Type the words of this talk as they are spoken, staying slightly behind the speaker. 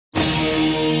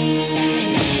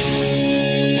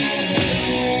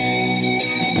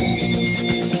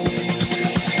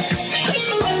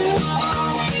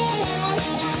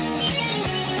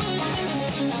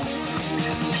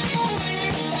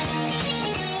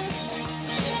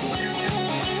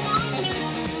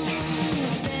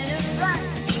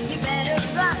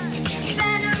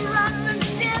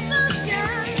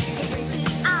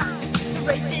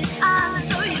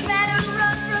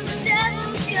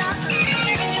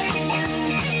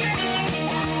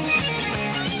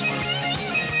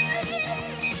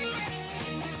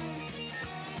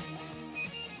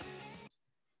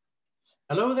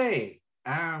Hello there,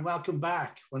 and welcome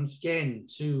back once again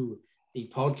to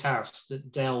the podcast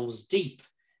that delves deep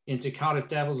into Cardiff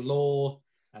Devils lore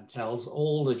and tells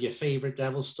all of your favourite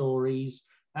Devil stories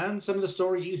and some of the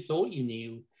stories you thought you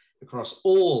knew across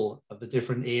all of the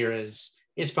different eras.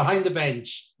 It's Behind the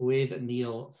Bench with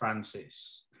Neil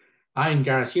Francis. I'm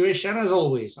Gareth Hewish, and as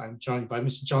always, I'm joined by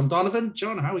Mr. John Donovan.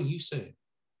 John, how are you, sir?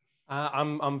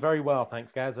 I'm very well,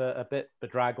 thanks, guys. A bit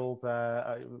bedraggled.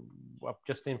 I'm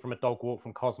just in from a dog walk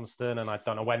from Cosmoston, and I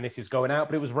don't know when this is going out,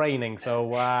 but it was raining.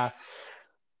 So,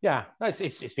 yeah,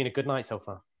 it's been a good night so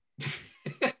far.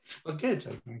 Well, good.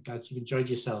 I'm glad you've enjoyed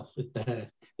yourself with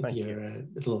your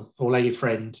little four-legged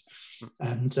friend.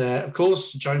 And, of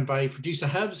course, joined by producer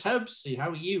Hubs. Hubs,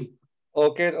 how are you?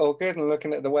 All good, all good. And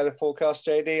looking at the weather forecast,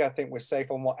 JD, I think we're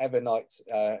safe on whatever night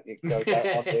it goes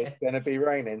out. It's going to be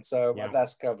raining, so yeah,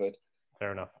 that's covered.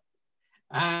 Fair enough.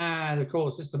 And, of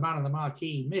course, it's the man on the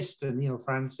marquee, Mr. Neil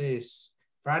Francis.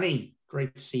 Franny,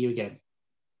 great to see you again.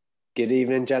 Good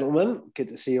evening, gentlemen. Good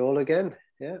to see you all again.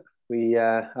 Yeah, we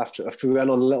after we went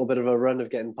on a little bit of a run of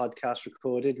getting podcasts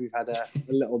recorded, we've had a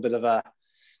little bit of a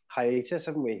hiatus,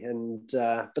 haven't we? And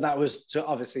but that was to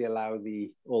obviously allow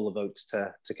all the votes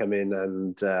to come in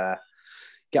and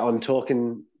get on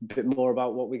talking a bit more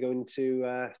about what we're going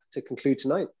to conclude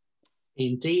tonight.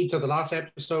 Indeed. So the last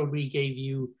episode we gave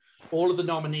you all of the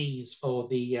nominees for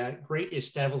the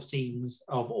greatest Devils teams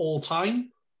of all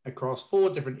time across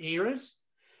 4 different eras.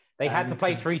 They had to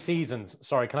play 3 seasons.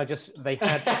 Sorry, can I just? They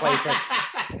had to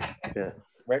play.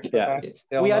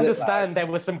 Yeah. We understand there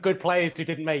were some good players who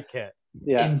didn't make it.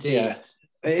 Yeah, indeed. Yeah.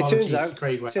 It turns out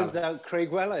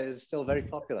Craig Weller is still very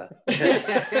popular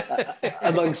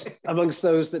amongst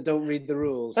those that don't read the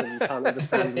rules and can't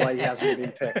understand why he hasn't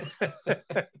been picked.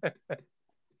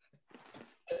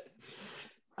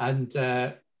 And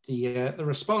the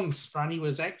response, Franny,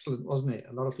 was excellent, wasn't it?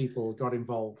 A lot of people got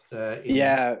involved in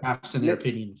casting their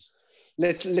opinions.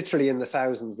 Literally in the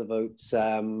thousands, the votes.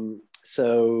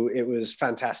 So it was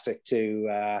fantastic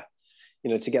to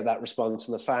get that response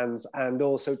from the fans, and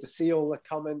also to see all the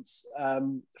comments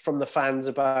from the fans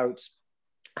about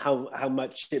how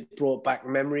much it brought back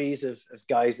memories of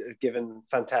guys that have given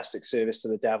fantastic service to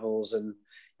the Devils and,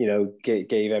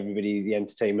 gave everybody the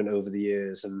entertainment over the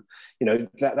years. And,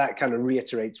 that kind of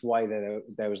reiterates why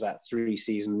there was that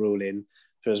 3-season rule in.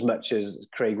 For as much as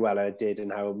Craig Weller did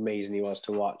and how amazing he was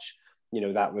to watch,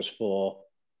 that was for,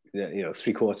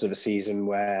 3/4 of a season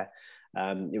where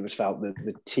it was felt that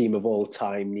the team of all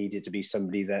time needed to be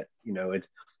somebody that,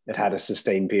 had a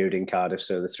sustained period in Cardiff.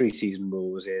 So the 3-season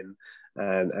rule was in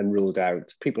and ruled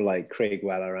out people like Craig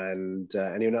Weller and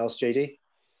anyone else, JD?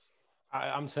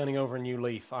 I'm turning over a new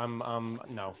leaf.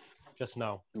 No, just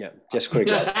no. Yeah, just Craig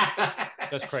Weller.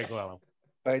 Just Craig Weller.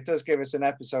 But it does give us an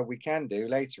episode we can do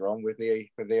later on with the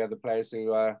other players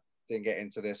who didn't get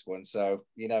into this one. So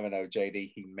you never know,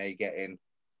 JD, he may get in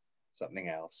something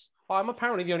else. Well, I'm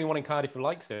apparently the only one in Cardiff who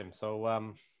likes him.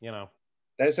 So,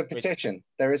 There's a petition.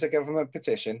 There is a government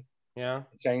petition. Yeah.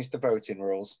 To change the voting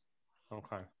rules.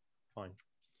 Okay, fine.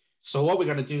 So what we're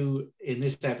going to do in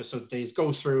this episode today is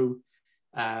go through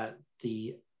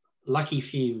the lucky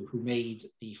few who made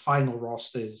the final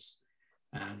rosters,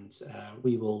 and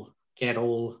we will get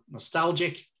all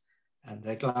nostalgic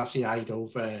and glassy-eyed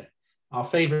over our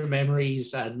favourite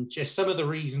memories and just some of the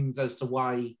reasons as to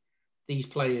why these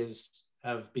players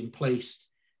have been placed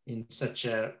in such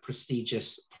a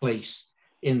prestigious place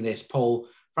in this poll.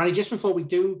 Franny, just before we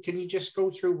do, can you just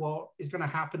go through what is going to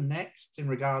happen next in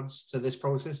regards to this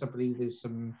process? I believe there's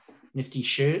some nifty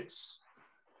shirts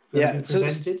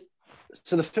presented.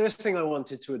 So the first thing I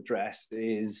wanted to address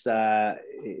is the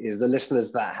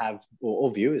listeners that have,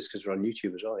 or viewers, because we're on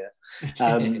YouTube as well,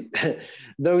 yeah.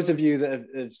 Those of you that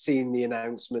have seen the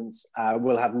announcements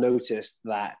will have noticed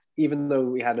that even though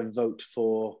we had a vote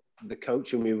for the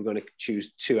coach and we were going to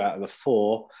choose 2 out of the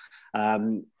 4,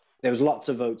 there was lots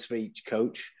of votes for each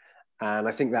coach. And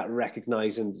I think that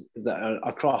recognises that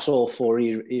across all 4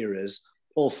 eras,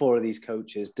 all 4 of these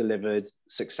coaches delivered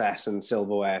success and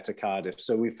silverware to Cardiff.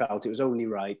 So we felt it was only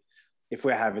right if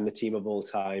we're having the team of all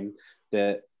time,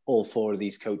 that all 4 of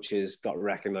these coaches got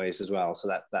recognized as well.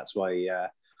 So that's why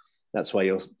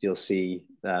you'll see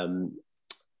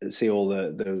all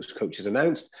those coaches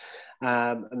announced.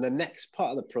 And the next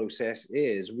part of the process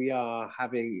is we're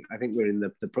in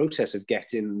the process of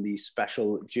getting these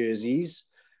special jerseys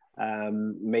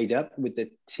made up with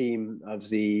the team of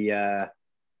the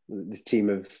team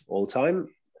of all time.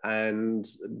 And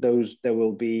there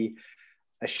will be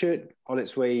a shirt on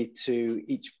its way to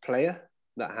each player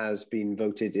that has been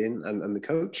voted in and the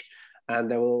coach. And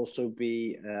there will also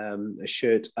be a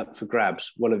shirt up for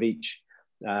grabs, one of each,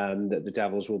 that the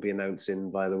Devils will be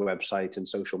announcing via the website and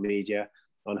social media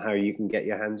on how you can get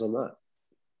your hands on that,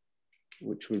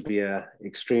 which would be a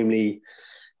extremely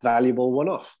valuable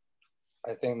one-off.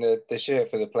 I think that the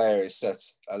shirt for the player is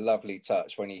such a lovely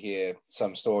touch when you hear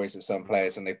some stories of some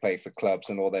players when they play for clubs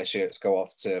and all their shirts go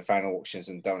off to fan auctions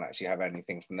and don't actually have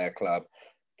anything from their club,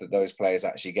 that those players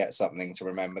actually get something to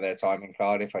remember their time in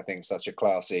Cardiff. I think such a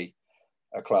classy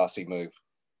move.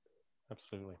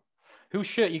 Absolutely. Whose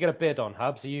shirt you get a bid on,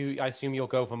 Hubs? I assume you'll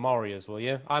go for Moria's, will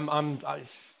you? I don't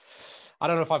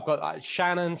know if I've got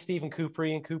Shannon, Stephen Cooper,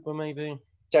 Ian Cooper, maybe.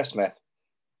 Jeff Smith.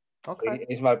 Okay.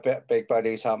 He's my big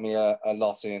buddy. He's helped me a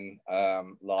lot in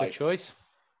life. Good choice.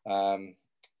 And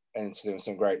he's doing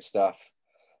some great stuff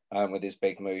with his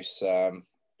Big Moose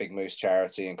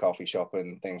charity and coffee shop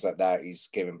and things like that. He's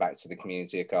giving back to the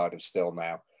community of Cardiff still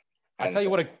now. I'll tell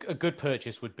you what a good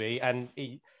purchase would be, and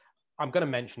I'm going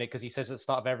to mention it because he says at the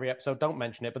start of every episode, don't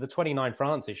mention it, but the 29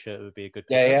 Francis shirt would be a good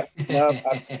purchase. Yeah. No,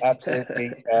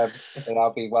 absolutely. And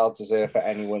I'll be well deserved for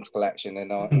anyone's collection and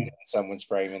not in someone's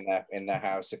frame in their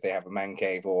house if they have a man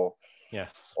cave or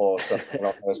something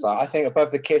along those lines. I think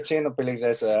above the kitchen, I believe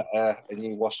there's a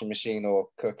new washing machine or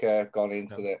cooker gone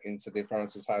into the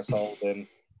Francis household, and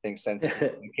I think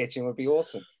sentiment in the kitchen would be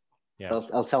awesome. Yeah,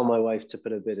 I'll tell my wife to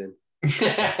put a bid in.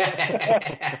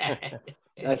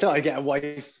 I thought I'd get a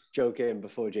wife joke in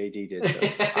before JD did. So.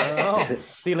 I don't know.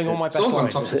 Stealing all my best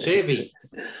lines. On topsy-turvy.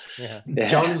 Yeah.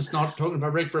 John's not talking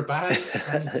about Rick Brabant.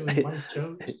 He's doing wife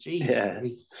jokes. Jeez. Yeah.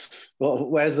 Well,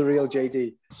 where's the real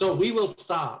JD? So we will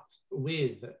start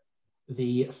with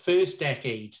the first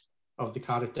decade of the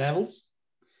Cardiff Devils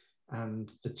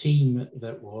and the team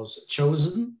that was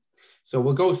chosen. So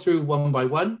we'll go through one by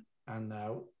one, and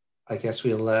I guess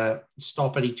we'll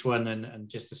stop at each one and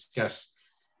just discuss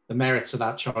the merits of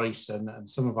that choice and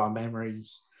some of our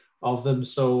memories of them.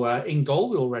 So in goal,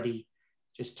 we already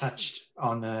just touched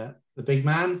on the big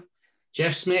man.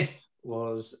 Jeff Smith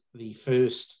was the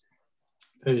first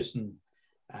person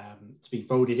to be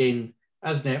voted in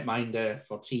as netminder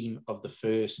for team of the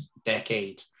first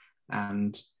decade.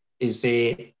 And is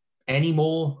there any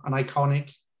more an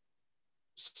iconic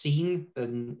scene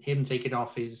than him taking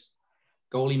off his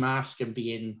goalie mask and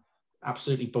being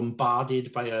absolutely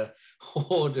bombarded by a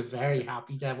horde of very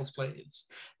happy Devils players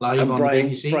live and on Brian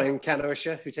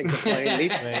BBC. who takes a flying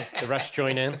leap. The rest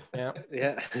join in.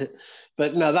 Yeah.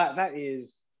 But no, that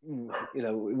is,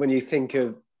 when you think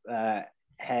of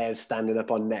hairs standing up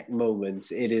on neck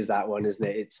moments, it is that one, isn't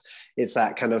it? It's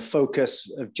that kind of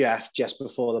focus of Jeff just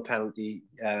before the penalty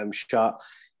shot.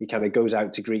 He kind of goes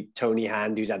out to greet Tony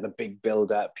Hand, who's had the big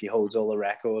build-up. He holds all the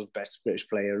records, best British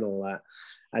player and all that.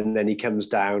 And then he comes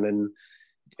down and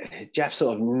Jeff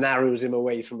sort of narrows him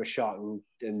away from a shot,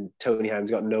 and Tony Hand's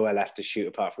got nowhere left to shoot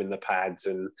apart from in the pads.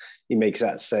 And he makes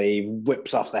that save,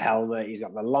 whips off the helmet. He's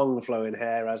got the long flowing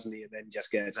hair, hasn't he? And then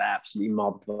just gets absolutely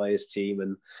mobbed by his team.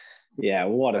 And yeah,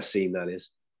 what a scene that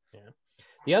is. Yeah.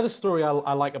 The other story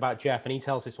I like about Jeff, and he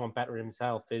tells this one better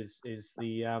himself, is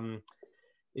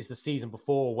the season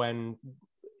before when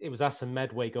it was us and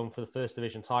Medway going for the first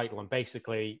division title. And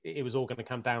basically it was all going to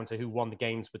come down to who won the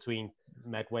games between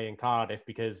Medway and Cardiff,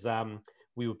 because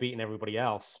we were beating everybody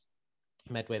else.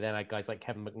 Medway then had guys like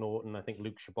Kevin McNaughton, I think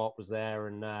Luke Chabot was there,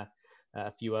 and a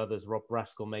few others, Rob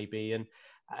Braskell maybe. And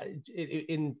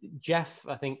in Jeff,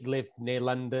 I think, lived near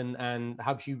London, and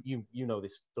Hubs, you know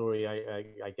this story,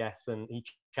 I guess, and he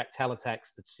checked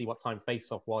teletext to see what time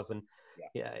face-off was, and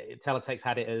teletext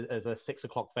had it as a 6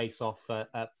 o'clock face-off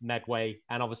at Medway,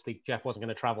 and obviously Jeff wasn't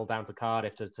going to travel down to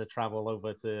Cardiff to travel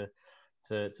over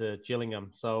to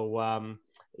Gillingham, so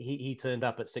he turned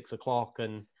up at 6 o'clock,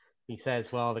 and he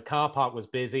says, well, the car park was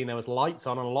busy and there was lights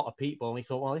on and a lot of people, and he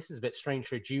thought, well, this is a bit strange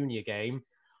for a junior game.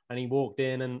 And he walked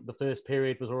in and the first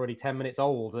period was already 10 minutes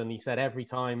old, and he said every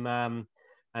time,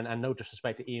 and no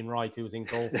disrespect to Ian Wright, who was in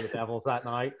goal for the Devils that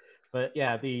night, but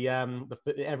yeah,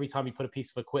 every time he put a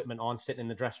piece of equipment on, sitting in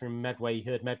the dressing room Medway, he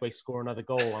heard Medway score another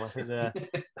goal, and I think the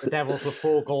Devils were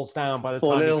 4 goals down by the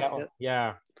time he got on.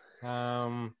 Yeah.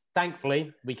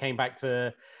 Thankfully, we came back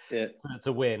to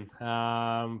to win.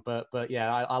 But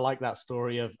yeah, I like that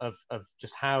story of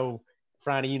just how,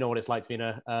 Franny, you know what it's like to be in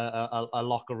a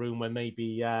locker room when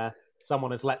maybe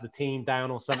someone has let the team down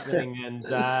or something, and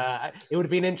it would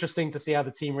have been interesting to see how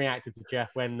the team reacted to Jeff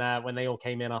when they all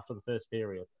came in after the first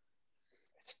period.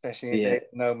 Especially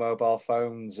no mobile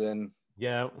phones and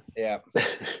yeah.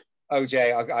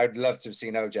 OJ, I'd love to have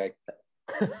seen OJ.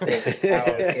 2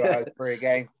 hours for a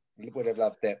game, would have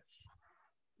loved it.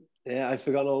 Yeah, I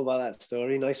forgot all about that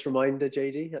story. Nice reminder,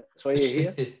 JD. That's why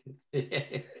you're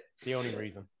here. The only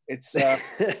reason. It's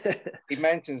he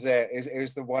mentions it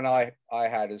was the one I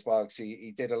had as well, because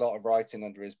he did a lot of writing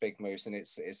under his big moves, and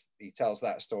it's he tells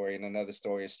that story. And another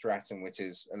story is Stratton, which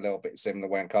is a little bit similar,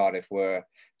 when Cardiff were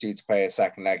due to play a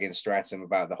second leg in Stratton,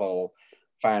 about the whole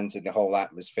fans and the whole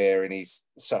atmosphere. And he's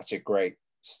such a great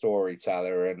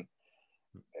storyteller, and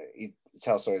he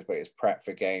tells stories about his prep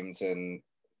for games, and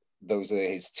those are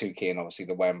his two key, and obviously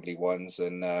the Wembley ones.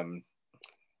 And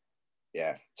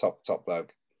top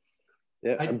bloke.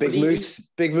 Yeah, and Big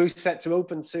Moose set to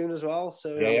open soon as well.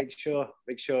 So make sure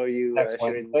you if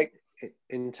you're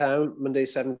in town Monday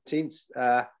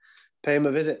 17th, pay him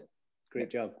a visit. Great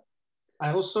job.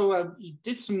 I also he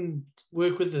did some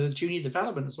work with the junior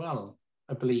development as well,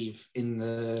 I believe, in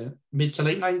the mid to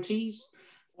late 90s.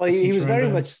 Well, he was very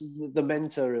much the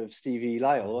mentor of Stevie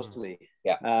Lyle, wasn't he?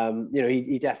 Yeah.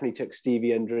 He definitely took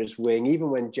Stevie under his wing,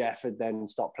 even when Jeff had then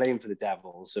stopped playing for the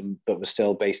Devils, but was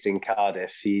still based in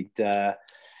Cardiff.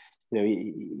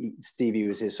 Stevie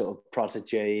was his sort of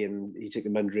protege, and he took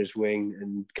him under his wing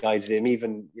and guided him.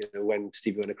 Even when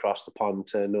Stevie went across the pond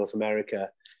to North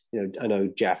America, I know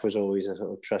Jeff was always a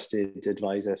sort of trusted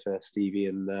advisor for Stevie,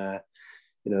 and that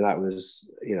was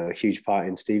a huge part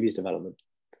in Stevie's development.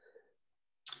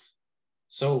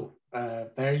 So,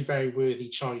 very, very worthy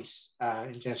choice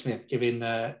in Jeff Smith, giving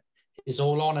his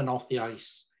all on and off the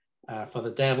ice for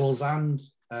the Devils and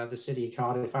the city of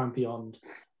Cardiff and beyond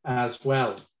as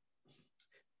well.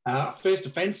 First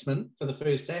defenseman for the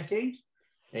first decade,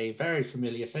 a very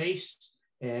familiar face,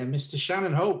 Mr.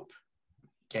 Shannon Hope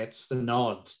gets the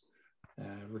nod.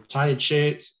 Retired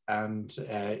shirt, and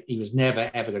he was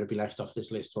never, ever going to be left off this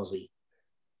list, was he?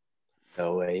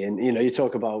 No way. And, you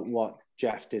talk about what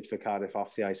Jeff did for Cardiff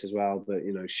off the ice as well, but,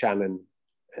 Shannon,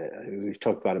 we've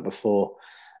talked about it before.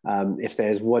 If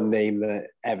there's one name that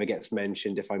ever gets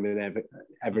mentioned, if I'm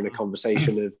ever in a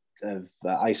conversation of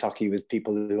ice hockey with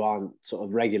people who aren't sort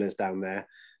of regulars down there,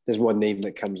 there's one name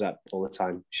that comes up all the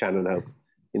time: Shannon Hope.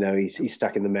 He's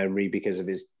stuck in the memory because of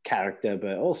his character,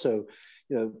 but also,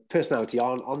 personality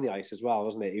on the ice as well,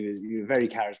 wasn't it? He was very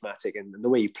charismatic, and the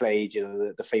way he played,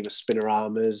 the famous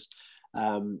spinnoramas,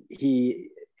 he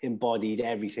embodied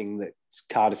everything that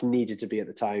Cardiff needed to be at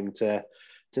the time to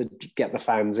get the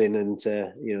fans in and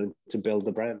to build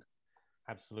the brand.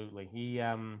 Absolutely. He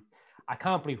I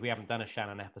can't believe we haven't done a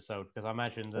Shannon episode, because I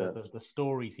imagine the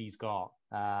stories he's got,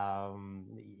 and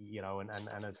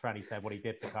as Franny said, what he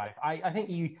did for Cardiff. I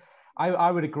think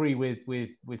I would agree with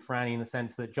Franny in the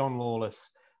sense that John Lawless,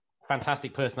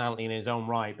 fantastic personality in his own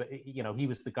right, but he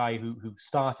was the guy who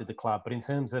started the club. But in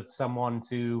terms of someone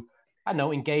to,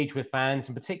 engage with fans,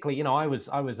 and particularly, I was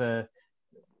a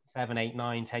 7, 8,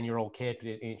 9, 10-year-old kid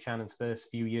in Shannon's first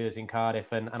few years in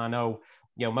Cardiff, and I know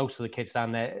most of the kids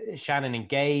down there, Shannon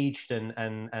engaged, and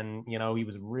he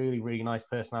was a really, really nice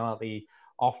personality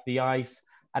off the ice,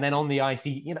 and then on the ice,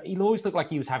 he always looked like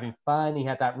he was having fun. He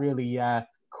had that really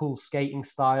cool skating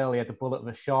style. He had the bullet of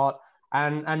a shot,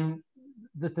 and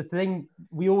the thing,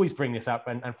 we always bring this up,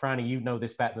 and Franny, you know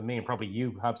this better than me, and probably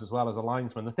you, Hubs, as well, as a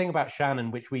linesman. The thing about Shannon,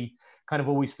 which we kind of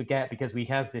always forget because he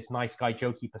has this nice guy,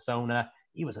 jokey persona,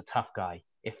 he was a tough guy.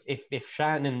 If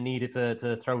Shannon needed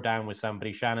to throw down with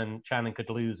somebody, Shannon could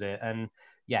lose it. And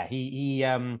yeah, he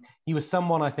was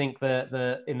someone, I think,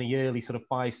 that in the early sort of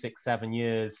 5, 6, 7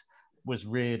 years was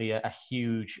really a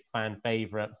huge fan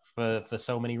favorite for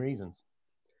so many reasons.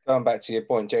 Going back to your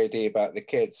point, JD, about the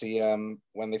kids,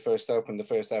 when they first opened the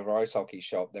first ever ice hockey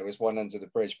shop, there was one under the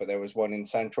bridge, but there was one in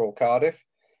central Cardiff,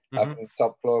 up in the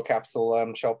top floor,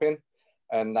 Capital Shopping.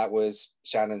 And that was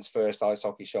Shannon's first ice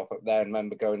hockey shop up there. And I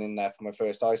remember going in there for my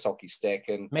first ice hockey stick.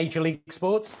 And Major League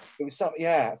Sports? It was something,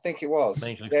 I think it was.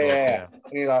 Major League Sports,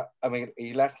 yeah. And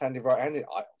he left-handed, right-handed.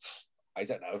 I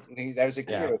don't know. There was a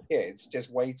queue of kids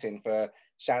just waiting for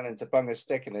Shannon to bung a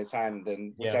stick in his hand,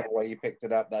 and whichever way you picked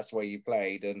it up, that's where you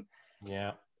played. And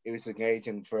it was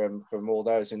engaging from all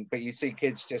those. But you see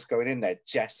kids just going in there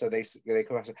just so they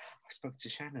come out and say, I spoke to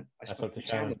Shannon. I spoke to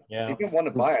Shannon. Yeah. They didn't want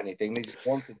to buy anything. They just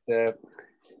wanted to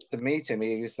meet him.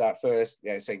 He was that first,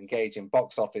 say, engaging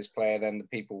box office player. Then the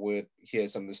people would hear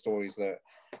some of the stories that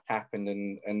happened,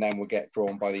 and then we'll get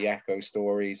drawn by the echo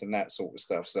stories and that sort of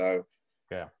stuff. So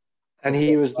yeah. And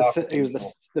he was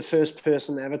the first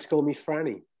person ever to call me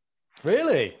Franny.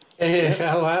 Really?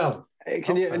 Yeah. Oh, wow. You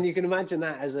can imagine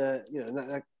that as a, you know,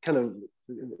 that kind of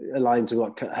aligns to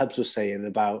what Hubs was saying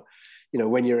about, you know,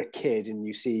 when you're a kid and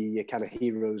you see your kind of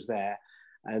heroes there.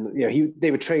 And, you know, they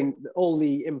were trained, all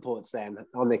the imports then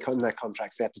on their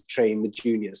contracts, they had to train the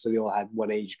juniors. So they all had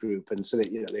one age group. And so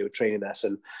that, you know, they were training us.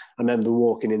 And I remember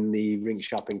walking in the rink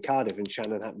shop in Cardiff and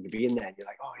Shannon happened to be in there. And you're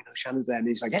like, oh, you know, Shannon's there. And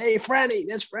he's like, hey, Franny,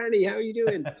 there's Franny. How are you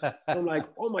doing? And I'm like,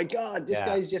 oh my God, this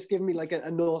guy's just giving me like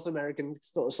a North American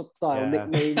sort of style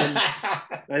nickname.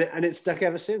 And it's stuck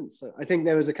ever since. So I think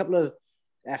there was a couple of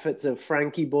efforts of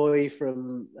Frankie Boy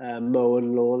from Mo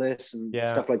and Lawless and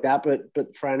stuff like that.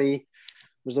 But Franny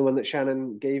was the one that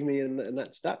Shannon gave me, and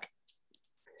that stuck.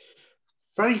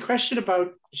 Funny question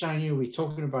about Shannon. We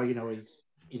talking about, you know, his,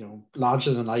 you know,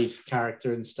 larger than life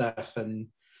character and stuff and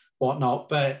whatnot,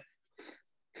 but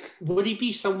would he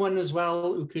be someone as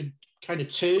well who could kind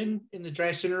of turn in the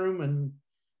dressing room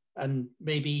and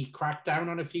maybe crack down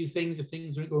on a few things if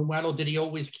things weren't going well, or did he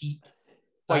always keep?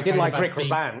 Well, he didn't like Rick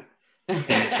Rabban.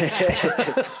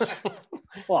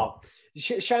 Well,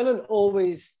 Shannon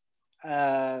always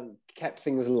kept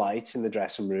things light in the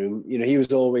dressing room. You know, he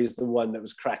was always the one that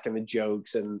was cracking the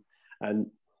jokes and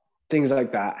things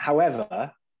like that.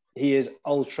 However, he is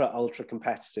ultra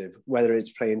competitive, whether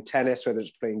it's playing tennis, whether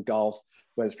it's playing golf,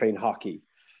 whether it's playing hockey.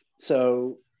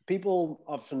 So people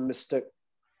often mistook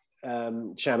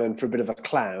Shannon for a bit of a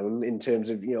clown in terms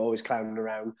of, you know, always clowning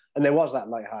around. And there was that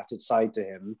lighthearted side to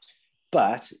him.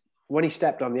 But when he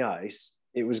stepped on the ice,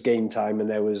 it was game time, and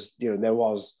there was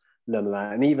none of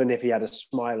that. And even if he had a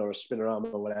smile or a spinner arm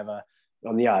or whatever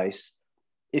on the ice,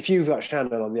 if you've got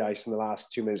Shannon on the ice in the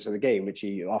last 2 minutes of the game, which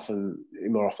he more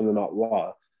often than not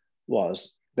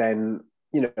was, then,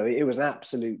 you know, it was an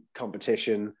absolute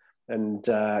competition and,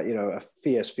 you know, a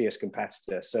fierce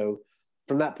competitor. So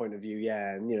from that point of view,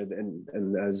 yeah. And, you know,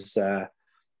 and as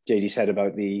JD said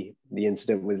about the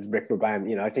incident with Rick Rabban,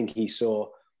 you know, I think he saw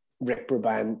Rick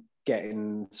Rabban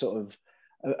getting sort of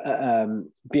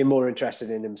being more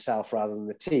interested in himself rather than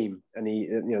the team, and he,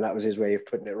 you know, that was his way of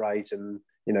putting it right, and,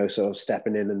 you know, sort of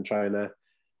stepping in and trying to,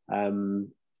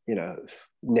 you know,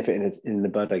 nip it in the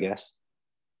bud, I guess.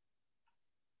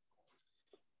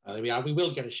 We will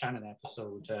get a Shannon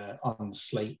episode on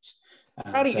Slate.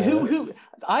 Randy, who?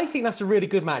 I think that's a really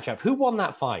good matchup. Who won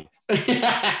that fight?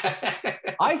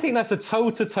 I think that's a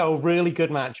toe-to-toe, really good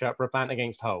matchup. Rabban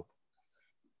against Hope.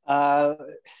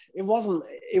 It wasn't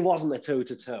a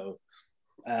toe-to-toe.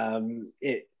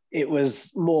 It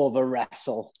was more of a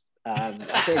wrestle. I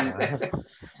think,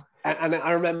 and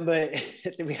I remember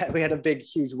we had a big,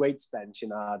 huge weights bench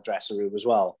in our dressing room as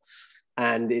well,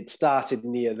 and it started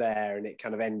near there, and it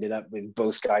kind of ended up with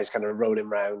both guys kind of rolling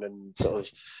around and sort of,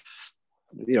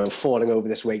 you know, falling over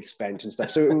this weights bench and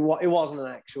stuff. So it wasn't an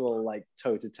actual like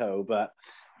toe-to-toe, but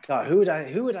God, who would I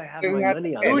have my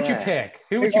money on? Who would you pick?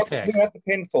 Who would you pick? Who had the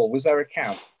pinfall? Was there a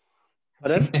count?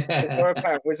 Pardon?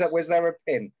 Was there a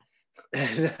pin?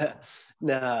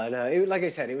 No. Like I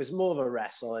said, it was more of a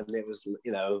wrestle, and it was,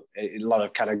 you know, a lot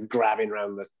of kind of grabbing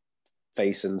around the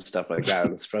face and stuff like that,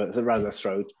 around the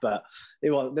throat. But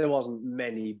there wasn't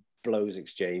many blows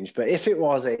exchanged. But if it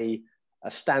was a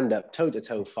stand-up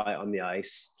toe-to-toe fight on the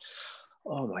ice,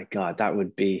 oh my God, that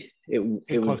would be it.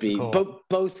 Would be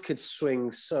both could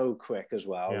swing so quick as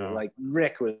well. Yeah. Like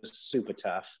Rick was super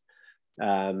tough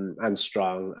and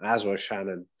strong, as was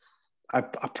Shannon. I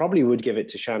probably would give it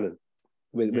to Shannon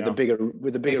with a bigger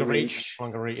reach,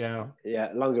 longer reach,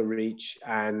 longer reach,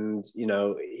 and, you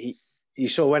know, you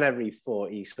saw whenever he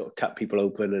fought, he sort of cut people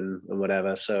open and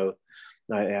whatever. So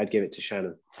I'd give it to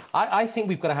Shannon. I think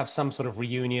we've got to have some sort of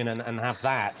reunion and have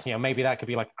that. You know, maybe that could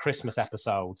be like a Christmas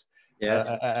episode.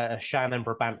 A Shannon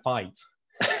Brabant fight.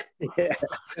 Yeah,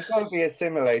 there's got to be a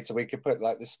simulator we could put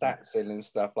like the stats in and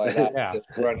stuff like that. Yeah. Just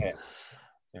run it.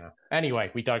 Yeah. Anyway,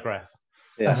 we digress.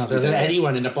 Yes, there's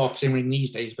anyone in a boxing ring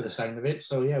these days by the sound of it.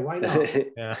 So yeah, why not?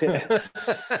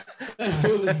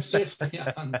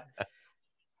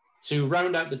 To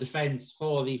round out the defence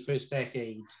for the first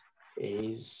decade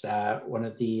is one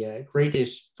of the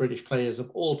greatest British players of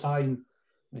all time,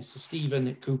 Mr.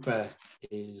 Stephen Cooper,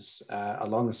 is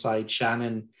alongside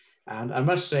Shannon. And I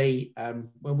must say,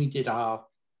 when we did our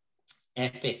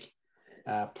epic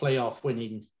playoff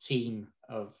winning team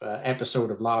of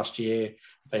episode of last year,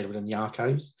 available in the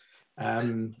archives,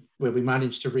 where we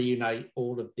managed to reunite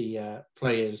all of the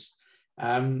players,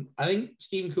 I think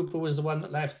Stephen Cooper was the one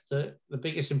that left the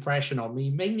biggest impression on me,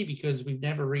 mainly because we've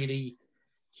never really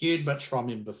heard much from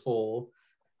him before.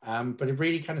 but it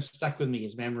really kind of stuck with me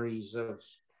as memories of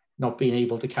not being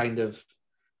able to kind of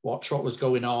watch what was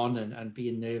going on and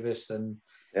being nervous. And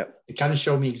it kind of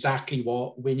showed me exactly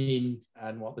what winning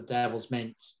and what the Devils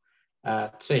meant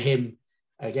to him.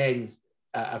 Again,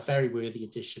 a very worthy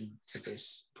addition to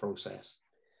this process.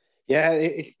 Yeah,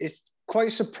 it's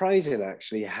quite surprising,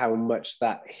 actually, how much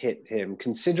that hit him,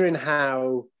 considering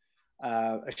how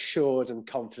assured and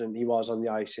confident he was on the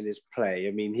ice in his play.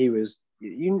 I mean,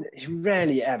 you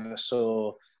rarely ever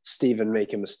saw Stephen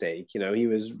make a mistake. You know, he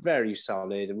was very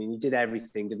solid. I mean, he did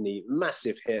everything, didn't he?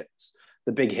 Massive hits,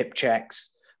 the big hip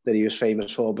checks that he was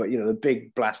famous for, but, you know, the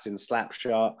big blasting slap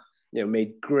shot, you know,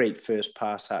 made great first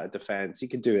pass out of defense. He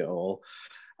could do it all.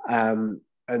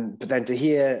 But then to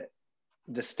hear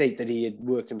the state that he had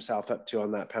worked himself up to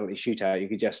on that penalty shootout, you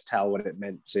could just tell what it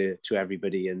meant to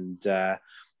everybody. And,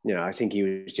 you know, I think he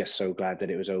was just so glad that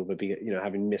it was over, you know,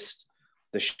 having missed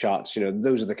the shots. You know,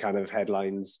 those are the kind of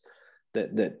headlines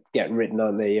that get written,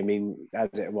 aren't they? I mean, as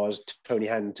it was, Tony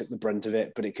Hand took the brunt of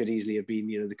it, but it could easily have been,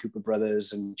 you know, the Cooper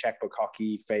brothers and checkbook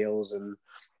hockey fails and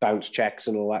bounce checks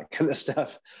and all that kind of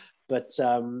stuff. But,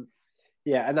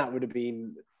 yeah, and that would have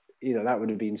been, you know, that would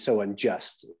have been so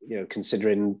unjust, you know,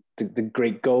 considering the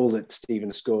great goal that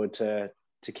Stephen scored to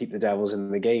keep the Devils in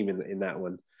the game in that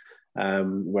one,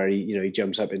 where he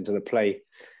jumps up into the play.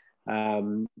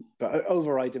 But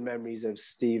overriding memories of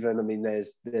Stephen, I mean,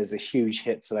 there's the huge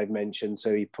hits that I've mentioned.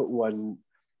 So he put one,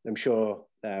 I'm sure,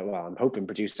 I'm hoping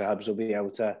producer Hubs will be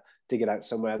able to dig it out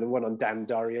somewhere. The one on Dan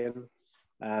Dorian.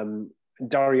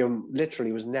 Dorian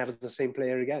literally was never the same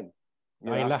player again. He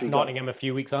left Nottingham a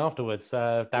few weeks afterwards.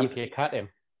 Dampier cut him.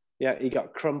 Yeah, he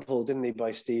got crumpled, didn't he,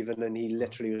 by Stephen, and he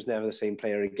literally was never the same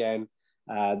player again.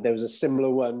 There was a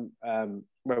similar one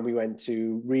when we went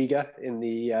to Riga in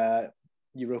the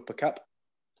Europa Cup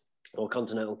or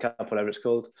Continental Cup, whatever it's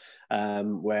called,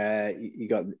 where you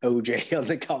got OJ on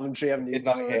the commentary having good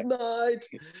night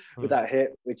with that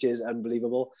hit, which is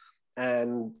unbelievable.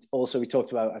 And also we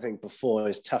talked about, I think before,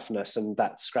 his toughness and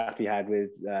that scrap he had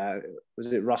with,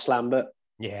 was it Ross Lambert?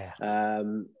 Yeah.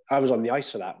 I was on the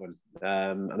ice for that one.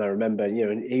 And I remember, you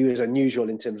know, he was unusual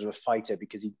in terms of a fighter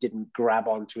because he didn't grab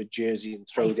onto a jersey and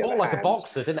throw the other like hand. A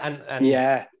boxer, didn't and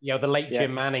yeah. You know, the late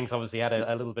Jim Mannings obviously had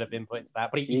a little bit of input into that,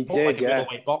 but he fought did, like a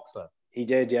middleweight boxer. He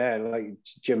did, yeah. Like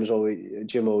Jim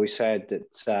always said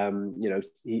that, you know,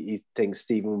 he thinks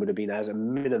Stephen would have been, as a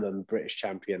minimum, British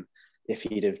champion if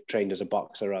he'd have trained as a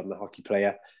boxer rather than a hockey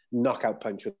player. Knockout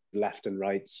punch with left and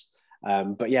rights.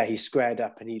 But yeah, he squared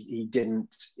up and he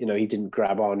didn't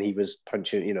grab on. He was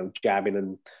punching, you know, jabbing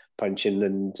and punching.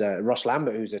 And Ross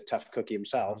Lambert, who's a tough cookie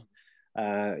himself,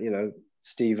 you know,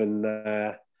 Stephen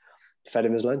fed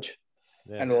him his lunch.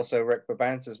 Yeah. And also Rick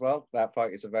Babant as well. That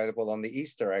fight is available on the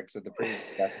Easter eggs of the previous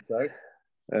episode.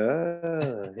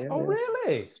 Yeah. Oh,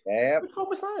 really? Yeah. What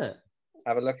was that?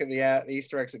 Have a look at the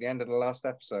Easter eggs at the end of the last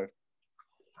episode.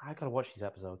 I gotta watch these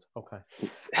episodes. Okay.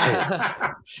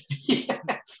 Yeah.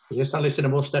 You start listening to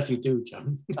more stuff you do,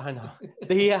 John. I know.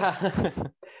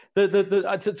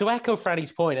 To echo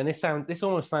Franny's point, and this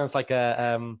almost sounds like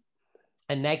a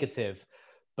negative,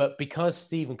 but because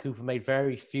Stephen Cooper made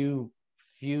very few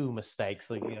mistakes,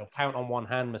 like, you know, count on one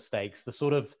hand mistakes. The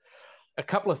sort of a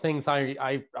couple of things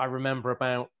I remember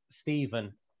about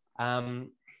Stephen.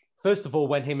 First of all,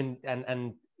 when him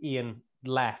and Ian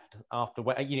left after,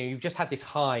 you know, you've just had this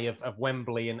high of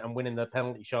Wembley and winning the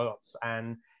penalty shots,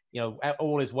 and, you know,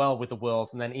 all is well with the world,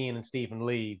 and then Ian and Stephen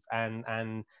leave,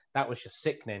 and that was just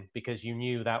sickening because you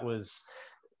knew that was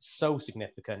so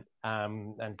significant.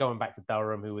 And going back to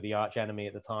Durham, who were the arch enemy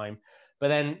at the time. But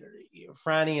then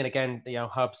Franny, and again, you know,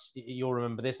 Hubs, you'll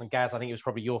remember this, and Gaz, I think it was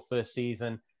probably your first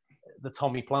season, the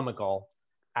Tommy Plummer goal.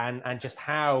 And just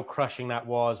how crushing that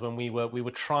was when we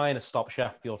were trying to stop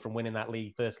Sheffield from winning that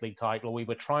first league title. We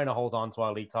were trying to hold on to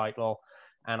our league title.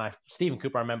 And Stephen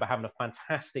Cooper, I remember having a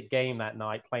fantastic game that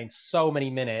night, playing so many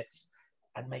minutes,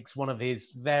 and makes one of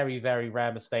his very, very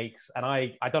rare mistakes. And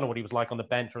I don't know what he was like on the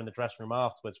bench or in the dressing room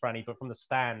afterwards, Franny, but from the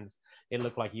stands, it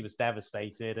looked like he was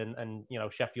devastated. And you know,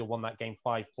 Sheffield won that game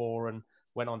 5-4 and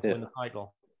went on to win the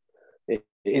title.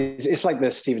 It's like the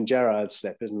Steven Gerrard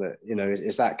slip, isn't it? You know,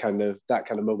 it's that kind of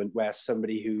moment where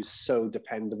somebody who's so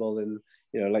dependable and,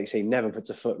 you know, like you say, never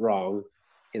puts a foot wrong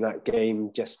in that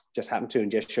game just happened to,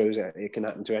 and just shows that it can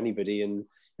happen to anybody. And,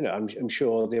 you know, I'm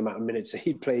sure the amount of minutes that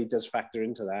he played does factor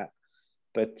into that.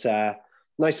 But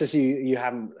nice to see you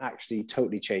haven't actually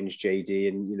totally changed, JD,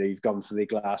 and, you know, you've gone for the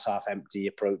glass half empty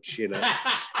approach, you know.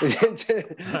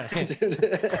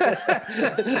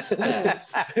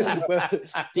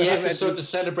 The episode to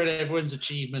celebrate everyone's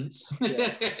achievements.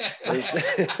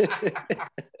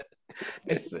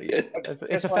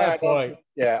 it's a fair point.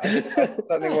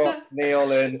 Something what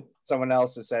Neil and someone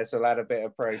else has said, so I'll add a bit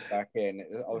of praise back in.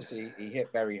 Obviously, he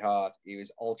hit very hard. He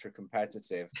was ultra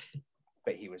competitive,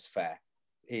 but he was fair.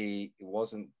 He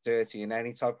wasn't dirty in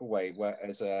any type of way. Where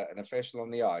as an official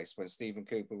on the ice, when Stephen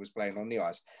Cooper was playing on the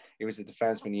ice, he was a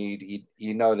defenseman.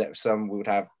 You know that some would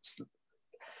have a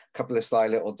couple of sly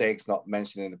little digs, not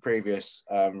mentioned in the previous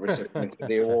recipients of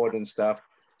the award and stuff.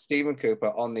 Stephen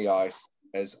Cooper on the ice,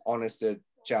 as honest a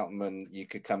gentleman you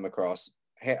could come across,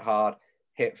 hit hard,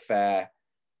 hit fair,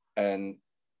 and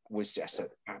was just an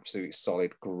absolute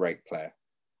solid, great player.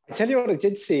 I tell you what I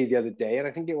did see the other day, and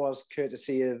I think it was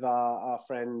courtesy of our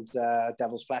friend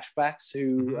Devil's Flashbacks,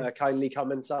 who kindly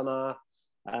comments on our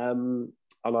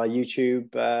YouTube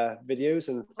videos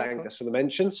and thanked us for the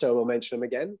mention. So we'll mention him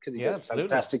again because he does a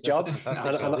fantastic job.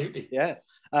 Absolutely.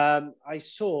 I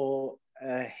saw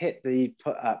a hit that he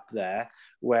put up there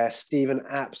where Stephen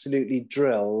absolutely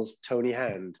drills Tony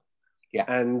Hand. Yeah.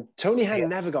 And Tony Hand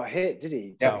never got hit, did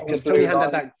he? Yeah. Because Tony Hand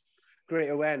had that great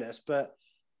awareness, but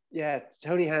yeah,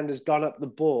 Tony Hand has gone up the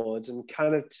boards and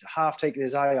kind of half taken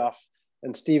his eye off,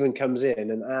 and Stephen comes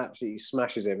in and absolutely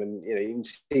smashes him. And you can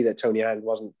see that Tony Hand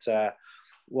wasn't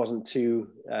too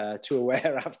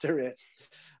aware after it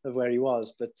of where he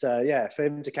was. But for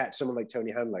him to catch someone like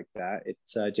Tony Hand like that, it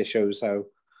just shows how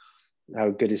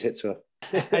good his hits were.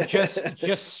 And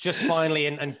just finally,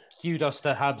 and kudos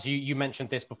to Hubs. You mentioned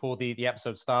this before the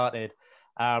episode started.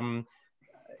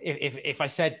 If I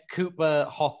said Cooper,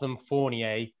 Hotham,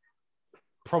 Fournier,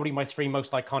 probably my three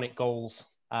most iconic goals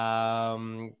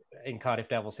in Cardiff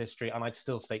Devils history, and I'd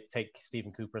still take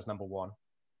Stephen Cooper as number one.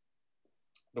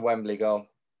 The Wembley goal,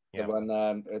 the one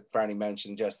Franny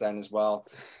mentioned just then as well.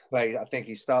 I think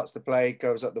he starts the play,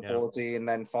 goes up the ballsy, and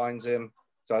then finds him.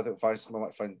 So I think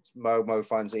Mo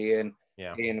finds Ian.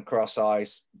 Ian across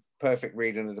ice, perfect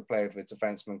reading of the play of the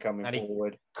defenseman coming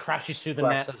forward. Crashes through the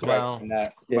net as well.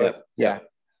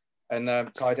 And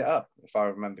tied it up, if I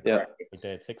remember correctly. We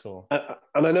did 6-all.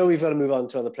 And I know we've got to move on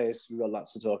to other players because we've got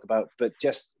lots to talk about. But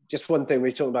just one thing,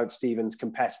 we're talking about Stephen's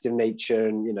competitive nature,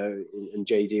 and and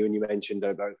JD, when you mentioned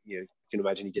about you can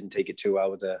imagine he didn't take it too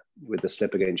well with the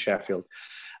slip against Sheffield.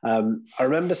 I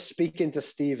remember speaking to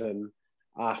Stephen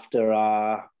after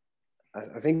I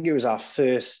think it was our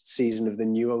first season of the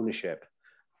new ownership,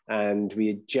 and we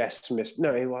had just missed.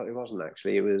 No, it wasn't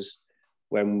actually. It was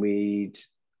when we'd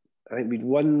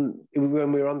won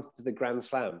when we were on for the Grand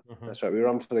Slam. Mm-hmm. That's right. We were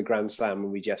on for the Grand Slam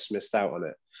and we just missed out on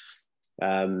it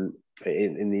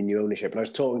in the new ownership. And I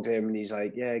was talking to him and he's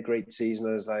like, yeah, great season.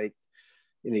 I was like,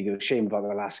 he goes, shame about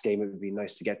the last game. It would be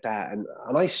nice to get that. And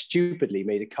I stupidly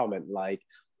made a comment like,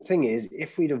 the thing is,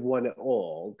 if we'd have won it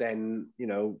all, then,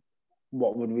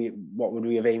 what would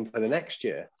we have aimed for the next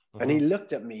year? Mm-hmm. And he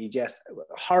looked at me just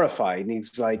horrified and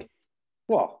he's like,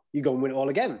 what, you go and win it all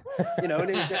again? And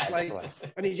it was just like,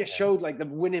 and he just showed like the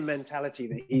winning mentality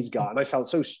that he's got. And I felt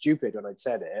so stupid when I'd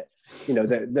said it,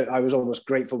 that I was almost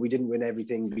grateful we didn't win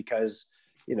everything because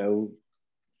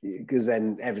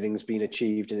then everything's been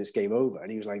achieved and it's game over.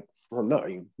 And he was like, well, no,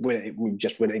 you win it, we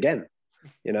just win it again,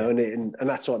 and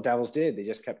that's what Devils did. They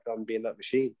just kept on being that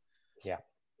machine. Yeah.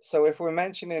 So if we're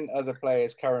mentioning other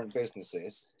players' current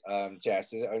businesses,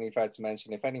 Jess, is it only fair to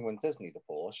mention if anyone does need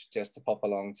a Porsche, just to pop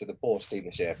along to the Porsche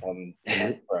dealership on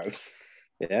the road?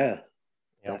 Yeah,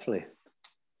 definitely.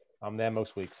 I'm there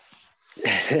most weeks.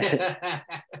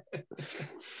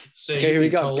 So here we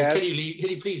go, guys. Can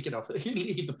you please get off? Can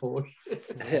you leave the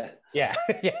Porsche? Yeah.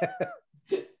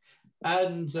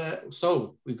 And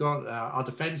so we've got our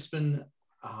defenseman,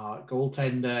 our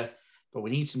goaltender, but we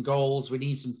need some goals. We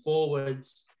need some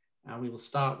forwards. And we will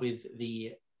start with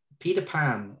the Peter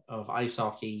Pan of ice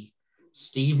hockey.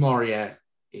 Steve Moria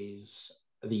is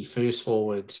the first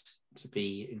forward to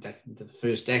be inducted into the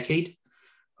first decade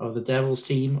of the Devils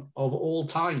team of all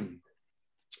time.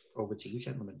 Over to you,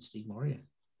 gentlemen. Steve Moria.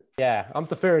 Yeah, I'm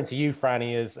deferring to you,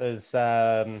 Franny, as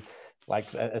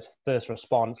first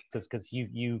response because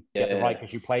you get it right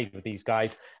because you played with these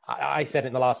guys. I said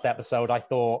in the last episode, I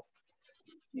thought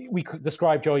we could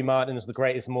describe Joey Martin as the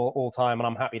greatest all time, and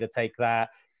I'm happy to take that.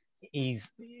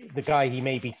 He's the guy he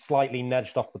may be slightly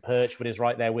nudged off the perch, but is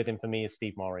right there with him for me is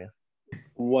Steve Moria.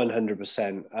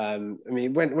 100%. I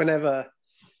mean, whenever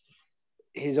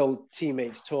his old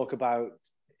teammates talk about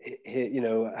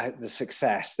the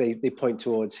success, they point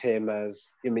towards him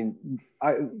as, the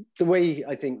way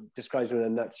I think describes him in a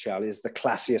nutshell is the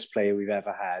classiest player we've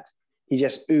ever had. He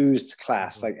just oozed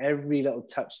class, like every little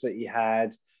touch that he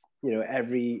had,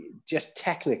 just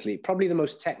technically, probably the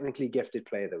most technically gifted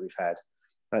player that we've had.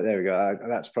 Right, there we go.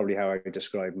 That's probably how I could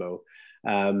describe Mo.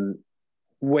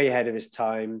 Way ahead of his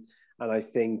time. And I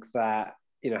think that,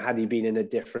 had he been in a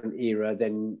different era,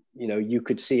 then, you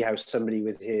could see how somebody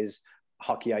with his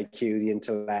hockey IQ, the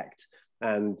intellect,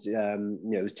 and,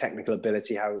 the technical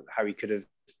ability, how he could have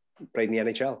played in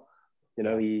the NHL.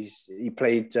 He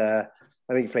played, I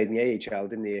think he played in the AHL,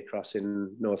 didn't he, across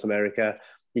in North America.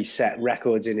 He set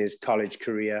records in his college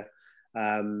career.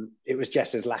 It was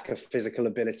just his lack of physical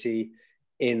ability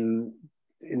in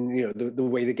the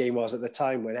way the game was at the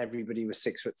time, when everybody was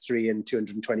 6'3" and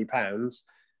 220 pounds.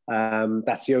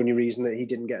 That's the only reason that he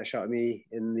didn't get a shot at me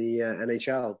in the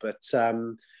NHL. But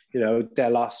their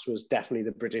loss was definitely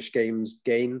the British Games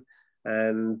gain,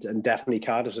 and definitely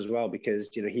Cardiff's as well, because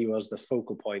he was the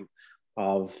focal point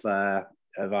of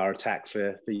our attack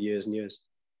for years and years.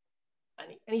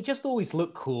 And he just always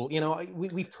looked cool.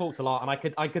 We've talked a lot, and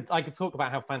I could talk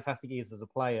about how fantastic he is as a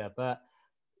player, but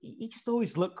he just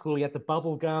always looked cool. He had the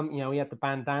bubble gum, he had the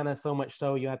bandana, so much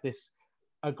so you had this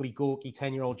ugly, gawky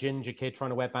 10-year-old ginger kid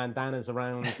trying to wear bandanas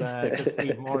around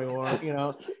Steve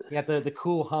Moria. He had the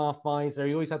cool half visor.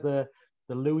 He always had the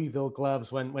Louisville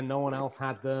gloves when no one else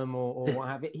had them, or what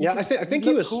have you. I think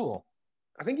he was cool.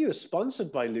 I think he was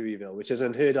sponsored by Louisville, which is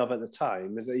unheard of at the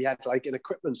time. Is that he had like an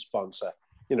equipment sponsor.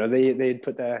 They'd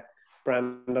put their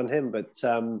brand on him, but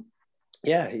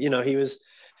he was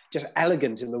just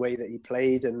elegant in the way that he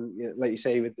played, and like you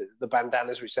say, with the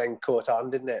bandanas, which then caught on,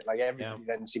 didn't it? Like everybody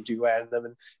then seemed to be wearing them.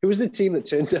 And who was the team that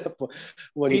turned up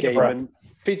one game? And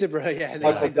Peterborough, they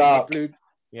lined up on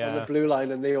the blue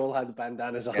line, and they all had the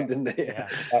bandanas on, didn't they? Yeah.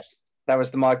 That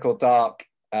was the Michael Dark,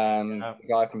 the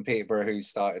guy from Peterborough who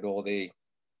started all the,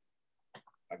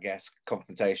 I guess,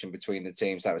 confrontation between the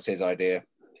teams. That was his idea.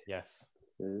 Yes.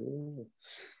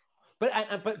 But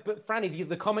Franny,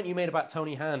 the comment you made about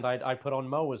Tony Hand, I put on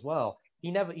Mo as well.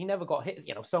 He never got hit.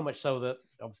 So much so that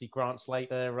obviously Grant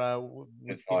Slater was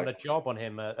given a job on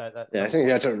him. I think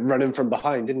he had to run him from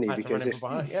behind, didn't he? Because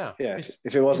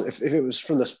if it was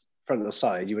from the front or the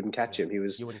side, you wouldn't catch him. He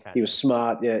was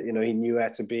smart. Yeah, he knew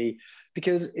where to be,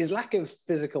 because his lack of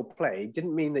physical play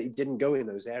didn't mean that he didn't go in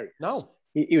those areas. No,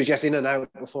 he was just in and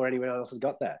out before anyone else had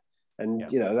got there. And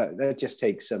that just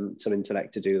takes some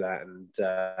intellect to do that. And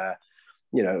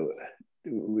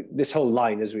this whole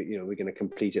line, as we're going to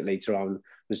complete it later on,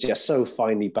 was just so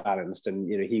finely balanced. And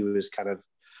he was kind of,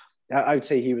 I would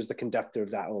say he was the conductor of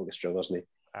that orchestra, wasn't he?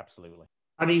 Absolutely.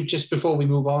 And just before we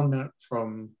move on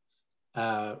from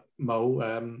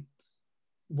Mo,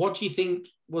 what do you think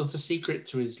was the secret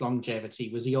to his longevity?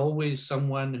 Was he always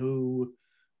someone who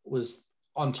was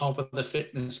on top of the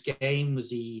fitness game?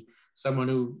 Was he someone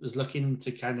who was looking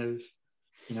to kind of,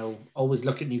 always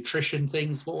look at nutrition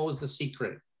things? What was the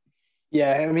secret?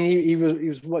 Yeah, I mean, he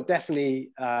was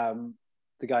definitely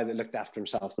the guy that looked after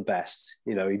himself the best.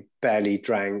 He barely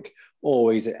drank,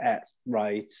 always ate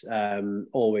right,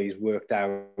 always worked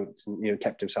out, and,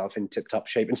 kept himself in tip-top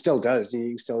shape, and still does. You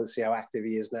can still see how active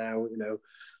he is now,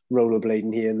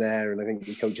 rollerblading here and there. And I think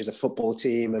he coaches a football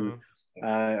team, and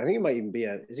I think he might even be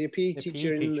is he a PE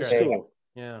teacher in the school?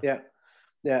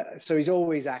 Yeah. So he's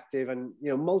always active and,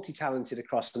 multi-talented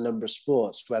across a number of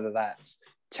sports, whether that's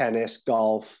tennis,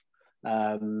 golf.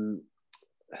 I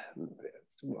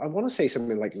want to say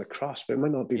something like lacrosse, but it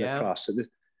might not be lacrosse. So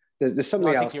there's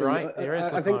something else. You're right.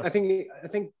 I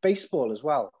think baseball as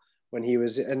well. When he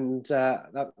was, and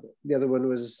the other one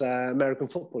was American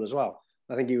football as well.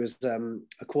 I think he was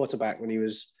a quarterback when he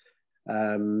was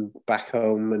back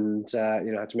home, and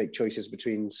had to make choices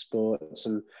between sports,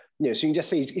 and so you can just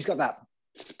see he's got that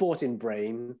sporting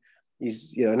brain.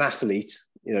 He's an athlete,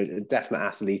 a definite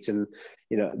athlete, and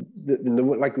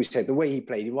like we said, the way he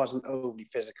played, he wasn't overly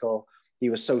physical. He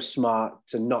was so smart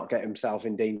to not get himself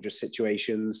in dangerous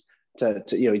situations. To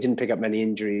he didn't pick up many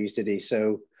injuries, did he?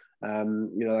 So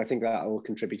I think that all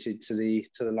contributed to the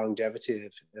longevity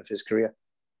of his career.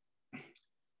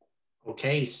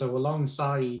 Okay, so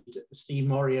alongside Steve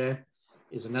Moria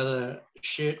is another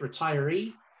shirt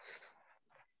retiree.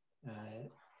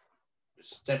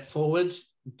 Step forward,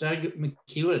 Doug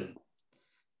McEwen.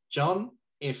 John,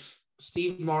 if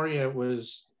Steve Moria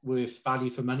was worth value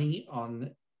for money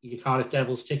on your Cardiff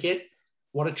Devils ticket,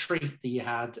 what a treat that you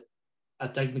had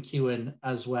at Doug McEwen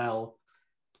as well.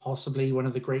 Possibly one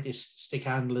of the greatest stick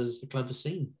handlers the club has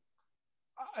seen.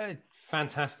 A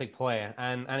fantastic player,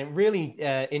 and it really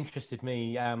interested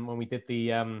me when we did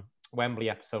the Wembley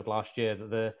episode last year, that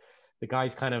the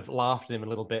guys kind of laughed at him a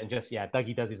little bit and just,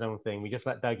 Dougie does his own thing. We just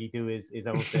let Dougie do his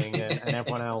own thing and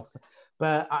everyone else.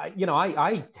 But,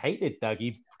 I hated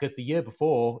Dougie because the year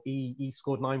before he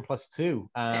scored 9+2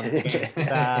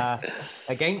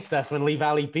 against us when Lee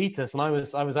Valley beat us. And I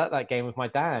was at that game with my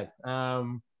dad.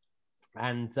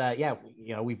 And yeah,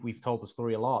 you know, we've told the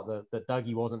story a lot that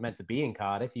Dougie wasn't meant to be in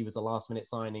Cardiff. He was a last minute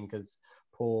signing because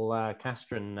Paul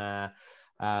Castron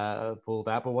pulled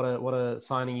out. But what a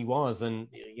signing he was. And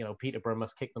you know, Peterborough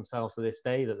must kick themselves to this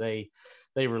day that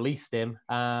they released him.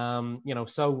 You know,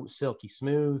 so silky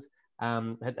smooth.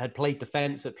 Had played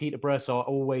defence at Peterborough, so I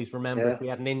always remember if we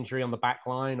had an injury on the back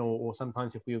line, or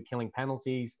sometimes if we were killing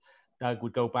penalties, Doug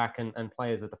would go back and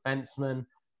play as a defenceman.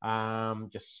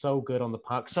 Just so good on the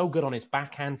puck, so good on his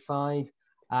backhand side,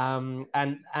 and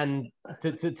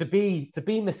to be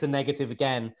Mr. Negative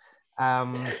again,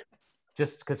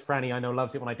 just because Franny I know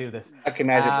loves it when I do this. I can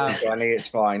edit it, Franny. It's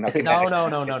fine. No.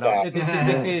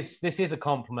 This is a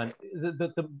compliment.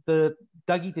 The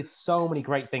Dougie did so many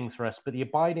great things for us, but the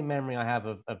abiding memory I have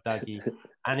of Dougie,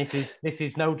 and this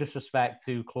is no disrespect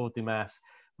to Claude Dumas.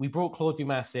 We brought Claude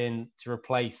Dumas in to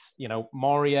replace, you know,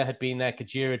 Moria had been there,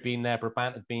 Kajir had been there,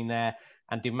 Brabant had been there,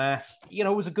 and Dumas, you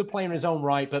know, was a good player in his own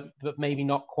right, but maybe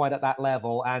not quite at that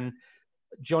level. And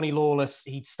Johnny Lawless,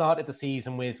 he'd started the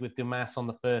season with Dumas on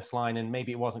the first line, and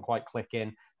maybe it wasn't quite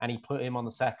clicking, and he put him on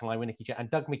the second line with Nicky Jet. And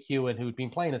Doug McEwen, who had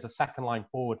been playing as a second line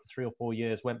forward for 3 or 4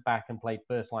 years, went back and played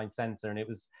first line centre, and it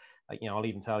was, you know, I'll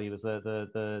even tell you, it was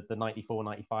the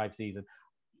 94-95 season.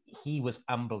 He was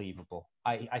unbelievable.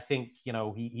 I think, you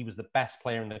know, he was the best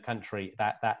player in the country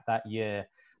that year.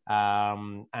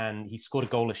 And he scored a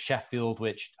goal at Sheffield,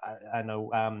 which I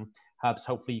know Hubs,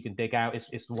 hopefully you can dig out.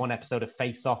 It's one episode of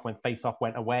Face Off when Face Off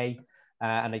went away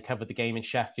and they covered the game in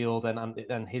Sheffield,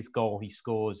 and his goal he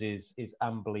scores is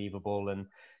unbelievable. And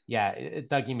yeah,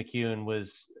 Dougie McEwen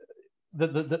was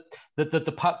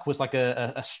the puck was like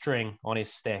a string on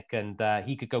his stick, and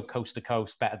he could go coast to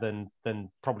coast better than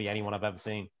probably anyone I've ever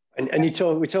seen. And we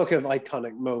talk of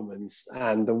iconic moments,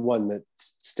 and the one that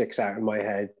sticks out in my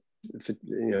head for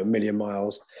a million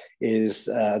miles is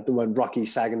the one Rocky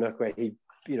Saganook, where he,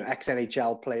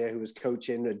 ex-NHL player who was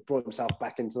coaching, had brought himself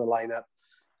back into the lineup,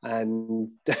 and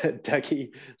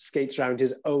Dougie skates around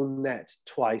his own net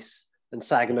twice, and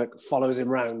Saganook follows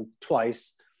him around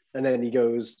twice, and then he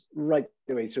goes right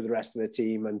the way through the rest of the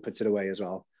team and puts it away as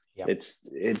well. Yep. It's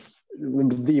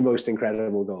the most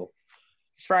incredible goal.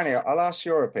 Franny, I'll ask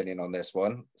your opinion on this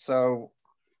one. So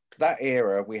that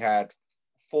era, we had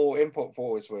 4 import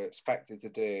forwards were expected to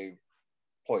do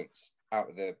points out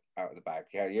of the bag.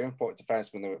 Yeah, your import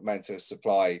defensemen were meant to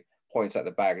supply points at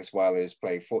the bag as well as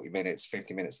play 40 minutes,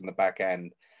 50 minutes in the back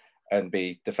end and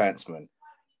be defensemen.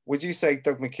 Would you say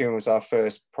Doug McEwen was our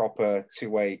first proper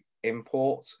two-way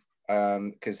import?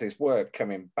 Because his work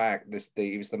coming back,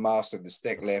 he was the master of the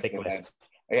stick lift.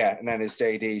 And then as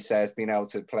JD says, being able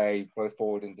to play both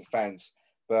forward and defense.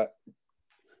 But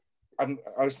I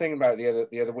was thinking about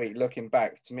it the other week, looking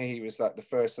back, to me, he was like the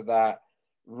first of that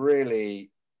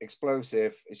really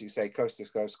explosive, as you say, coast to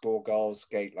coast, score goals,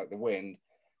 skate like the wind,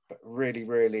 but really,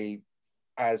 really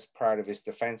as proud of his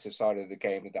defensive side of the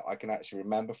game that I can actually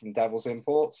remember from Devils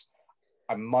imports.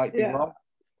 I might be wrong.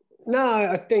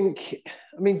 No,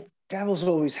 Devils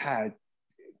always had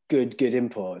good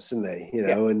imports, didn't they?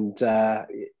 And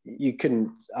you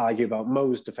couldn't argue about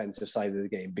Mo's defensive side of the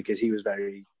game because he was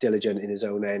very diligent in his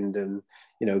own end and,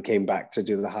 came back to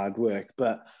do the hard work.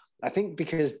 But I think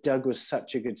because Doug was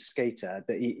such a good skater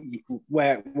that he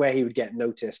where he would get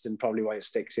noticed, and probably why it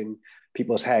sticks in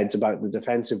people's heads about the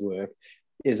defensive work,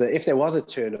 is that if there was a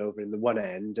turnover in the one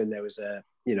end and there was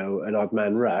an odd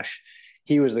man rush,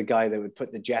 he was the guy that would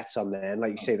put the jets on there. And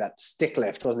like you say, that stick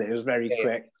lift, wasn't it? It was very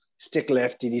quick. Stick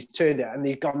lift, he's turned it and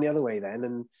he'd gone the other way then.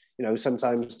 And,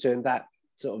 sometimes turned that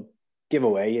sort of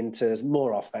giveaway into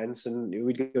more offense and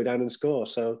we'd go down and score.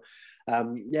 So,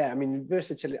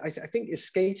 versatility. I think his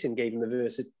skating gave him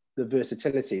the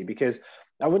versatility, because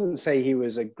I wouldn't say he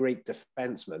was a great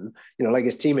defenseman. Like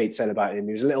his teammates said about him,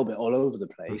 he was a little bit all over the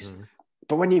place. Mm-hmm.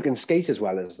 But when you can skate as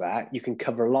well as that, you can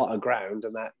cover a lot of ground,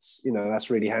 and that's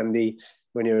really handy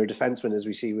when you're a defenseman, as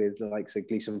we see with the likes of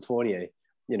Gleason Fournier.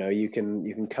 You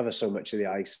can cover so much of the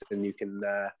ice, and you can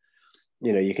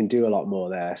do a lot more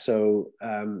there. So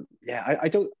I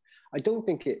don't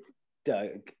think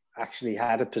Doug actually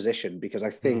had a position, because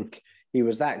I think he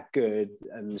was that good,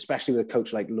 and especially with a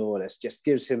coach like Lawless, just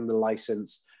gives him the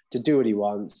license to do what he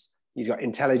wants. He's got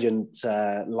intelligent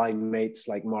line mates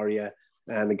like Moria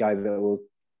and the guy that we'll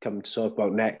come to talk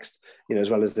about next, as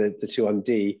well as the two on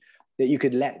D, that you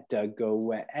could let Doug go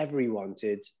wherever he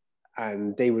wanted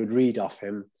and they would read off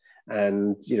him.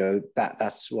 And,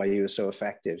 that's why he was so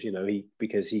effective,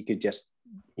 because he could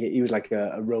he was like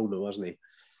a roamer, wasn't he?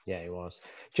 Yeah, he was.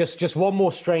 Just one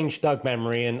more strange Doug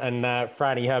memory, and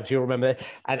Franny Hubs, you'll remember,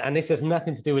 and this has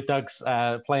nothing to do with Doug's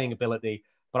playing ability,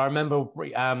 but I remember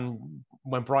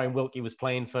when Brian Wilkie was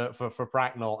playing for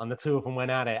Bracknell, and the two of them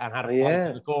went at it and had a fight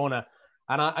in the corner.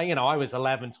 And I was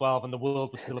 11, 12, and the world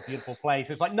was still a beautiful place.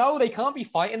 It was like, no, they can't be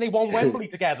fighting. They won Wembley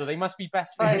together. They must be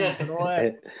best friends.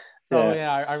 So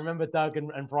I remember Doug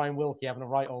and Brian Wilkie having a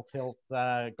right old tilt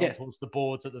going towards the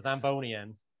boards at the Zamboni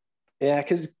end. Yeah,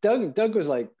 because Doug was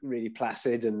like really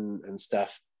placid and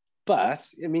stuff. But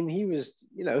I mean, he was,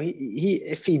 he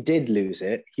if he did lose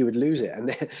it, he would lose it.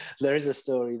 And there is a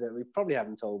story that we probably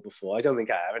haven't told before. I don't think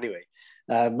I have anyway.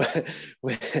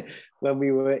 When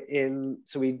we were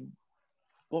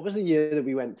what was the year that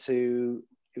we went to?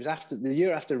 It was after the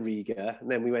year after Riga, and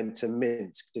then we went to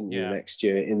Minsk, didn't we, next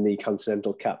year in the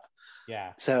Continental Cup.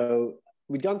 Yeah. So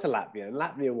we'd gone to Latvia, and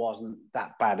Latvia wasn't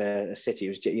that bad a city. It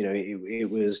was, it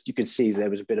was, you could see there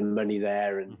was a bit of money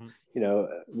there, and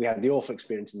we had the awful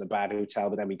experience in the bad hotel,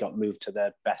 but then we got moved to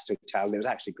the best hotel, and it was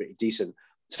actually pretty decent.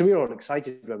 So we were all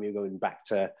excited when we were going back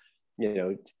to,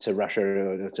 to Russia,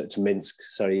 or to Minsk.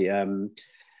 Sorry.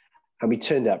 And we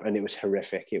turned up, and it was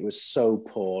horrific. It was so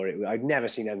poor. I'd never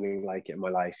seen anything like it in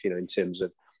my life, in terms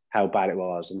of how bad it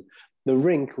was. And the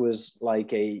rink was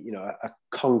like a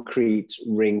concrete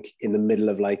rink in the middle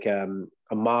of like a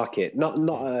market, not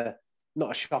a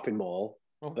shopping mall,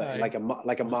 but like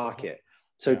a market.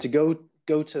 So to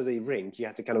go to the rink, you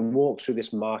had to kind of walk through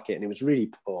this market, and it was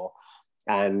really poor.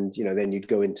 And then you'd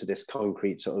go into this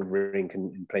concrete sort of rink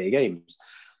and play games.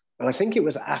 And I think it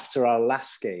was after our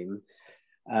last game.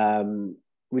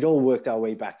 We'd all worked our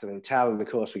way back to the hotel, and of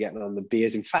course we're getting on the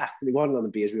beers. In fact, we weren't on the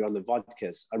beers, we were on the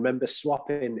vodkas. I remember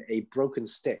swapping a broken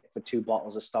stick for 2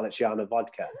 bottles of Stolichana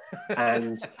vodka,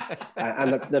 and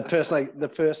the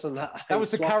person that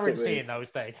was the currency in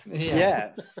those days. Yeah,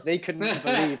 they couldn't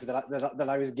believe that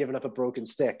I was giving up a broken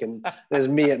stick, and there's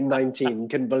me at 19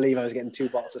 couldn't believe I was getting 2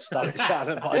 bottles of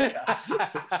Stolichana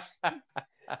vodka.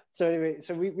 So anyway,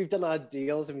 we've done our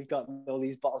deals, and we've got all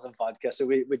these bottles of vodka, so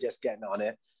we're just getting on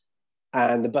it.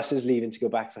 And the bus is leaving to go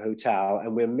back to the hotel,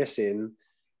 and we're missing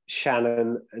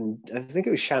Shannon, and I think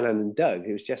it was Shannon and Doug.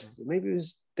 It was just,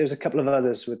 there was a couple of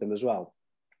others with them as well.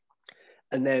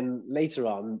 And then later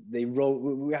on, they roll.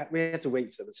 We had to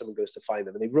wait for them, and someone goes to find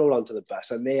them, and they roll onto the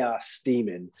bus, and they are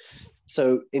steaming.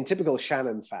 So in typical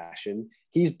Shannon fashion,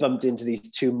 he's bumped into these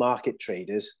 2 market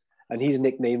traders, and he's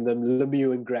nicknamed them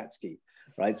Lemieux and Gretzky.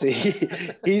 Right, so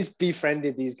he's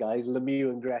befriended these guys, Lemieux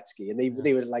and Gretzky, and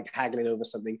they were like haggling over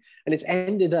something, and it's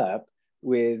ended up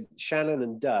with Shannon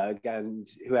and Doug and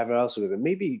whoever else was with them,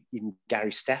 maybe even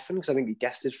Gary Stefan, because I think he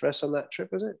guested for us on that trip,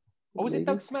 was it? Or was it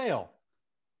Doug Smale?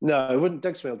 No, it wouldn't.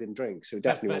 Doug Smale didn't drink, so it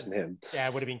definitely wasn't him. Yeah,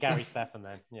 it would have been Gary Stefan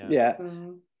then. Yeah. Yeah,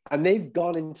 and they've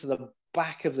gone into the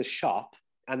back of the shop,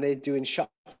 and they're doing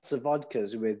shots of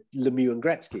vodkas with Lemieux and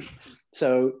Gretzky.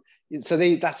 So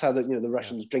that's how the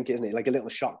Russians drink it, isn't it? Like a little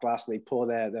shot glass, and they pour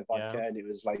their vodka, and it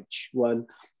was like one,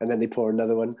 and then they pour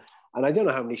another one. And I don't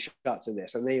know how many shots in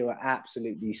this, and they were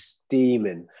absolutely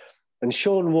steaming. And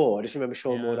Sean Ward, if you remember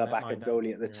Sean Ward, our backup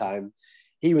goalie at the time,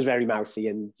 he was very mouthy,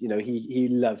 and he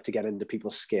loved to get into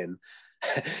people's skin.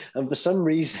 And for some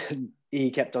reason,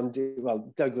 he kept on doing,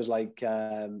 well, Doug was like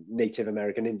Native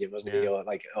American Indian, wasn't he? Or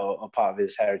like, or part of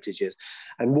his heritage is.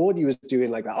 And Wardy was doing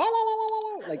like that,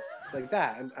 like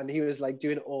that. And he was like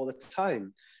doing it all the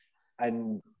time.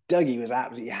 And Dougie was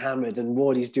absolutely hammered, and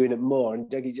Wardy's doing it more. And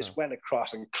Dougie just went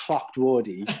across and clocked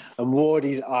Wardy, and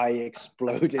Wardy's eye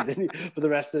exploded. And for the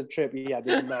rest of the trip, he had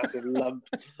this massive lump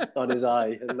on his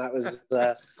eye, and that was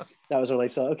when I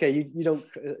thought, okay, you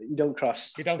don't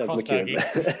cross. You don't Doug cross McEwen.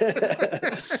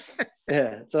 Dougie.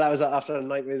 Yeah, so that was after a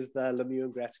night with Lemieux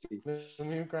and Gretzky.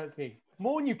 Lemieux and Gretzky.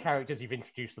 More new characters you've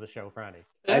introduced to the show, Franny.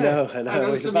 I know.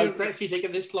 It's Lemieux and Gretzky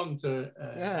taking this long to.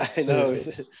 I know.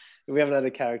 We haven't had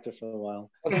a character for a while.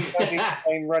 Wasn't Dougie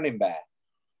playing running bear?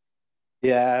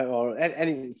 Yeah, or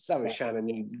any. That was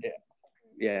Shannon.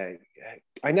 Yeah.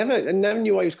 I never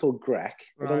knew why he was called Greg.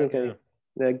 I don't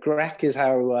think Greg is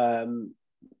how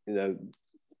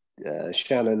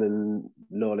Shannon and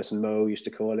Lawless and Mo used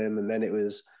to call him, and then it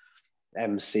was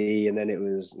MC, and then it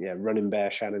was Running Bear.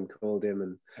 Shannon called him,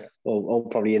 and all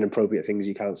probably inappropriate things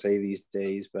you can't say these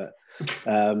days, but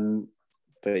and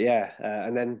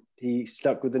then he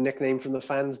stuck with the nickname from the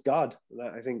fans, God.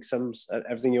 I think sums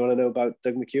everything you want to know about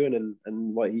Doug McEwen and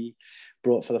what he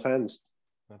brought for the fans.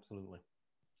 Absolutely.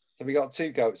 So we got 2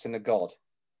 goats and a God.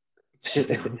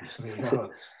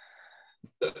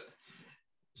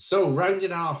 So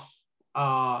rounding off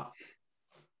our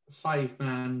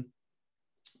 5-man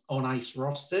on ice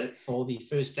roster for the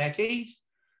first decade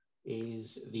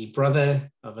is the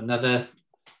brother of another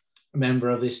member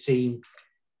of this team.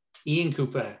 Ian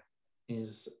Cooper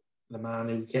is the man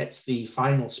who gets the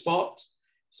final spot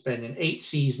spending 8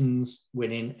 seasons,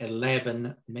 winning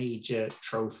 11 major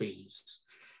trophies.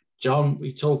 John,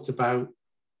 we talked about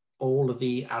all of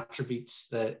the attributes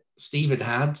that Stephen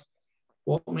had.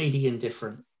 What made Ian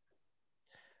different?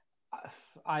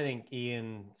 I think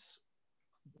Ian's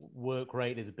work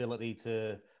rate, his ability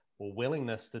to, or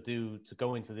willingness to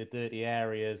go into the dirty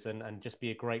areas and just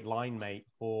be a great line mate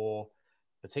for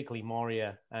particularly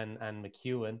Moria and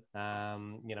McEwen,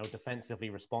 defensively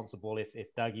responsible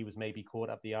if Dougie was maybe caught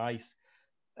up the ice.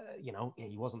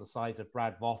 He wasn't the size of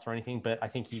Brad Voth or anything, but I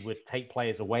think he would take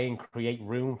players away and create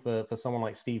room for someone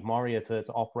like Steve Moria to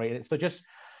operate it. So just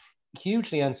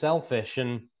hugely unselfish.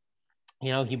 And,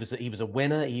 he was a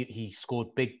winner. He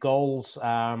scored big goals.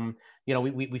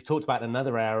 We've talked about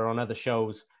another era on other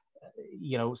shows.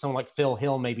 Someone like Phil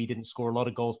Hill maybe didn't score a lot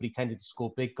of goals, but he tended to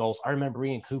score big goals. I remember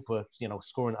Ian Cooper,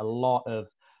 scoring a lot of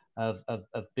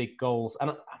big goals.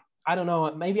 And I don't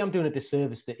know, maybe I'm doing a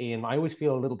disservice to Ian. I always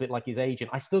feel a little bit like his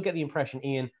agent. I still get the impression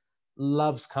Ian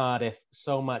loves Cardiff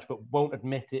so much, but won't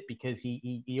admit it because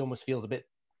he almost feels a bit,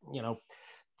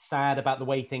 sad about the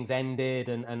way things ended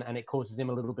and it causes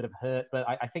him a little bit of hurt. But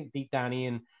I think deep down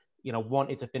Ian,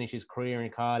 wanted to finish his career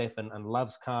in Cardiff and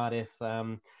loves Cardiff.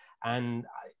 And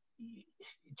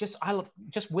I love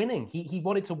just winning. He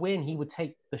wanted to win. He would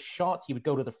take the shots. He would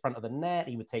go to the front of the net.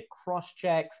 He would take cross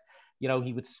checks.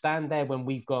 He would stand there when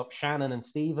we've got Shannon and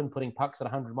Stephen putting pucks at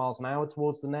 100 miles an hour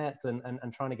towards the net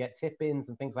and trying to get tip-ins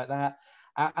and things like that.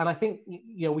 And I think,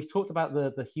 we've talked about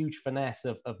the huge finesse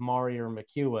of Moria and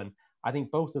McEwen. I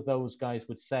think both of those guys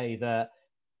would say that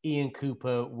Ian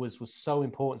Cooper was so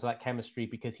important to that chemistry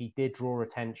because he did draw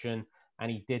attention and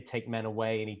he did take men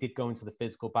away and he did go into the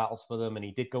physical battles for them and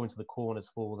he did go into the corners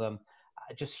for them.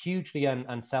 Just hugely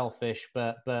unselfish,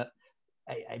 but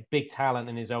a big talent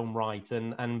in his own right,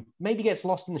 and maybe gets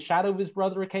lost in the shadow of his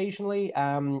brother occasionally.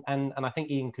 And I think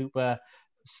Ian Cooper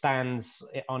stands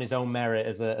on his own merit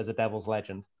as a Devils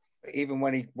legend. Even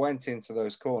when he went into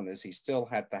those corners, he still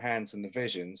had the hands and the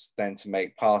visions then to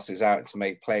make passes out, to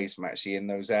make plays from actually in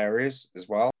those areas as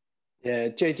well. Yeah,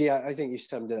 JD, I think you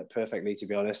summed it up perfectly, to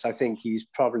be honest. I think he's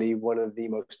probably one of the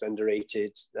most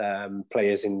underrated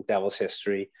players in Devils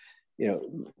history.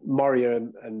 Moria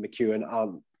and McEwen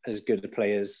aren't as good at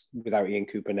players without Ian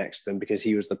Cooper next to them because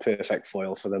he was the perfect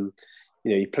foil for them.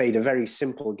 He played a very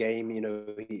simple game.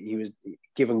 He was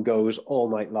given goes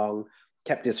all night long,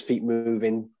 kept his feet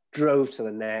moving, drove to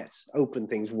the net, opened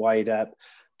things wide up,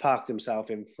 parked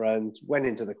himself in front, went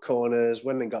into the corners,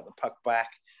 went and got the puck back.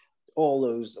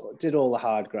 Did all the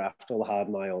hard graft, all the hard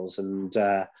miles. And,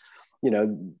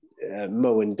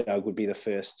 Mo and Doug would be the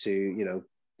first to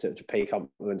pay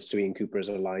compliments to Ian Cooper as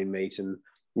a line mate. And,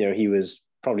 he was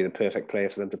probably the perfect player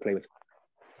for them to play with.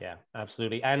 Yeah,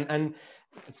 absolutely. And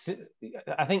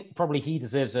I think probably he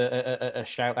deserves a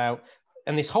shout out.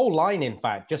 And this whole line, in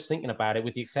fact, just thinking about it,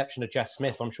 with the exception of Jeff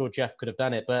Smith, I'm sure Jeff could have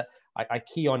done it, but I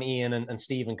key on Ian and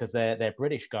Stephen because they're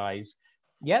British guys.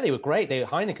 Yeah, they were great. They were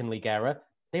Heineken League era.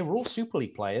 They were all Super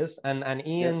League players. And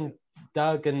Ian,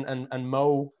 Doug, and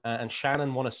Mo and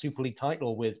Shannon won a Super League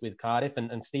title with Cardiff,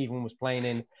 and Stephen was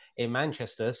playing in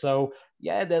Manchester. So,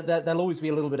 yeah, there'll always be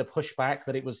a little bit of pushback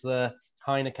that it was the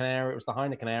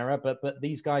Heineken era. But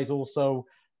these guys also,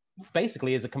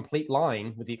 basically as a complete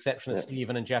line, with the exception of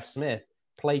Stephen and Jeff Smith,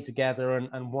 played together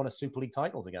and won a Super League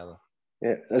title together.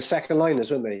 Yeah, as second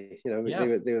liners, weren't they?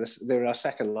 They were our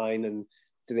second line, and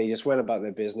they just went about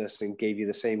their business and gave you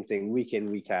the same thing week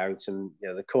in, week out, and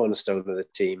the cornerstone of the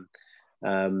team.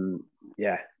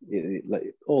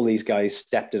 All these guys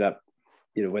stepped it up.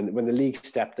 When the league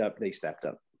stepped up, they stepped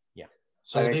up. Yeah.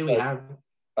 So do we have?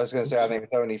 I was going to say, I think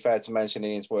it's only fair to mention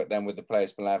Ian's work then with the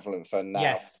Players Benevolent Fund now.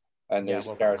 Yes. And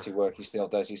there's charity work he still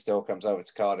does. He still comes over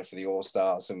to Cardiff for the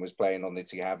All-Stars and was playing on the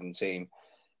De Haven team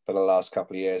for the last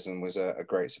couple of years and was a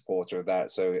great supporter of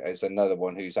that. So it's another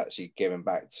one who's actually giving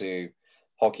back to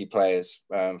hockey players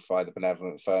via the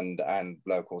Benevolent Fund and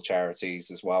local charities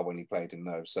as well when he played in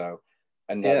those. So,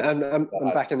 and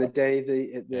back in the day,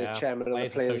 the chairman of the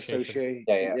Players Association.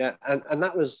 And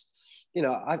that was,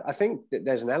 I think that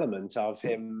there's an element of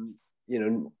him,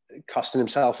 costing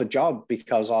himself a job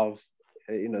because of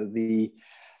the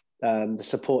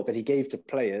support that he gave to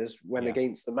players when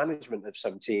against the management of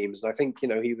some teams. And I think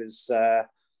he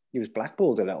was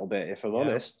blackballed a little bit, if I'm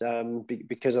honest,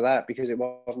 because of that, because it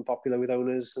wasn't popular with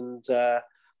owners, and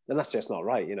that's just not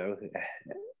right.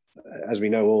 As we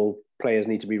know, all players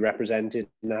need to be represented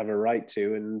and have a right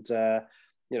to, and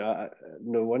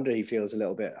no wonder he feels a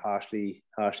little bit harshly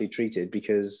treated,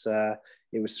 because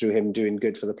it was through him doing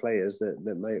good for the players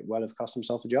that might well have cost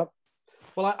himself a job.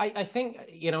 Well, I think,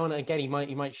 and again, he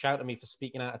might shout at me for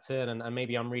speaking out of turn, and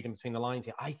maybe I'm reading between the lines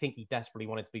here. I think he desperately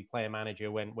wanted to be player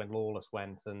manager when Lawless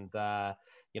went, and I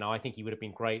think he would have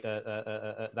been great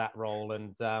at that role.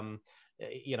 And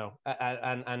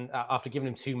and after giving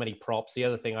him too many props, the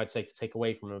other thing I'd say to take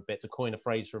away from him a bit, to coin a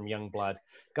phrase from Youngblood,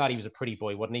 God, he was a pretty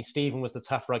boy, wasn't he? Stephen was the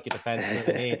tough, rugged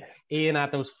defenseman. Ian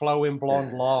had those flowing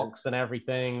blonde locks and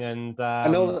everything, and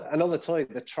another toy,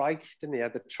 the trike, didn't he? He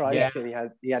had the trike, and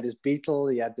he had his Beetle,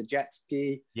 he had the jet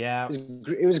ski. Yeah,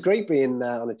 it was great being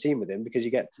on a team with him, because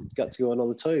you got to go on all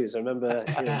the toys. I remember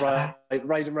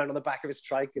riding around on the back of his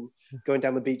trike and going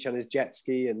down the beach on his jet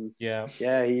ski, and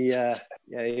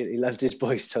he loved his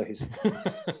boys' toys.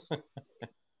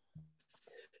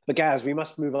 But Gaz, we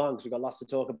must move on because we've got lots to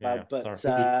talk about.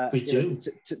 We do.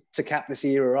 To cap this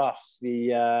era off,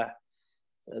 the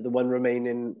one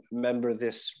remaining member of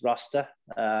this roster,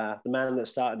 the man that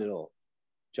started it all,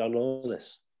 John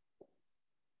Lawless.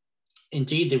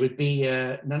 Indeed, there would be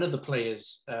none of the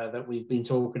players that we've been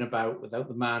talking about without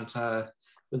the man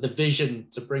with the vision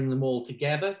to bring them all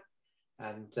together,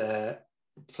 and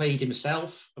played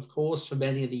himself, of course, for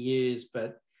many of the years,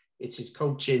 but it's his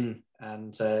coaching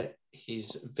and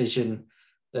his vision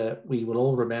that we will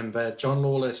all remember. John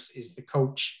Lawless is the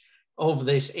coach of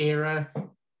this era,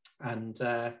 and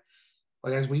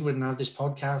guys, we wouldn't have this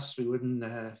podcast. We wouldn't,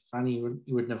 Franny,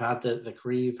 you wouldn't have had the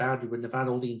career you've had. We wouldn't have had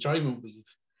all the enjoyment we've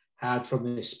had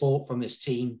from this sport, from this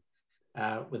team,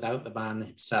 without the man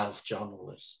himself, John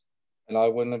Lawless. And I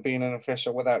wouldn't have been an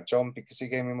official without John, because he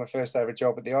gave me my first ever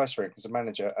job at the ice rink as a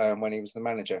manager when he was the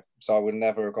manager. So I would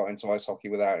never have got into ice hockey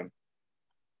without him.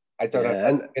 I don't know if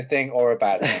that's a good thing or a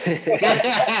bad thing.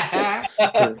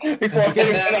 He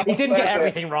didn't get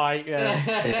everything right. Yeah.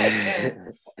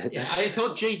 I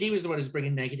thought JD was the one who's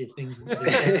bringing negative things into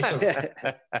this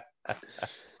episode.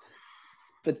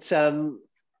 But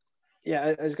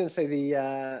I was going to say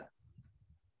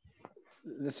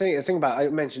the thing about, I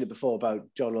mentioned it before about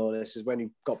John Lawless, is when he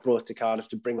got brought to Cardiff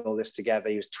to bring all this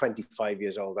together, he was 25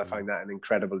 years old. I find that an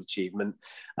incredible achievement.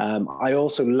 I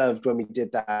also loved when we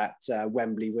did that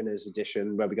Wembley Winners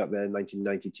Edition, where we got the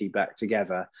 1990 team back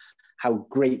together, how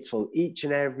grateful each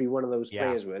and every one of those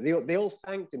players were. They all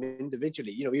thanked him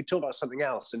individually. You'd talk about something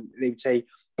else and they'd say,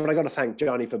 but I got to thank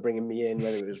Johnny for bringing me in,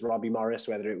 whether it was Robbie Morris,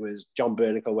 whether it was John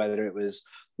Bernicle, whether it was,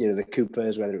 the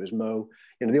Coopers, whether it was Mo.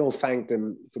 They all thanked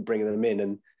him for bringing them in.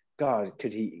 And God,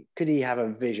 could he have a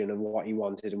vision of what he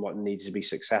wanted and what needed to be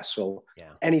successful?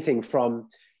 Yeah. Anything from,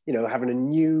 having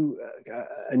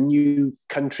a new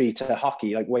country to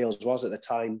hockey, like Wales was at the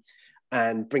time,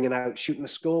 and bringing out shooting the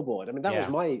scoreboard. I mean,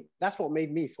 that's what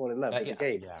made me fall in love with the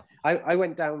game. Yeah. I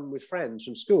went down with friends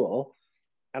from school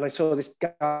and I saw this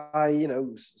guy,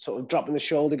 sort of dropping the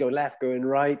shoulder, going left, going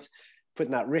right,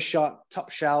 putting that wrist shot,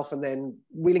 top shelf, and then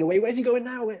wheeling away. Where's he going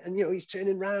now? And, he's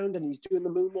turning around and he's doing the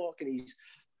moonwalk and he's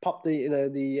popped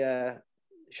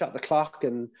shot the clock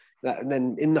and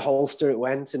then in the holster it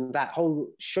went, and that whole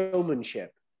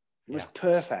showmanship was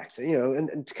perfect,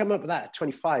 and to come up with that at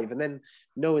 25, and then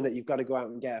knowing that you've got to go out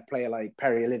and get a player like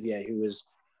Perry Olivier, who was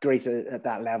great at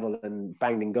that level and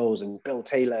banged in goals, and Bill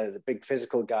Taylor, the big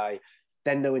physical guy,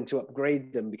 then knowing to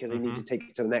upgrade them because they need to take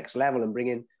it to the next level and bring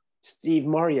in Steve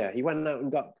Moria. He went out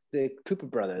and got the Cooper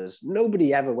brothers.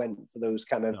 Nobody ever went for those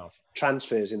kind of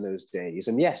transfers in those days.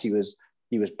 And yes, he was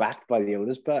backed by the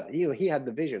owners, but he had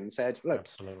the vision and said, look,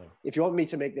 absolutely, if you want me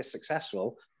to make this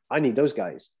successful, I need those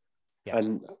guys. Yes.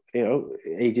 And,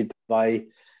 aided by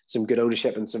some good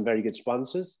ownership and some very good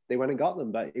sponsors, they went and got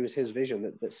them. But it was his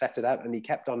vision that set it out, and he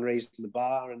kept on raising the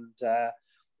bar. And,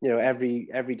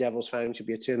 every Devils fan should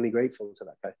be eternally grateful to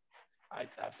that guy.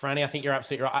 Franny, I think you're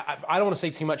absolutely right. I don't want to say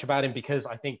too much about him because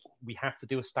I think we have to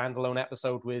do a standalone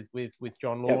episode with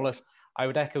John Lawless. Yep. I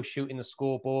would echo shooting the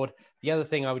scoreboard. The other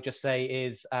thing I would just say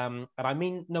is, and I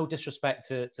mean no disrespect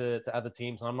to other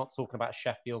teams, and I'm not talking about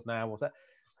Sheffield now,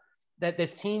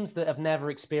 there's teams that have never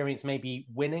experienced maybe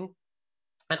winning.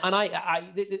 And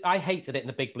I hated it in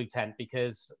the Big Blue Tent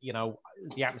because,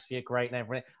 the atmosphere great and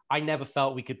everything. I never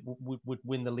felt we would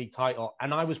win the league title.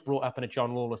 And I was brought up in a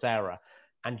John Lawless era.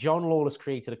 And John Lawless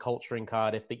created a culture in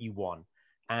Cardiff that you won.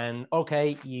 And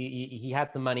okay, he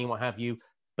had the money and what have you,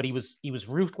 but he was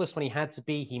ruthless when he had to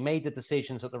be. He made the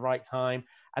decisions at the right time.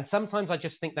 And sometimes I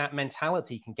just think that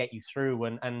mentality can get you through.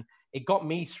 And it got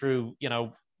me through,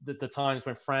 the times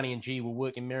when Franny and G were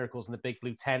working miracles in the Big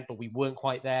Blue Tent, but we weren't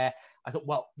quite there. I thought,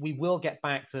 well, we will get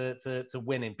back to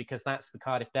winning because that's the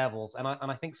Cardiff Devils. And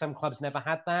I think some clubs never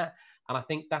had that. And I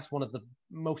think that's one of the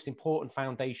most important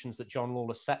foundations that John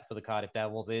Lawless set for the Cardiff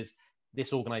Devils is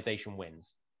this organization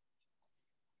wins.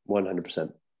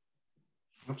 100%.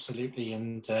 Absolutely.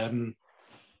 And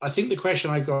I think the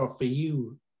question I got for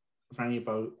you, Franny,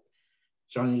 about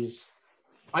John is,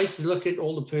 I look at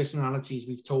all the personalities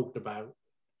we've talked about,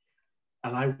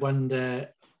 and I wonder,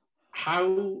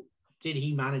 how did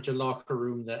he manage a locker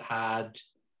room that had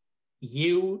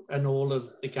you and all of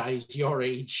the guys your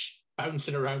age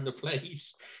bouncing around the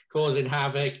place, causing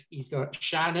havoc? He's got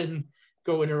Shannon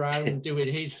going around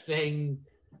doing his thing.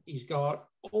 He's got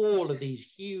all of these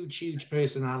huge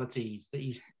personalities that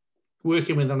he's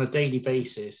working with on a daily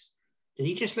basis. Did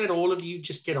he just let all of you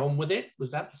just get on with it?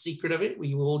 Was that the secret of it? Were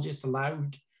you all just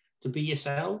allowed to be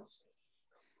yourselves?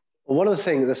 Well, one of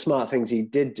the smart things he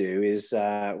did do is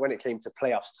when it came to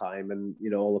playoffs time, and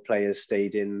all the players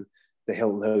stayed in the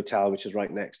Hilton Hotel, which is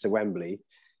right next to Wembley,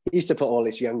 he used to put all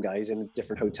his young guys in a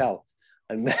different hotel,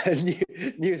 and then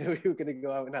knew that we were going to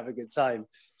go out and have a good time.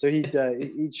 So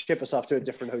he'd ship us off to a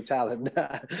different hotel and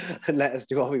let us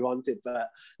do what we wanted. But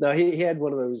no, he had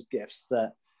one of those gifts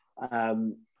that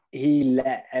he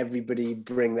let everybody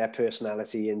bring their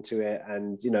personality into it,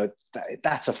 and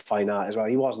that's a fine art as well.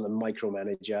 He wasn't a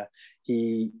micromanager.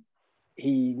 He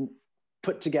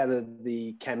put together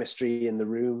the chemistry in the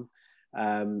room,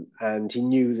 and he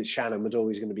knew that Shannon was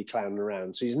always going to be clowning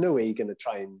around. So he's no way going to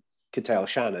try and curtail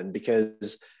Shannon,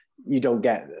 because you don't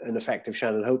get an effective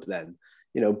Shannon Hope then,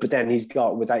 but then he's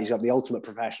got the ultimate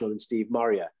professional in Steve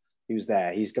Moria, who's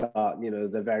there. He's got,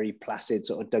 the very placid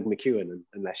sort of Doug McEwen,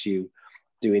 unless you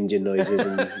do Indian noises,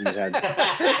 and he's had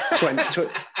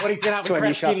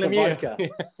 20 shots of vodka.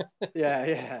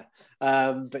 Yeah.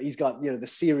 But he's got, the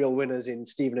serial winners in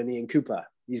Stephen and Ian Cooper.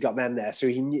 He's got them there. So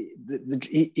he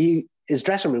knew his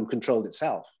dressing room controlled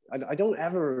itself. I don't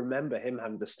ever remember him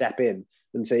having to step in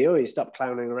and say, "Oh, you stop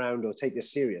clowning around," or "Take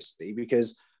this seriously,"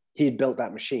 because he'd built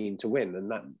that machine to win,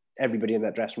 and that everybody in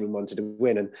that dressing room wanted to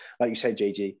win. And like you said,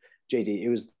 JD, it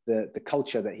was the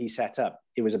culture that he set up.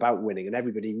 It was about winning, and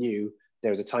everybody knew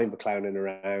there was a time for clowning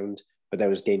around, but there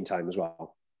was game time as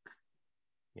well.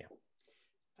 Yeah.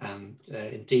 And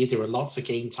indeed, there were lots of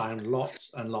game time,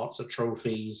 lots and lots of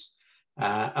trophies.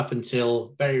 Up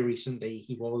until very recently,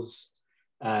 he was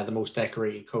the most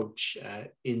decorated coach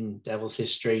in Devils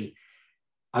history.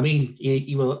 I mean,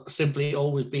 you will simply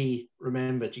always be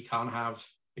remembered. You can't have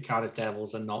the Cardiff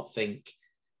Devils and not think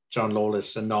John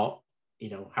Lawless, and not,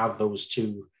 have those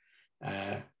two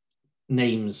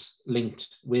names linked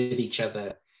with each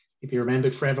other. If you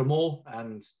remembered forevermore,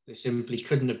 and there simply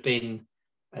couldn't have been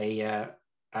a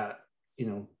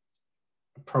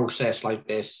process like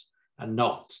this and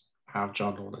not have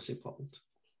John Lawless involved.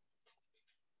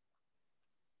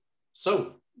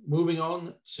 So moving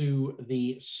on to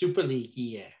the Super League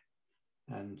year,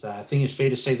 and I think it's fair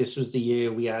to say this was the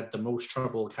year we had the most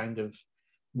trouble kind of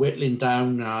whittling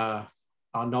down our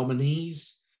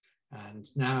nominees, and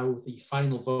now the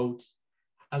final vote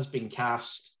has been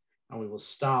cast, and we will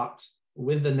start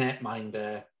with the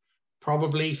netminder.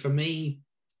 Probably for me,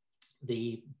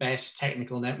 the best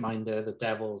technical netminder the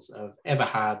Devils have ever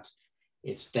had.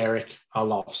 It's Derek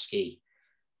Arlovski.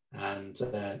 And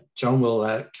John,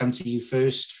 will come to you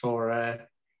first for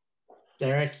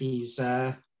Derek. He's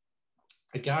a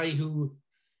guy who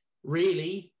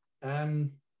really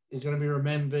is going to be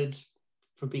remembered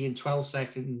for being 12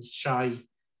 seconds shy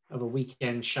of a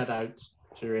weekend shutout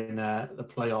during the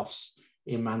playoffs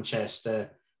in Manchester.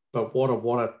 But what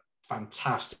a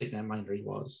fantastic netminder he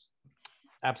was.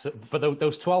 Absolutely. But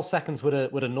those 12 seconds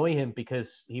would annoy him,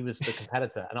 because he was the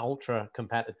competitor, an ultra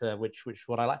competitor, which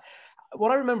what I like.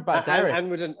 What I remember about Derek... And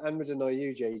would annoy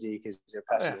you, JD, because you're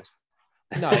a pessimist.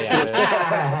 No,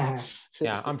 yeah.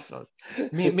 Yeah, I'm sorry.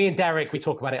 Me and Derek, we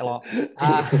talk about it a lot.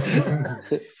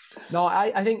 No,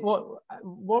 I think what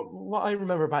I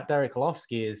remember about Derek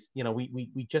Arlovski is,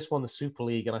 we just won the Super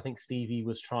League, and I think Stevie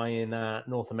was trying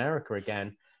North America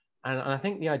again. And I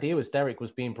think the idea was Derek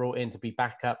was being brought in to be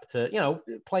back up to,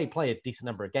 play a decent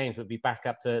number of games, but be back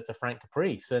up to Frank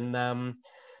Caprice. And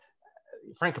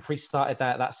Frank Caprice started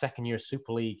that second year of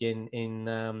Super League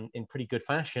in pretty good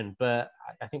fashion, but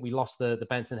I think we lost the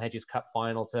Benson Hedges Cup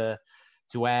final to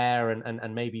Ayr,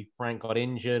 and maybe Frank got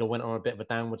injured or went on a bit of a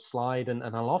downward slide, and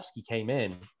Arlovski came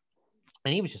in,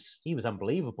 and he was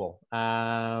unbelievable.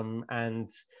 And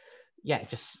yeah,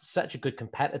 just such a good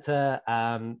competitor,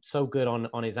 so good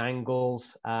on his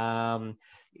angles.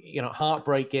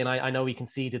 Heartbreaking. I know he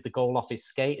conceded the goal off his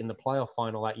skate in the playoff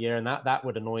final that year, and that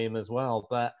would annoy him as well.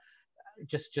 But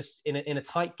just in a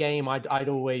tight game, I'd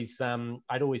always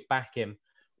back him.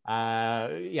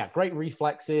 Great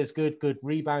reflexes, good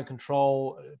rebound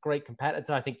control, great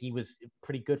competitor. I think he was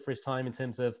pretty good for his time in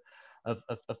terms of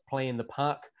playing the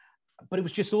puck. But it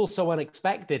was just also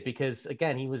unexpected, because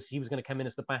again, he was going to come in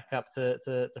as the backup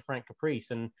to Frank Caprice,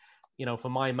 and for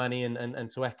my money and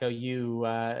to echo you,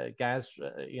 Gaz,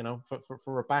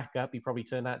 for a backup, he probably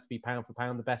turned out to be pound for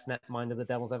pound the best netminder the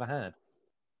Devils ever had.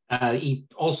 He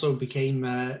also became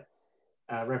a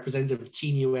representative of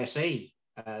Team USA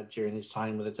during his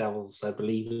time with the Devils, I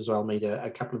believe, as well. Made a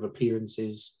couple of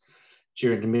appearances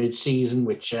during the mid-season,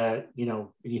 which, when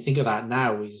you think of that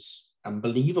now, is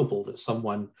unbelievable that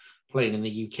someone playing in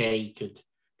the UK could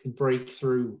break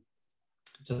through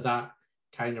to that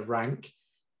kind of rank.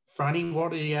 Franny,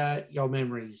 what are your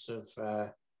memories of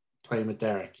playing with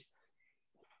Derek?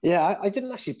 Yeah, I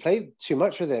didn't actually play too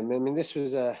much with him. I mean, this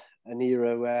was an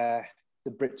era where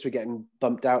the Brits were getting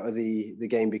bumped out of the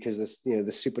game because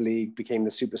the Super League became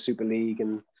the Super League,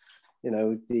 and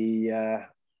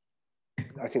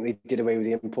I think they did away with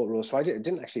the import rule. So I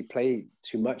didn't actually play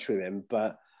too much with him,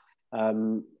 but I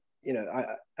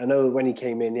know when he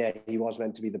came in, he was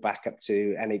meant to be the backup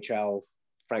to NHL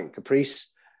Frank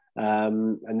Caprice.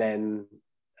 And then,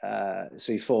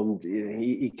 so he formed,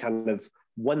 he kind of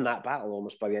won that battle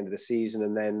almost by the end of the season.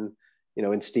 And then,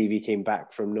 when Stevie came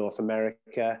back from North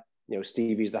America,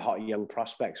 Stevie's the hot young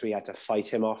prospect, so we had to fight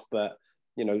him off. But,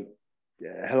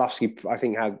 Holofsky, I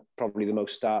think, had probably the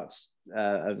most starts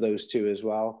of those two as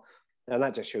well. And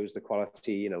that just shows the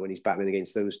quality, when he's battling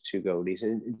against those two goalies.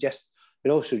 And it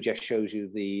also just shows you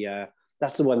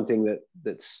that's the one thing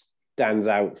that stands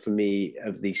out for me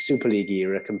of the Super League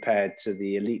era compared to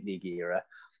the Elite League era.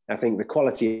 I think the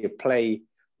quality of play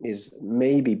is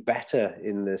maybe better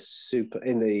in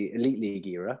the Elite League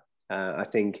era. I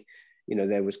think,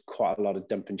 there was quite a lot of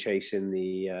dump and chase in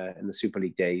the Super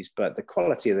League days, but the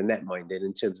quality of the netminding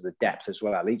in terms of the depth as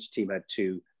well. Each team had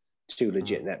two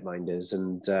legit netminders,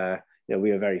 and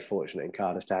we were very fortunate in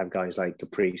Cardiff to have guys like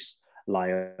Caprice,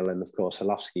 Lyle, and of course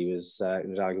Holofsky was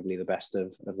arguably the best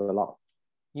of the lot.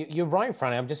 You're right,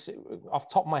 Franny. I'm just off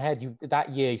the top of my head. That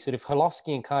year, sort of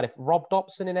Holofsky in Cardiff, Rob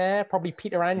Dobson in Ayr, probably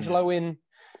Peter Angelo in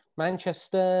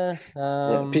Manchester.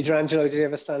 Peter Angelo, did he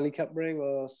have a Stanley Cup ring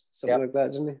or something like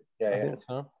that? Didn't he? I think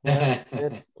so. Yeah,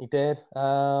 he did.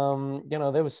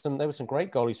 There was some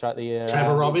great goalies throughout the year.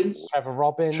 Trevor Robbins.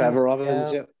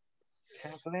 Yeah.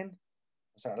 Cavlin.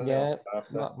 Yeah,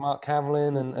 Mark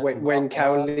Cavlin and Wayne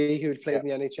Cowley, who had played in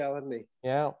the NHL, hadn't he?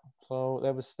 Yeah. So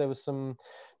there was some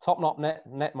top-notch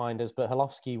netminders, but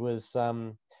Holofsky was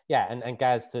and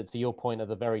Gaz, to your point, at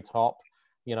the very top.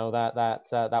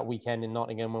 That weekend in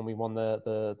Nottingham when we won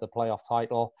the playoff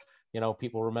title.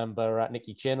 People remember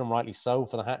Nicky Chin, and rightly so,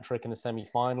 for the hat trick in the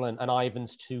semi-final, and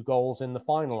Ivan's 2 goals in the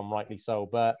final, and rightly so.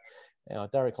 But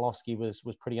Derek Holofsky was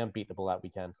pretty unbeatable that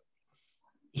weekend.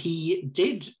 He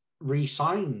did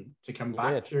re-sign to come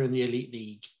back during the Elite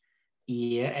League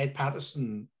year. Ed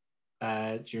Patterson,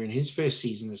 during his first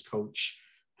season as coach,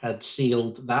 had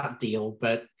sealed that deal,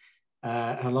 but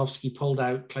Holofsky pulled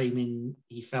out, claiming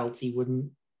he felt he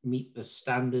wouldn't meet the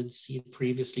standards he had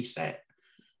previously set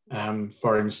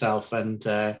for himself. And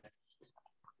the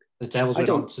Devils went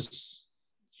on to... Do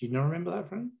you not remember that,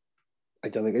 Frank? I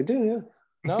don't think I do, yeah.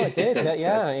 No, it did.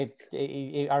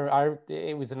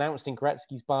 It was announced in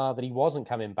Gretzky's bar that he wasn't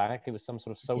coming back. It was some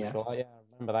sort of social. I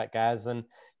remember that, Gaz, and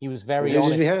he was very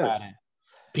honest about it.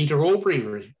 Peter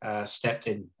Aubrey stepped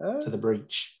in to the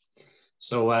breach.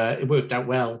 So it worked out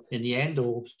well in the end.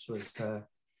 Orbs was,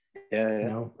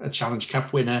 a Challenge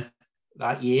Cup winner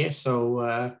that year.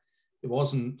 So it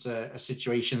wasn't a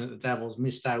situation that the Devils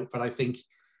missed out. But I think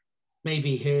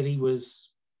maybe Hurley was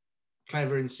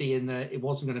clever in seeing that it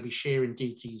wasn't going to be sharing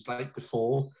duties like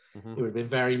before. Mm-hmm. It would have been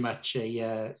very much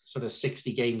a sort of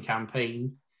 60-game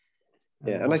campaign.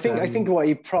 Yeah, and I think what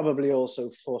he probably also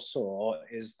foresaw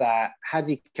is that had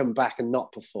he come back and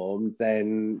not performed,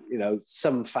 then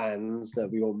some fans that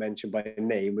we won't mention by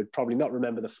name would probably not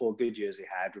remember the 4 good years he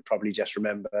had. Would probably just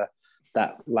remember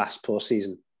that last poor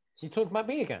season. You talking about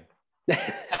me again?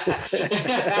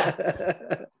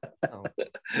 Oh.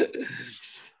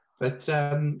 But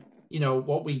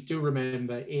what we do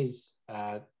remember is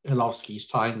Holofsky's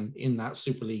time in that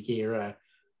Super League era,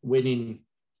 winning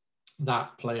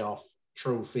that playoff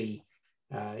trophy.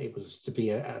 It was to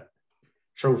be a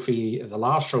trophy, the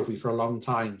last trophy for a long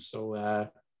time. So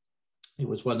it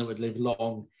was one that would live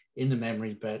long in the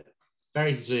memory, but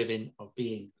very deserving of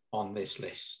being on this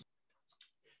list.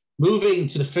 Moving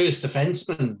to the first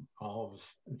defenseman of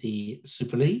the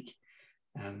Super League.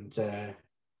 And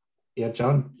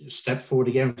John, step forward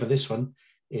again for this one.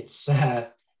 It's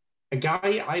a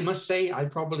guy, I must say, I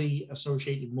probably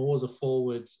associated more as a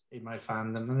forward in my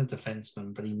fandom than a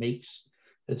defenseman, but he makes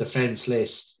the defense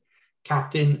list.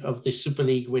 Captain of the Super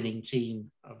League winning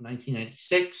team of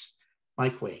 1996,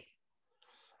 Mike Way.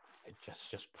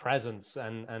 just presence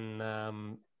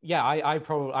and yeah,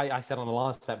 I said on the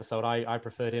last episode I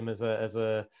preferred him as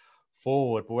a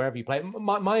forward, but wherever he played,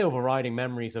 my overriding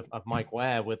memories of Mike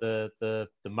Ware were the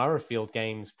Murrayfield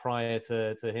games prior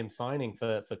to him signing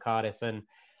for Cardiff, and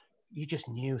you just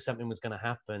knew something was going to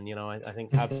happen. You know, I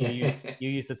think Habs, you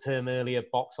used the term earlier,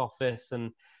 box office,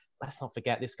 and let's not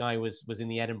forget this guy was in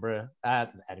the Edinburgh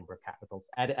Capitals,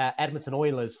 Edmonton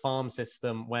Oilers farm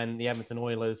system when the Edmonton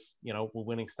Oilers, you know, were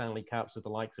winning Stanley Cups with the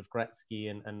likes of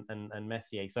Gretzky and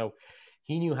Messier. So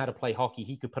he knew how to play hockey.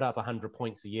 He could put up 100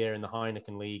 points a year in the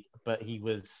Heineken League, but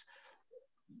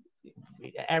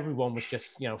everyone was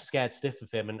just, you know, scared stiff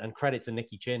of him. And credit to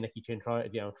Nicky Chinn. Nicky Chinn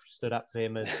stood up to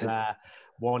him as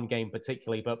one game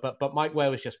particularly. But Mike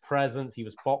Ware was just presence. He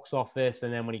was box office.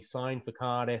 And then when he signed for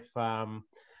Cardiff,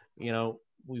 you know,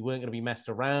 we weren't going to be messed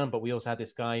around, but we also had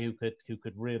this guy who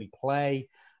could really play.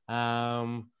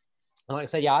 And like I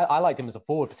say, yeah, I liked him as a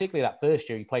forward, particularly that first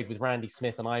year. He played with Randy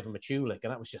Smith and Ivan Michulik,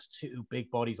 and that was just two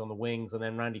big bodies on the wings. And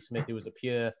then Randy Smith, who was a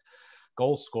pure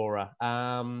goal scorer.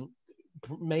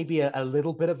 Maybe a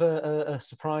little bit of a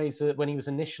surprise when he was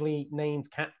initially named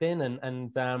captain,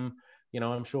 and you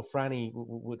know, I'm sure Franny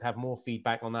would have more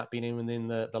feedback on that being in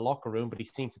the locker room, but he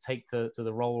seemed to take to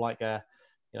the role like a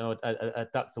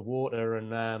duck to water,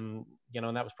 and you know,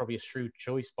 and that was probably a shrewd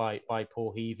choice by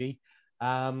Paul Heavey.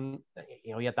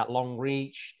 You know, he had that long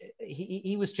reach.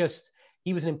 He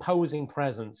was an imposing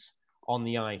presence on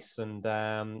the ice, and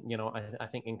you know, I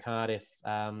think in Cardiff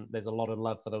there's a lot of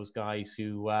love for those guys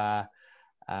who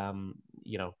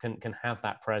you know, can have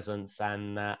that presence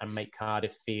and make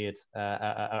Cardiff feared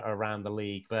around the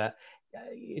league. But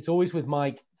it's always with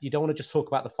Mike, you don't want to just talk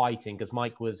about the fighting, because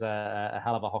Mike was a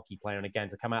hell of a hockey player, and again,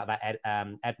 to come out of that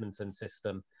Edmonton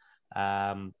system,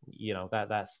 you know,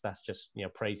 that's just, you know,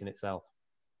 praising itself.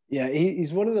 Yeah,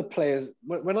 he's one of the players.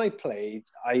 When I played,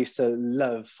 I used to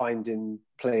love finding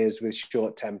players with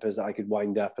short tempers that I could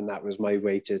wind up, and that was my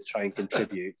way to try and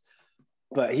contribute.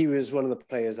 But he was one of the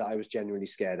players that I was genuinely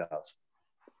scared of.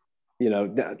 You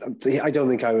know, I don't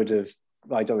think I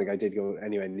did go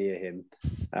anywhere near him,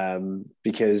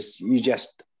 because you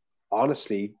just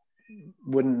honestly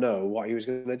wouldn't know what he was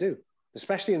going to do,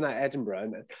 especially in that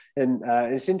Edinburgh. And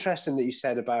it's interesting that you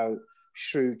said about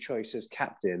shrewd choice as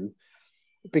captain,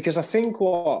 because I think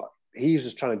what he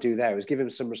was trying to do there was give him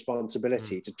some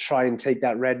responsibility to try and take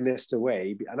that red mist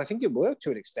away. And I think it worked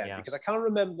to an extent, because I can't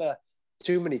remember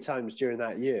too many times during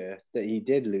that year that he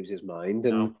did lose his mind.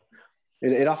 And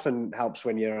it often helps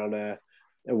when you're on a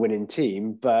winning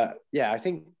team. But yeah, I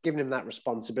think giving him that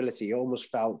responsibility, he almost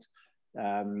felt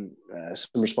some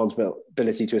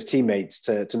responsibility to his teammates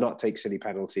to not take silly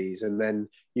penalties. And then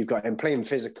you've got him playing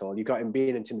physical, you've got him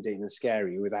being intimidating and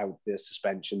scary without the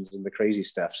suspensions and the crazy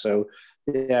stuff. So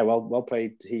yeah, well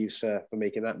played Heaves for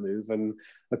making that move. And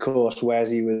of course,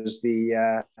 Wesley was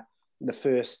the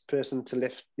first person to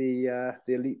lift the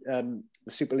elite, the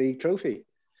Super League trophy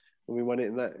when we won it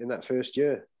in that first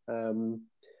year.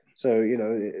 So, you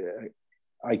know,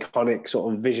 iconic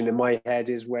sort of vision in my head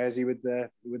is Wesley with the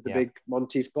big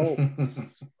Monteith ball.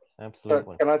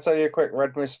 Absolutely. Can I tell you a quick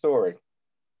Red Mist story?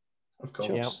 Of course.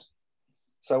 Yeah.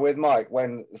 So with Mike,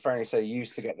 when Franny said he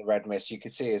used to get the red mist, you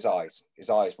could see his eyes. His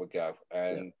eyes would go.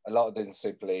 And a lot of the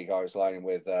Super League, I was lining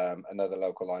with another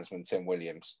local linesman, Tim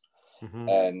Williams. Mm-hmm.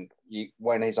 And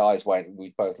when his eyes went,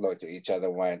 we both looked at each other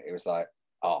and went, it was like,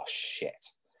 oh, shit.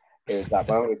 It was that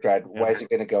moment of dread. Where's it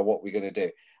going to go? What are we going to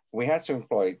do? We had to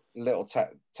employ little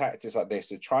tactics like this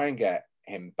to try and get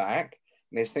him back.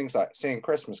 And there's things like singing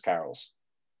Christmas carols.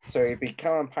 So he'd be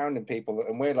compounding people,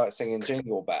 and we're like singing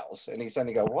Jingle Bells, and he'd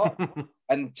suddenly go, what?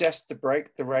 And just to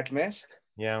break the red mist.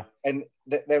 Yeah. And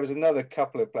there was another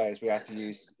couple of players we had to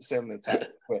use similar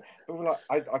tactics with. But we're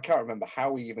like, I can't remember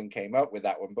how we even came up with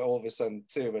that one, but all of a sudden,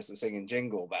 two of us are singing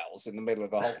Jingle Bells in the middle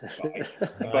of a hockey fight.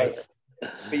 Nice.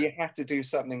 But you have to do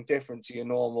something different to your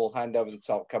normal hand over the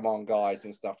top, come on, guys,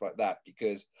 and stuff like that,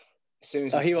 because as soon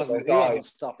as he wasn't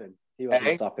stopping. He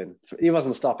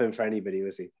wasn't stopping for anybody,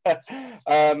 was he?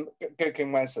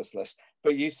 Good Wenceslas.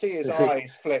 But you see his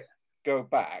eyes go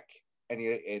back, and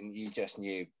you just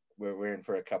knew we're in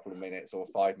for a couple of minutes or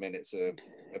 5 minutes of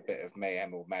a bit of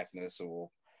mayhem or madness or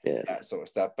that sort of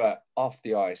stuff. But off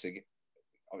the ice,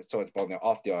 I was sorry to bother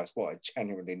off the ice, what a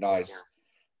genuinely nice.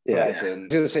 Yeah, I was going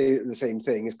to say the same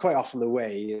thing. It's quite often the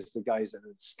way is the guys that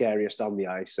are scariest on the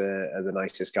ice are the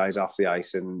nicest guys off the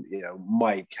ice. And, you know,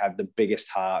 Mike had the biggest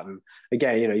heart. And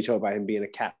again, you know, you talk about him being a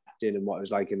captain and what it was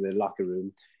like in the locker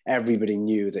room. Everybody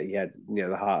knew that he had, you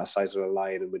know, the heart the size of a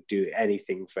lion and would do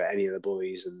anything for any of the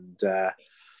boys. And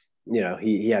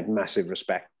he had massive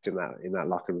respect in that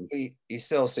locker room. You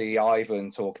still see Ivan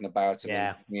talking about him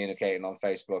and communicating on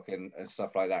Facebook and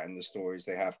stuff like that in the stories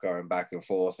they have going back and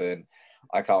forth. And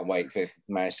I can't wait to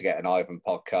manage to get an Ivan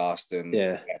podcast and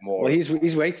get more. Well,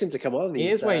 he's waiting to come on. He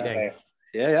is waiting.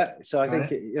 Yeah. So I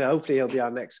think hopefully he'll be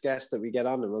our next guest that we get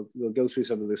on, and we'll go through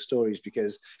some of those stories,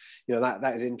 because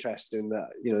that is interesting. That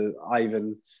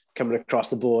Ivan coming across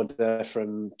the border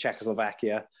from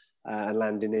Czechoslovakia and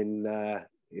landing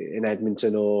in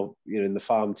Edmonton or in the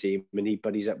farm team, and he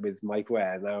buddies up with Mike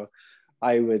Ware. Now,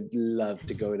 I would love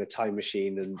to go in a time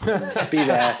machine and be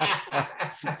there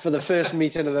for the first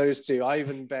meeting of those two.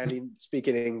 Ivan barely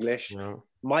speaking English. No.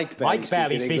 Mike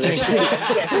barely speaking English.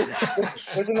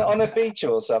 Wasn't it on a beach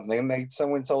or something? And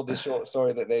someone told this short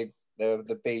story that they were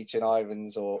the beach in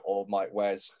Ivan's or Mike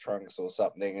Ware's trunks or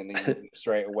something, and then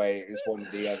straight away it was one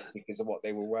of the other because of what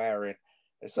they were wearing.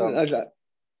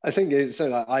 I think it's so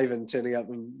like Ivan turning up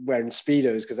and wearing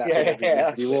Speedos, because that's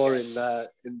what he wore in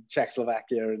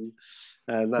Czechoslovakia, and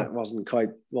that wasn't quite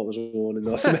what was worn in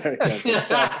North America.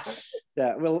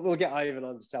 But, we'll get Ivan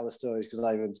on to tell the stories, because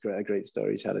Ivan's a great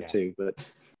storyteller too.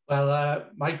 But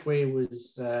Mike Way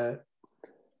was the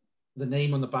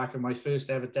name on the back of my first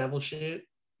ever Devil shirt,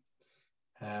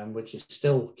 which is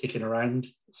still kicking around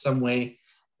some way,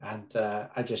 and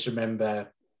I just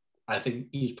remember. I think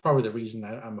he's probably the reason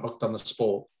I'm hooked on the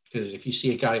sport, because if you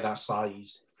see a guy that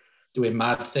size doing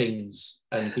mad things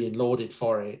and being lauded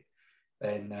for it,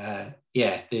 then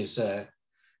there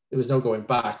was no going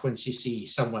back. Once you see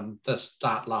someone that's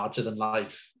that larger than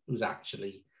life, who's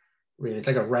actually really, it's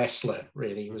like a wrestler,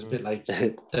 really. It was a bit like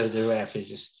WWF. It's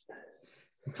just,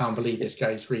 I can't believe this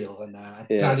guy's real, and I'm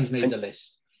glad he's made the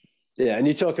list. Yeah, and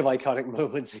you talk of iconic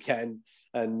moments again,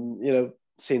 and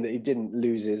seeing that he didn't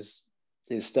lose his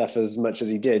stuff as much as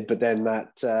he did, but then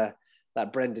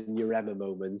that Brendan Urema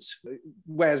moment,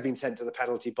 Ware's been sent to the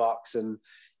penalty box, and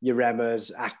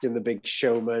Urema's acting the big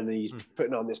showman, and he's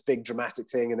putting on this big dramatic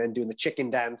thing, and then doing the chicken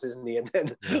dance, isn't he? And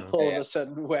then all of a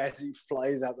sudden, he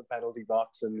flies out the penalty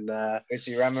box, and it's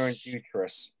Urema and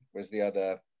Uterus was the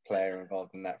other player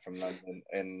involved in that from London,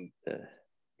 and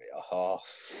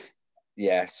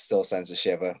still sends a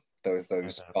shiver. Those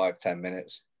 5-10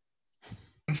 minutes.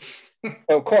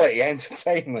 Quality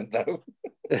entertainment, though.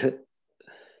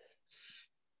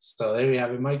 So there we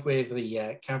have it. Mike Way,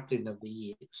 the captain of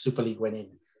the Super League winning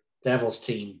Devils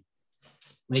team,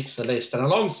 makes the list, and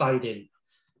alongside him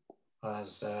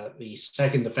as the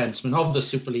second defenseman of the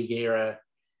Super League era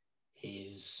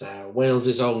is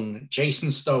Wales' own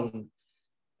Jason Stone,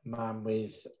 a man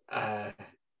with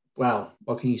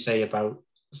what can you say about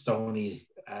Stoney?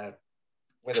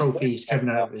 Trophies coming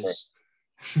out of his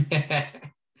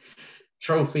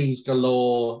trophies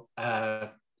galore,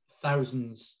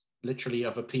 thousands literally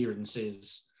of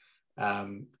appearances,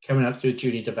 coming out through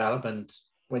junior development.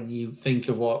 When you think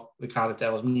of what the Cardiff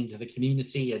Devils mean to the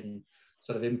community and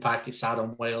sort of impact it's had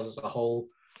on Wales as a whole,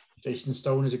 Jason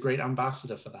Stone is a great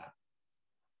ambassador for that.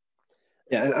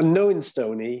 Yeah, and knowing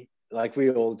Stoney, like we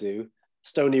all do,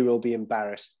 Stoney will be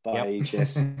embarrassed by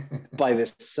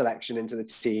this selection into the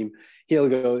team. He'll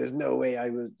go, there's no way I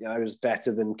was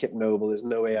better than Kip Noble. There's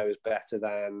no way I was better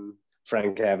than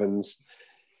Frank Evans.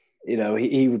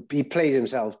 He plays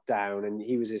himself down, and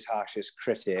he was his harshest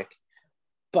critic.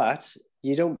 But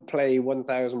you don't play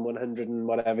 1,100 and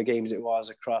whatever games it was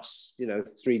across,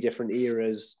 3 different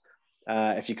eras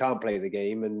if you can't play the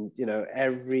game. And,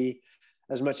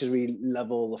 as much as we love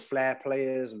all the flair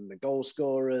players and the goal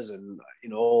scorers and,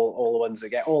 all the ones that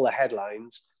get all the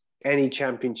headlines, any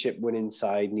championship winning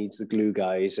side needs the glue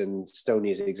guys. And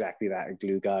Stoney is exactly that, a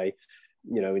glue guy,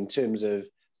 in terms of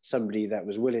somebody that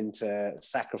was willing to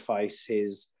sacrifice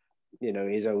his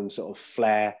own sort of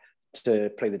flair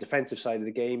to play the defensive side of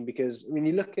the game. Because,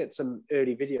 you look at some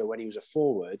early video when he was a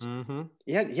forward,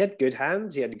 he had good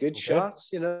hands, he had good shots,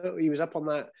 he was up on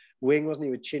that wing, wasn't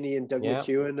he, with Chinny and Doug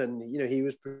McEwen, and, he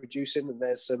was producing, and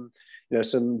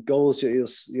there's some goals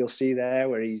you'll see there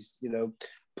where he's,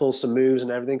 pulls some moves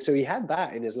and everything. So he had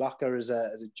that in his locker as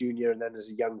a junior, and then as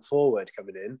a young forward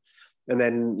coming in. And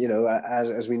then,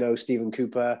 as we know, Stephen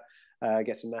Cooper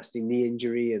gets a nasty knee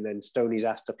injury, and then Stoney's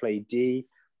asked to play D,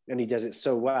 and he does it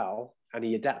so well, and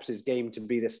he adapts his game to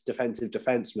be this defensive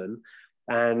defenseman.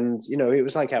 And, it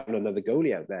was like having another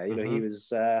goalie out there. He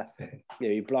was,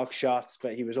 he blocked shots,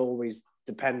 but he was always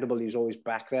dependable. He was always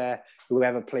back there.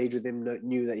 Whoever played with him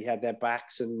knew that he had their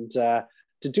backs. And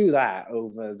to do that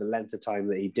over the length of time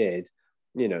that he did,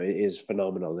 it is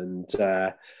phenomenal. And,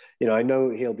 I know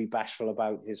he'll be bashful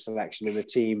about his selection in the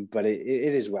team, but it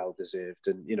is well-deserved.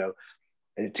 And,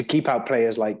 to keep out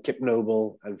players like Kip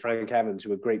Noble and Frank Evans,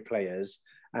 who are great players,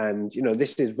 And, you know,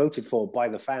 this is voted for by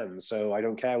the fans. So I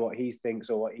don't care what he thinks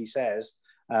or what he says.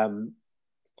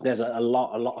 There's a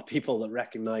lot of people that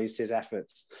recognised his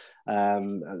efforts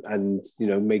and, you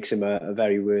know, makes him a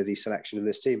very worthy selection in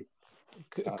this team.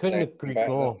 Couldn't agree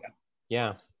more.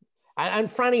 Yeah. And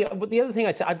Franny, but the other thing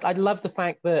I'd say, I love the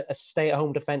fact that a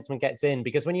stay-at-home defenseman gets in,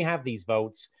 because when you have these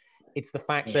votes, it's the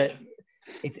fact that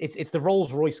it's the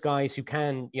Rolls-Royce guys who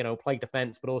can, you know, play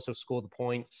defense but also score the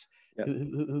points,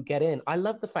 who get in. I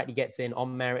love the fact he gets in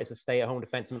on merit as a stay-at-home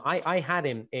defenseman. I had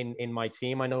him in my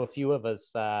team. I know a few of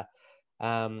us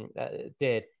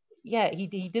did. Yeah,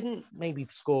 he didn't maybe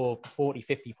score 40,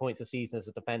 50 points a season as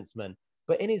a defenseman,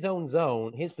 but in his own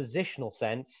zone, his positional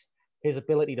sense, his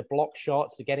ability to block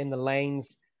shots, to get in the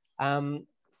lanes.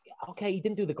 Okay, he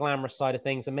didn't do the glamorous side of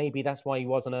things, and maybe that's why he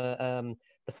wasn't the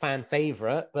fan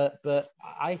favorite. But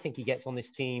I think he gets on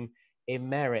this team in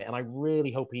merit, and I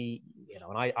really hope he, you know.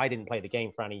 And I didn't play the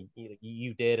game, Franny.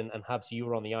 You did, and Hubs, you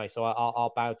were on the ice, so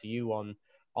I'll bow to you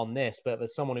on this. But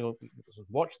as someone who has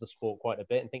watched the sport quite a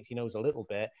bit and thinks he knows a little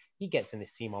bit, he gets in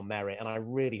this team on merit, and I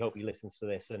really hope he listens to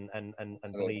this and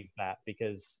believe that,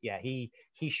 because he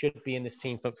should be in this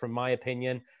team from my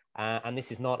opinion. And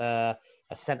this is not a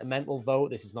sentimental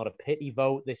vote. This is not a pity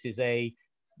vote. This is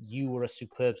you were a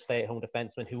superb stay-at-home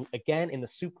defenseman who, again, in the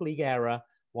Super League era,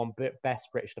 won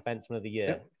Best British Defenseman of the Year.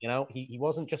 Yep. You know, he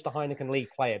wasn't just a Heineken League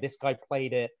player. This guy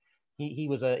played it. He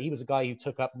was a guy who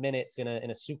took up minutes in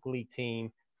a Super League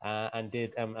team and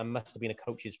must have been a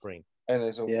coach's dream. And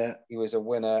he was a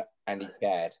winner, and he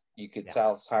cared. You could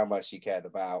tell how much he cared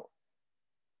about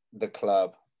the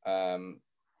club and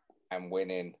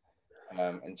winning,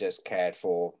 and just cared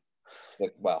for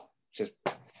just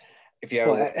if you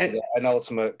have an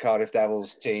ultimate Cardiff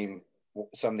Devils team,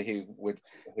 somebody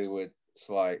who would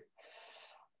like,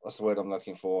 what's the word I'm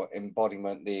looking for?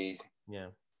 Embodiment, the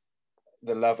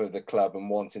love of the club and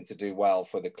wanting to do well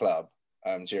for the club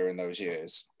during those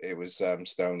years. It was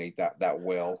Stoney, that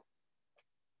will.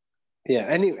 Yeah,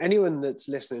 anyone that's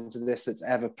listening to this that's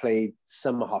ever played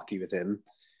summer hockey with him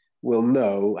will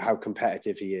know how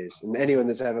competitive he is. And anyone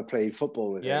that's ever played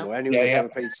football with him, or anyone that's ever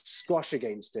played squash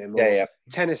against him, or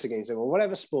tennis against him, or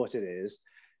whatever sport it is.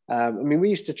 I mean, we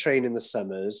used to train in the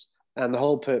summers, and the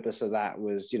whole purpose of that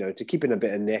was, you know, to keep in a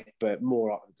bit of nick, but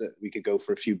more that we could go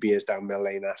for a few beers down Mill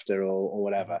Lane after or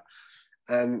whatever.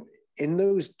 And in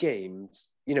those games,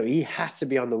 you know, he had to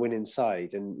be on the winning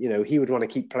side, and, you know, he would want to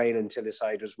keep playing until his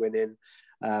side was winning.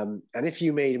 And if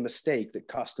you made a mistake that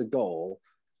cost a goal,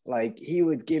 like, he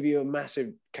would give you a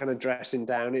massive kind of dressing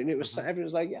down, and it was everyone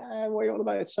was like, "Yeah, what are you on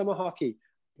about? It's summer hockey."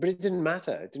 But it didn't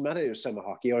matter. It didn't matter if it was summer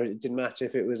hockey, or it didn't matter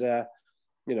if it was a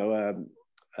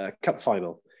cup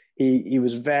final. He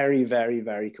was very, very,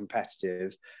 very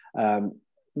competitive,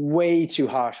 way too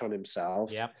harsh on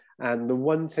himself. Yeah. And the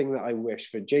one thing that I wish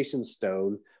for Jason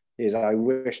Stone is I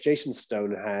wish Jason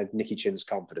Stone had Nicky Chin's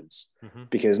confidence,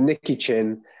 because Nicky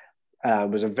Chin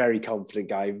was a very confident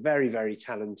guy, very, very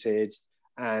talented.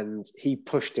 And he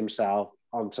pushed himself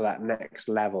onto that next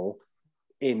level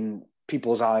in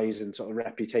people's eyes and sort of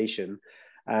reputation,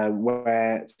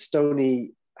 where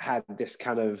Stoney had this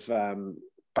kind of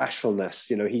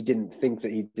bashfulness. You know, he didn't think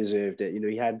that he deserved it. You know,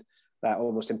 he had that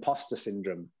almost imposter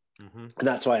syndrome. And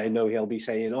that's why I know he'll be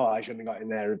saying, "Oh, I shouldn't have got in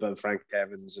there above Frank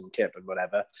Evans and Kip and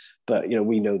whatever." But, you know,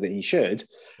 we know that he should.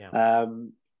 Yeah.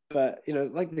 But, you know,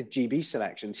 like the GB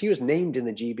selections, he was named in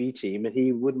the GB team and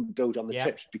he wouldn't go on the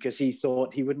trips because he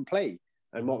thought he wouldn't play.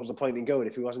 And what was the point in going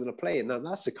if he wasn't going to play? And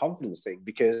that's a confidence thing,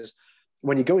 because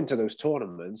when you go into those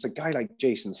tournaments, a guy like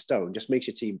Jason Stone just makes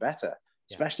your team better,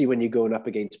 especially when you're going up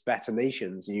against better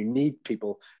nations and you need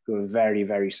people who are very,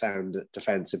 very sound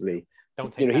defensively. He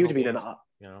would have been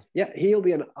he'll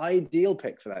be an ideal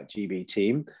pick for that GB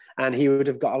team, and he would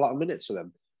have got a lot of minutes for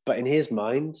them. But in his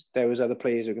mind, there was other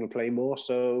players who were going to play more,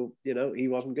 so, you know, he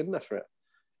wasn't good enough for it.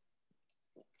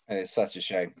 And it's such a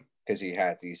shame, because he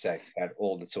had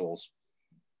all the tools.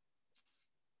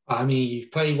 I mean, you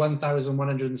play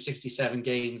 1,167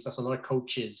 games. That's a lot of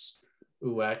coaches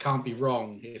who can't be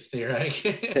wrong if they're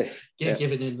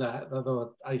given in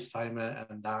that ice time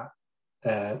and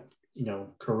that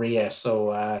career.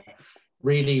 So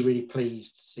really, really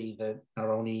pleased to see that not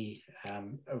only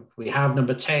we have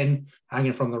number 10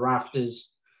 hanging from the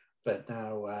rafters, but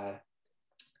now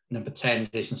number 10,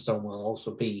 Jason Stone, will also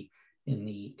be in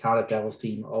the Cardiff Devils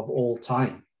team of all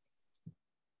time.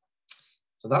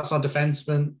 So that's our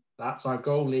defenseman. That's our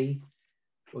goalie.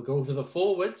 We'll go to the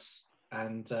forwards.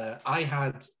 And I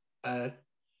had a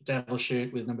Devil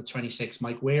shirt with number 26,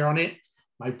 Mike Weir, on it.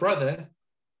 My brother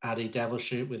had a Devil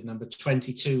shirt with number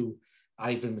 22,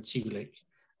 Ivan Matulik,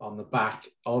 on the back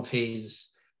of his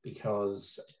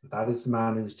because that is the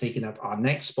man who's taking up our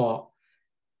next spot.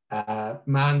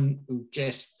 Man who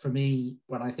just, for me,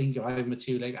 when I think of Ivan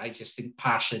Matulik, I just think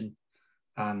passion,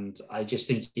 and I just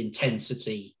think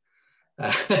intensity,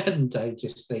 and I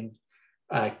just think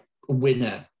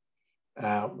winner.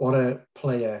 What a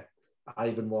player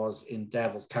Ivan was in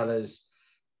Devils colours.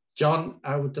 John,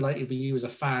 I would delight to be you as a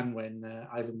fan when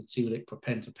Ivan Matulik put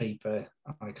pen to paper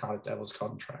on a Cardiff Devils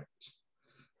contract.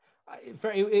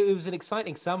 It was an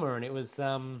exciting summer, and it was,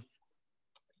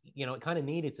 it kind of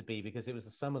needed to be, because it was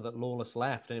the summer that Lawless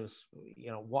left, and it was,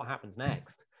 what happens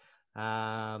next?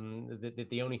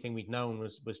 The only thing we'd known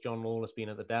was John Lawless being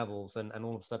at the Devils, and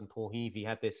all of a sudden Paul Heavey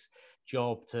had this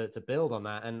job to build on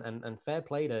that, and fair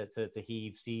play to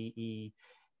Heaves.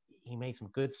 He made some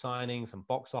good signings, some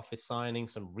box office signings,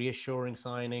 some reassuring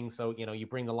signings. So, you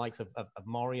bring the likes of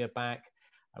Moria back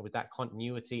with that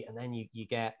continuity, and then you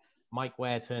get Mike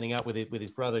Ware turning up with his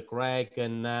brother Greg,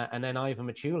 and then Ivan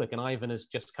Matulik. And Ivan has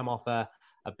just come off a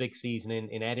big season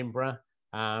in Edinburgh,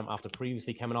 after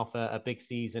previously coming off a big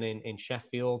season in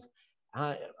Sheffield.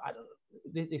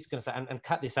 It's going to say, and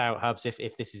cut this out, Hubs,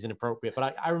 if this is inappropriate,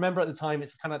 but I remember at the time,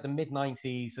 it's kind of the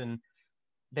mid-90s, and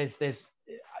there's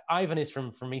Ivan is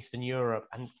from Eastern Europe,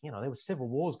 and there was civil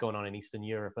wars going on in Eastern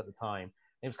Europe at the time.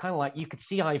 It was kind of like you could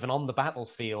see Ivan on the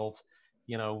battlefield,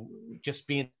 just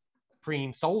being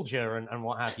supreme soldier and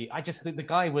what have you. I just think the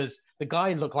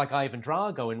guy looked like Ivan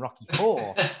Drago in Rocky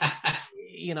IV.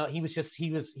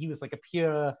 He was like a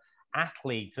pure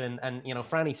athlete, and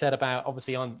Franny said about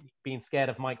obviously on being scared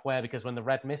of Mike Ware because when the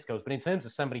red mist goes, but in terms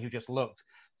of somebody who just looked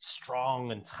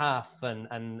strong and tough and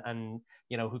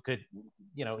who could,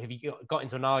 if he got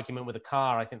into an argument with a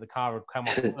car, I think the car would come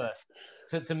off first.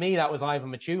 So to me, that was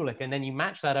Ivan Matulik. And then you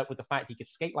match that up with the fact he could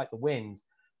skate like the wind,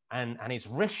 and his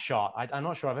wrist shot. I'm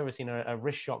not sure I've ever seen a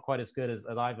wrist shot quite as good as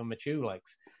Ivan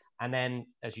Matulik's. And then,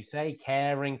 as you say,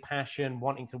 caring, passion,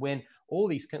 wanting to win, all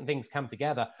these things come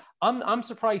together. I'm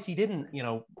surprised he didn't,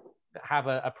 have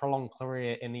a prolonged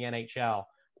career in the NHL,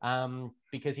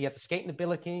 because he had the skating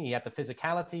ability, he had the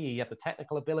physicality, he had the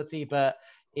technical ability, but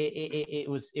it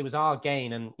was our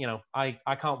gain. And,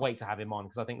 I can't wait to have him on,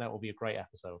 because I think that will be a great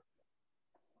episode.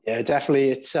 Yeah,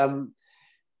 definitely. It's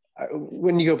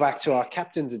when you go back to our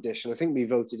captain's edition, I think we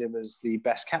voted him as the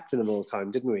best captain of all time,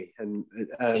 didn't we? And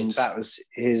that was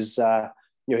his,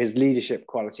 his leadership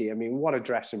quality. I mean, what a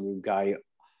dressing room guy,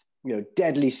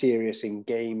 deadly serious in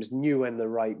games, knew when the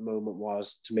right moment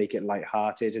was to make it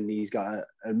lighthearted. And he's got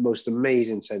a most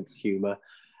amazing sense of humor.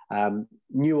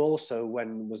 Knew also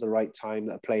when was the right time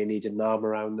that a player needed an arm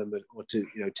around them, or to,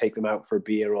 take them out for a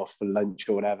beer or for lunch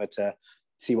or whatever to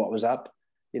see what was up.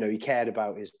 He cared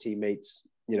about his teammates,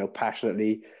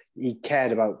 passionately. He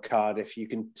cared about Cardiff. You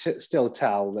can still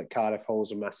tell that Cardiff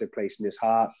holds a massive place in his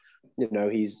heart.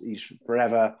 He's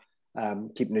forever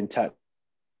keeping in touch.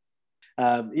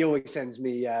 He always sends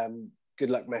me good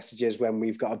luck messages when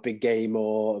we've got a big game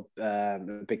or a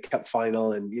big cup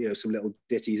final, and some little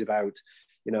ditties about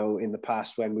in the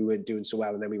past when we weren't doing so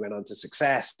well and then we went on to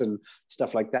success and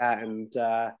stuff like that. And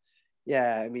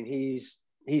I mean,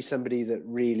 he's somebody that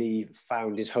really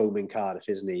found his home in Cardiff,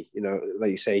 isn't he?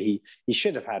 Like you say, he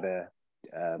should have had a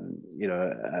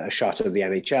shot of the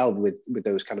NHL with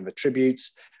those kind of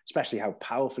attributes, especially how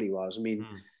powerful he was. I mean,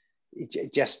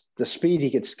 just the speed he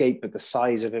could skate, but the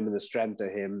size of him and the strength of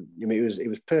him. I mean, it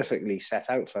was perfectly set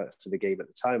out for the game at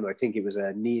the time. I think it was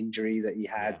a knee injury that he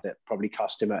had that probably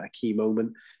cost him at a key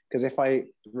moment. Because if I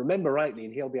remember rightly,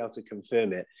 and he'll be able to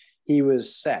confirm it, he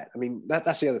was set. I mean,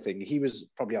 that's the other thing. He was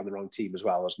probably on the wrong team as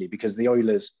well, wasn't he? Because the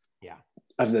Oilers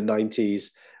of the 90s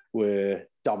were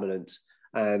dominant,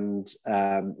 and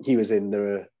he was in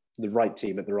the right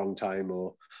team at the wrong time,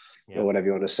 or whatever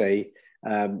you want to say.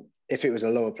 If it was a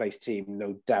lower placed team,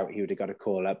 no doubt he would have got a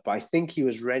call up. But I think he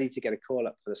was ready to get a call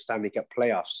up for the Stanley Cup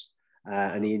playoffs,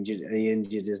 and he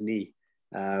injured his knee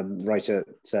right at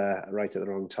the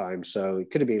wrong time. So it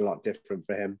could have been a lot different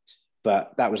for him.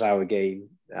 But that was our game.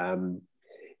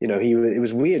 It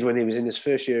was weird when he was in his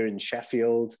first year in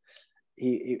Sheffield.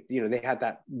 They had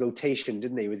that rotation,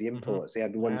 didn't they, with the imports? They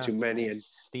had one too many, and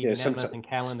Steve Nemeth and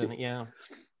Callan,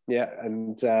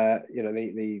 and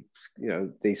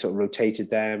they sort of rotated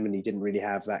them, and he didn't really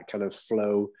have that kind of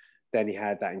flow. Then he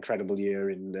had that incredible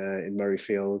year in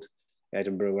Murrayfield,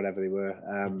 Edinburgh, whatever they were,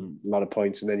 a lot of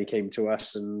points, and then he came to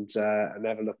us and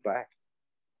never looked back.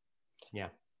 Yeah.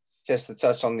 Just to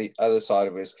touch on the other side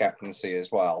of his captaincy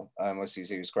as well, obviously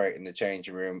he was great in the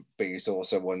changing room, but he was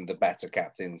also one of the better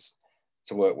captains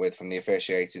to work with from the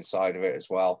officiating side of it as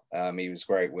well. He was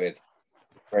great with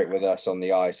us on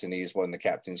the ice, and he was one of the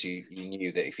captains you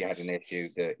knew that if you had an issue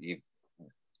that you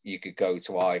you could go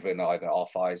to Ivan either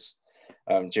off ice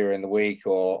during the week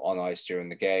or on ice during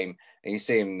the game. And you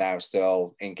see him now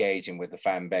still engaging with the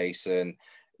fan base, and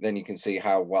then you can see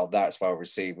how well that's well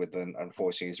received with,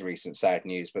 unfortunately, his recent sad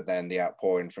news. But then the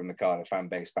outpouring from the Cardiff fan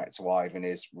base back to Ivan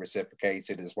is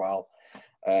reciprocated as well.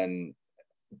 And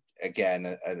again,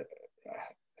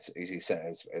 as he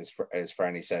says, as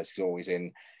Franny says, he's always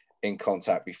in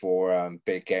contact before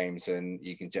big games, and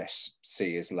you can just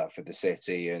see his love for the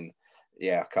city. And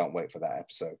yeah, I can't wait for that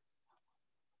episode.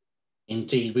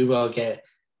 Indeed, we will get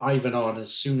Ivan on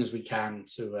as soon as we can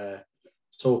to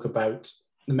talk about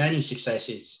the many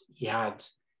successes he had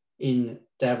in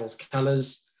Devils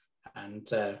colours,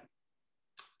 and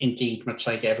indeed, much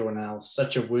like everyone else,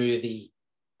 such a worthy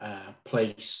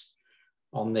place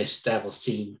on this Devils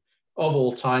team of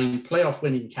all time. Playoff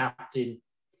winning captain,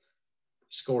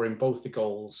 scoring both the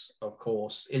goals, of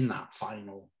course, in that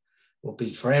final, will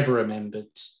be forever remembered,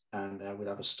 and we'll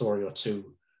have a story or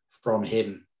two from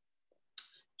him.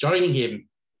 Joining him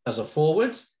as a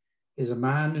forward is a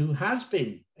man who has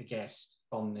been a guest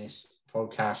on this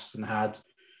podcast and had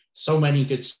so many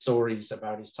good stories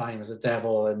about his time as a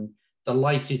Devil, and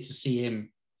delighted to see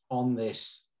him on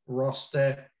this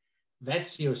roster.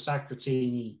 Vezio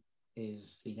Sacratini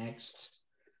is the next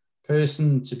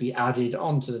person to be added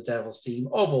onto the Devils team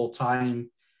of all time.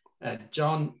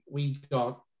 John, we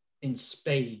got in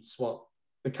spades what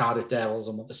the Cardiff Devils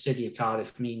and what the city of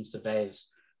Cardiff means to Vez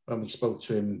when we spoke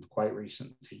to him quite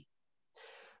recently.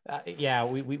 Yeah,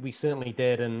 we certainly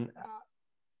did. And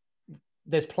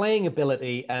there's playing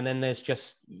ability, and then there's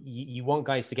just, you want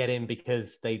guys to get in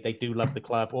because they do love the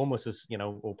club almost as,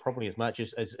 or probably as much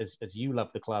as you love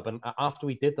the club. And after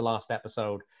we did the last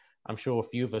episode, I'm sure a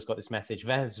few of us got this message.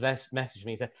 Vez messaged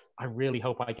me and said, I really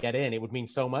hope I get in. It would mean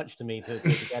so much to me to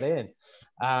get in.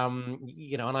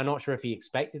 And I'm not sure if he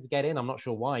expected to get in. I'm not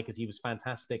sure why, because he was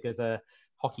fantastic as a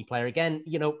hockey player. Again,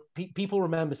 people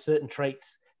remember certain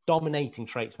traits, dominating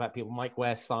traits about people, Mike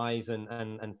Ware's size and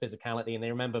physicality, and they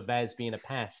remember Vez being a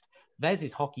pest.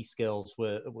 Vez's hockey skills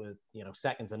were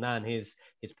second to none. His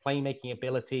playmaking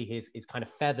ability, his kind of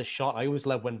feather shot. I always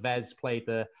loved when Vez played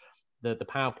the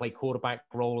power play quarterback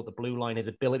role at the blue line. His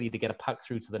ability to get a puck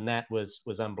through to the net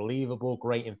was unbelievable.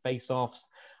 Great in faceoffs.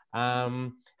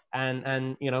 And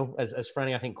as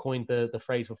Franny, I think, coined the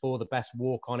phrase before, the best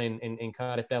walk-on in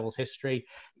Cardiff Devils history.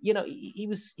 He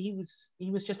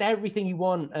was just everything you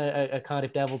want a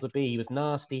Cardiff Devil to be. He was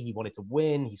nasty. He wanted to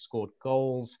win. He scored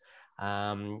goals.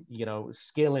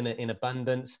 Skill in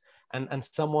abundance, and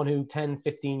someone who 10,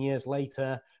 15 years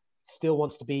later still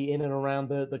wants to be in and around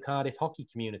the Cardiff hockey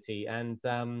community. And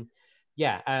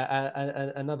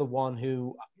another one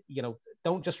who,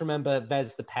 don't just remember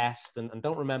Vez the pest, and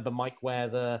don't remember Mike Ware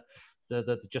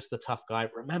the just the tough guy.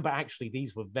 Remember, actually,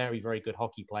 these were very, very good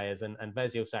hockey players, and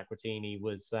Vezio Sacratini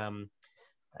was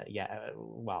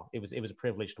it was a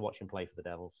privilege to watch him play for the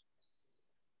Devils.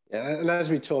 Yeah, and as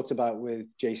we talked about with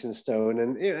Jason Stone,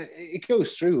 and it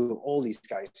goes through all these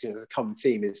guys. The common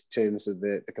theme is in terms of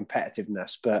the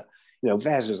competitiveness. But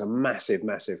Vez was a massive,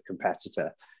 massive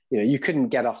competitor. You couldn't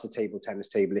get off the tennis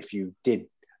table if you did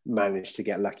manage to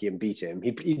get lucky and beat him.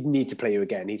 He'd need to play you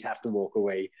again. He'd have to walk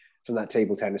away from that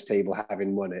tennis table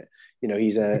having won it.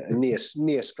 He's a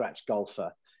near scratch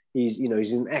golfer. He's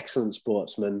an excellent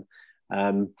sportsman,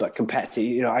 but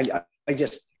competitive. I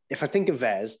just, if I think of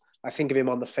Vez, I think of him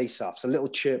on the face-offs, a little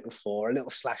chirp before, a little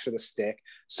slash with a stick,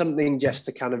 something just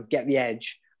to kind of get the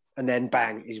edge, and then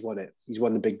bang, he's won it. He's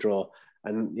won the big draw.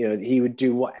 And, he would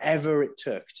do whatever it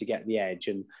took to get the edge.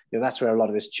 And, that's where a lot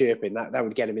of his chirping, that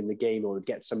would get him in the game or would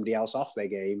get somebody else off their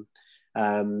game.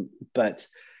 But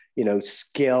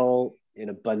skill in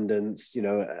abundance,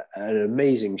 an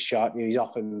amazing shot. He's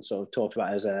often sort of talked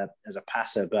about as a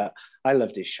passer, but I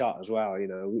loved his shot as well.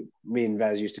 Me and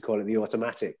Vez used to call it the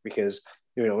automatic because,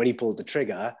 when he pulled the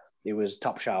trigger, it was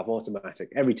top shelf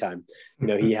automatic every time.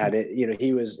 He had it,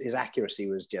 his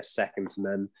accuracy was just second to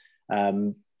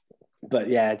none. But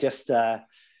yeah, just a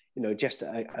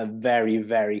very,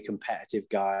 very competitive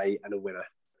guy and a winner.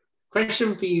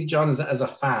 Question for you, John, as a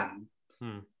fan.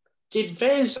 Did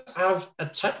Vez have a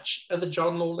touch of the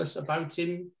John Lawless about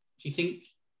him? Do you think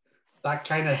that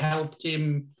kind of helped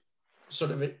him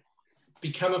sort of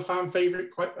become a fan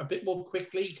favorite quite a bit more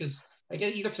quickly? Because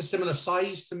again, he looks a similar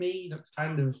size to me. He looks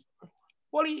kind of...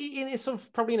 Well, it's sort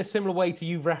of probably in a similar way to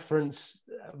you reference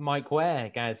Mike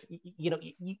Ware, guys.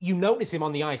 You notice him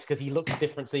on the ice because he looks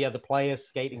different to the other players,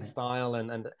 skating style,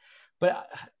 but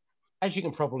as you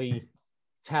can probably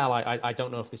tell, I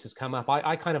don't know if this has come up.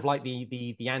 I kind of like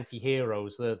the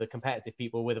anti-heroes, the competitive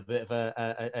people with a bit of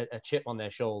a chip on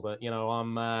their shoulder.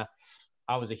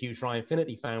 I was a huge Ryan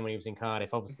Finnerty fan when he was in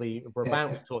Cardiff. Obviously,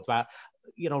 Brabant talked about,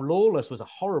 Lawless was a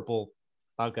horrible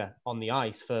bugger on the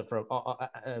ice for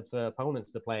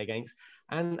opponents to play against,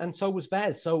 and so was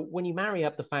Vez. So when you marry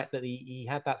up the fact that he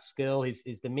had that skill, his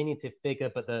diminutive figure,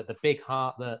 but the big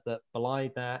heart that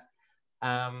belied that,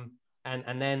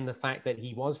 and then the fact that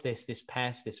he was this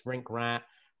pest, this rink rat,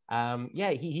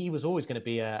 he was always going to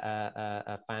be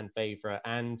a fan favorite.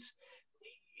 And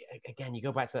again, you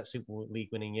go back to that Super League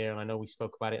winning year, and I know we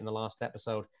spoke about it in the last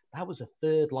episode. That was a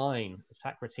third line: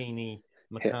 Sacratini,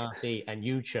 McCarthy, and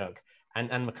Uchuk.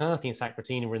 And McCarthy and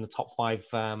Sacratini were in the top 5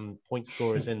 point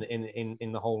scorers in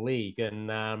the whole league.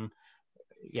 And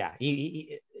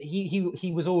he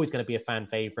was always going to be a fan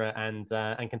favorite, and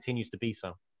continues to be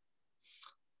so.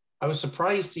 I was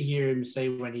surprised to hear him say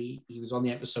when he was on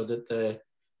the episode that the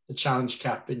Challenge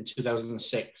Cup in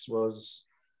 2006 was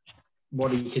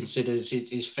what he considers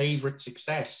his favourite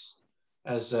success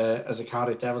as a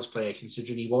Cardiff Devils player,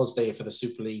 considering he was there for the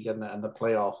Super League and the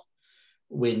playoff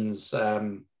wins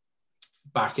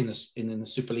back in the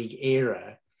Super League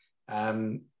era.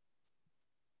 Franny,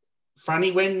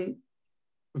 when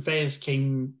Vez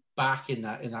came back in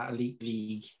that Elite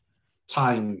League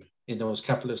time in those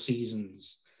couple of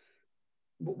seasons,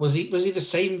 was he the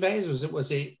same Vez?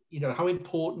 Was it how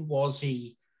important was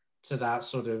he to that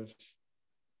sort of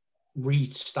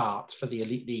restart for the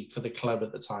Elite League for the club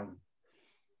at the time?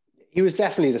 He was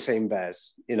definitely the same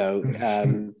Vez,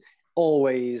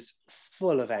 always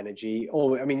full of energy.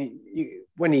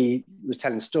 When he was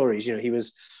telling stories,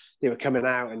 they were coming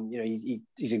out, and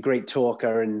he's a great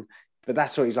talker, but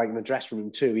that's what he's like in the dressing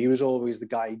room too. He was always the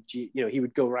guy, he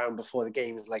would go around before the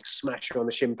game and like smash her on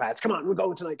the shin pads. Come on, we're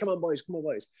going tonight. Come on, boys.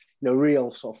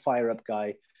 Real sort of fire up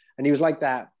guy. And he was like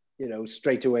that,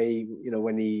 straight away,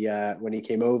 when he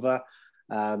came over,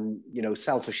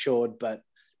 self-assured, but,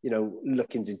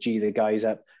 looking to G the guys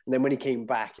up. And then when he came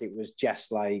back, it was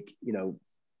just like,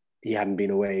 he hadn't been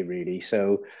away really.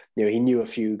 So, he knew a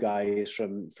few guys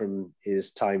from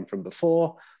his time from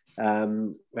before.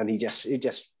 And it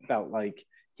just felt like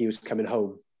he was coming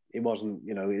home. It wasn't,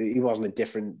 he wasn't a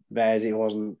different Vez. There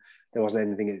wasn't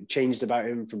anything that changed about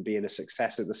him from being a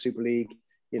success at the Super League.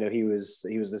 He was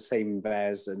the same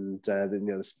Vez, and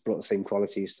brought the same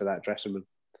qualities to that dressing room.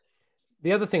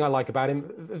 The other thing I like about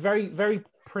him, very, very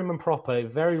prim and proper,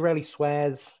 very rarely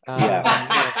swears.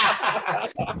 Yeah.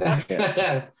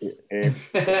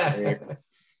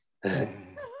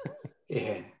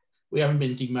 We haven't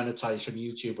been demonetized from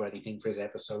YouTube or anything for his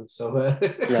episode, so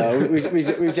no,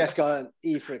 we just got an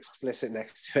E for explicit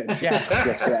next to it. Yeah,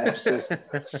 next to that episode.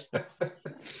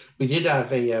 We did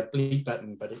have a bleep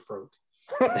button, but it broke.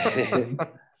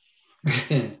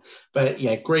 But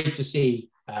yeah, great to see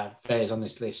Vez on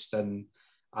this list, and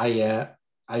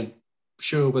I'm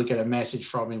sure we'll get a message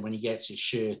from him when he gets his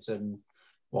shirt and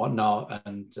whatnot,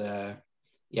 and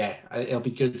it'll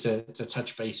be good to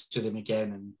touch base with him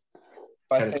again and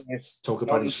I think it's talk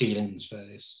about his feelings for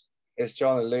this. As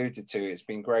John alluded to, it's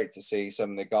been great to see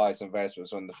some of the guys, and Vez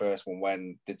was on the first one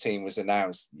when the team was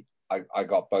announced. I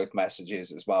got both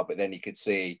messages as well, but then you could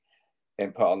see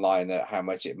him put online that how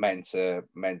much it meant to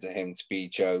him to be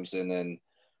chosen,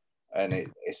 and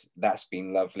that's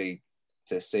been lovely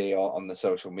to see on the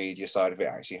social media side of it,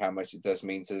 actually, how much it does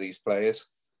mean to these players.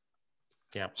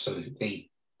 Yeah, absolutely.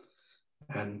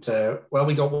 And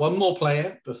we got one more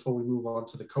player before we move on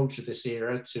to the coach of this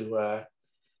era to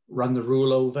run the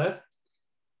rule over.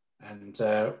 And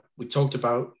we talked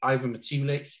about Ivan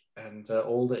Matulik and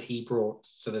all that he brought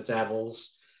to the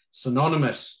Devils.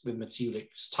 Synonymous with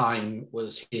Matulik's time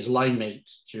was his line mate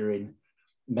during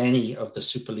many of the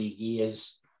Super League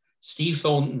years. Steve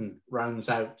Thornton rounds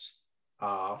out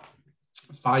our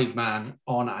 5-man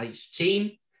on-ice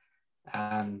team.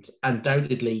 And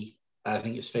undoubtedly, I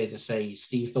think it's fair to say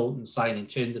Steve Thornton's signing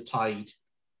turned the tide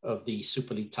of the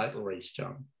Super League title race,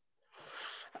 John.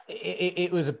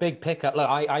 It was a big pickup. Look,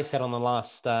 I said on the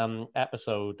last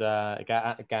episode,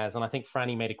 Gaz, and I think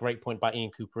Franny made a great point about Ian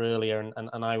Cooper earlier,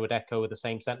 and I would echo the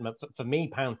same sentiment. For me,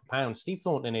 pound for pound, Steve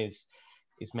Thornton is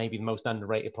maybe the most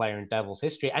underrated player in Devils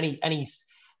history, and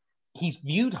he's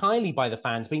viewed highly by the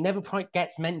fans, but he never quite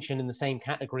gets mentioned in the same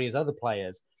category as other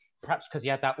players. Perhaps because he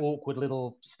had that awkward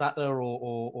little stutter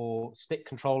or stick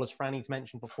control, as Franny's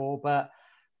mentioned before. But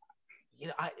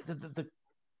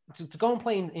to go and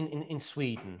play in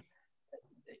Sweden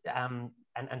and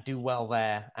do well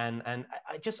there, and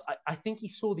I think he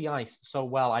saw the ice so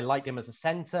well. I liked him as a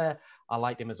center. I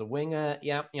liked him as a winger.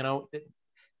 Yeah,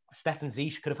 Stefan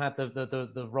Zisch could have had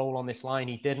the role on this line.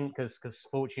 He didn't because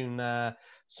Fortune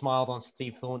smiled on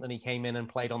Steve Thornton. He came in and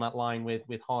played on that line with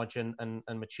Hodge and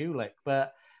Matulik.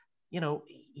 But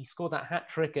he scored that hat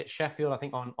trick at Sheffield, I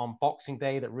think on Boxing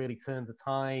Day, that really turned the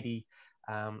tide.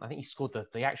 I think he scored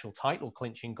the actual title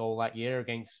clinching goal that year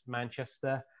against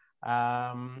Manchester.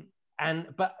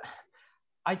 But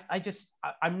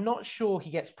I'm not sure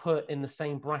he gets put in the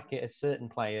same bracket as certain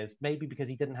players, maybe because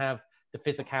he didn't have the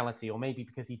physicality, or maybe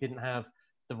because he didn't have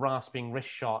the rasping wrist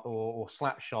shot or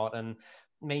slap shot, and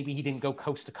maybe he didn't go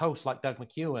coast to coast like Doug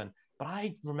McEwen. But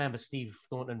I remember Steve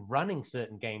Thornton running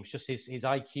certain games, just his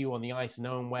IQ on the ice,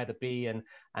 knowing where to be, and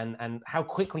how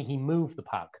quickly he moved the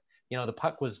puck. You know, the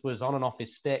puck was on and off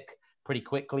his stick pretty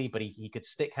quickly, but he could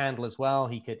stick handle as well.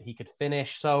 He could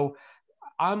finish. So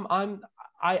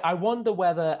I wonder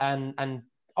whether, and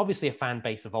obviously a fan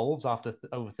base evolves after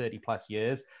over 30 plus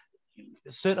years.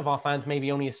 Certain of our fans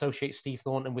maybe only associate Steve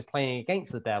Thornton with playing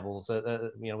against the Devils, with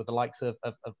the likes of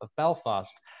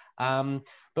Belfast.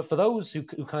 But for those who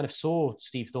kind of saw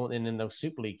Steve Thornton in those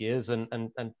Super League years, and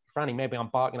Franny, maybe I'm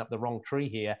barking up the wrong tree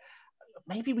here,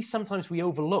 maybe sometimes we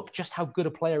overlook just how good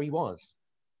a player he was.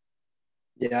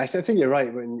 Yeah, I think you're right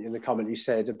in the comment you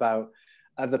said about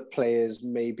other players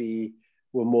maybe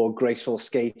were more graceful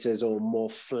skaters or more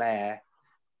flair.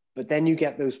 But then you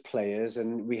get those players,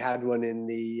 and we had one in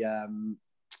the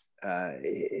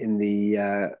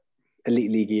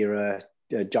Elite League era,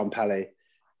 John Pele,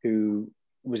 who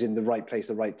was in the right place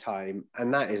at the right time,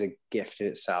 and that is a gift in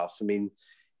itself. I mean,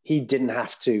 he didn't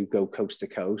have to go coast to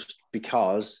coast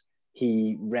because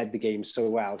he read the game so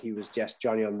well. He was just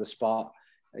Johnny on the spot,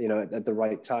 at the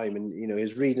right time, and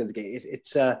his reading of the game.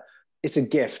 It's a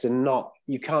gift, and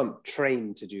you can't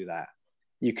train to do that.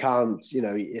 You can't,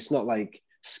 it's not like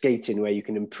skating where you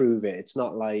can improve it. It's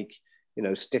not like,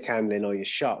 stick handling or your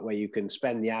shot where you can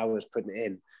spend the hours putting it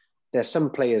in. There's some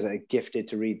players that are gifted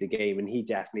to read the game, and he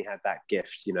definitely had that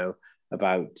gift,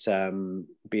 about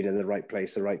being in the right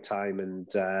place, the right time. And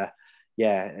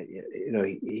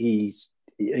he's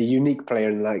a unique player,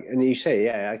 and you say,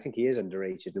 I think he is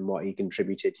underrated in what he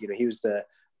contributed. He was the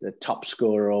top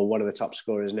scorer, or one of the top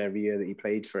scorers in every year that he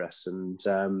played for us. And,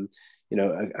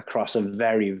 across a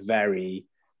very, very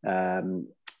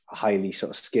highly sort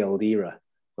of skilled era,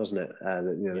 wasn't it?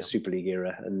 The Super League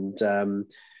era, and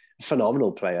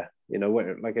phenomenal player.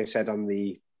 Like I said on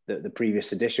the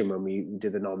previous edition when we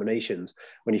did the nominations,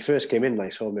 when he first came in, I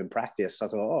saw him in practice. I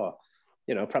thought,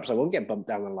 perhaps I won't get bumped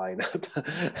down the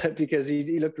lineup because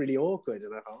he looked really awkward,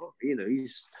 and I thought,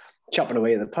 he's chopping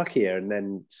away at the puck here, and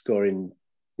then scoring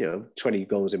 20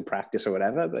 goals in practice or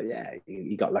whatever. But yeah,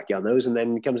 he got lucky on those, and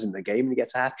then he comes in the game and he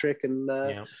gets a hat trick, and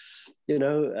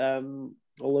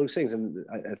all those things. And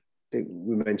I think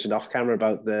we mentioned off camera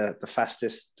about the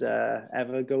fastest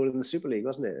ever goal in the Super League,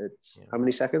 wasn't it? It's how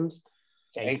many seconds?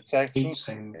 8 seconds.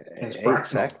 8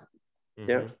 seconds.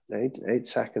 Yeah, 8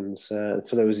 seconds. For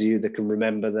those of you that can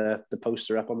remember the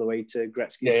poster up on the way to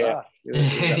Gretzky's bar.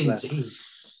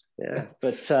 Yeah,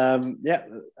 but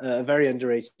a very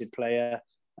underrated player.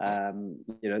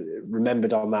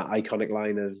 Remembered on that iconic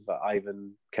line of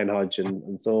Ivan, Ken Hodge,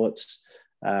 and Thoughts,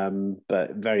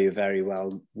 but very, very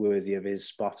well worthy of his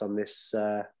spot on this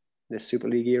Super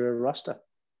League era roster.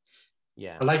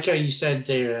 Yeah, I like how you said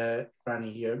there,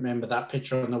 Franny. You remember that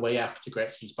picture on the way up to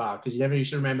Gretzky's bar, because you never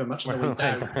used to remember much on the way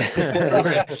down.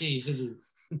 Gretzky's, did you?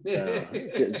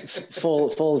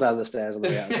 Fall down the stairs on the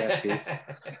way out of Gretzky's.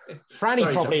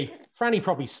 Franny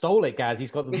probably stole it, guys.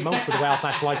 He's got most of the Welsh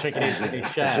national chicken in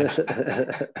his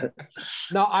share.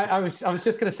 No, I was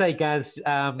just going to say, Gaz,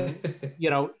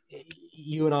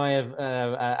 you and I have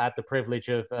had the privilege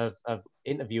of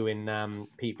interviewing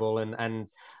people, and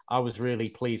I was really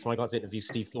pleased when I got to interview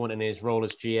Steve Thornton in his role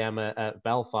as GM at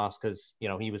Belfast, because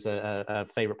he was a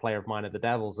favourite player of mine at the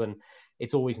Devils, and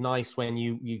it's always nice when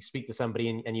you speak to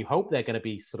somebody and you hope they're going to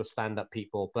be sort of stand-up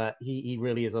people, but he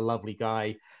really is a lovely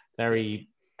guy, very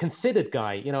considered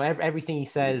guy. Everything he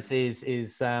says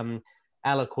is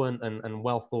eloquent and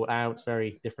well thought out.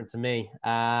 Very different to me,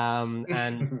 and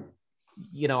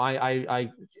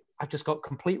I've just got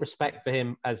complete respect for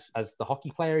him as the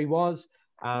hockey player he was,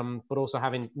 but also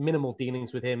having minimal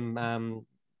dealings with him,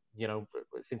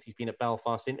 since he's been at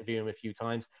Belfast, interviewing him a few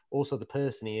times. Also, the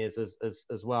person he is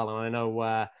as well. And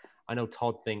I know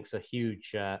Todd thinks a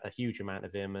huge amount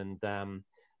of him. And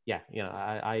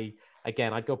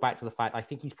I'd go back to the fact I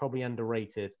think he's probably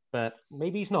underrated, but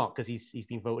maybe he's not, because he's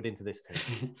been voted into this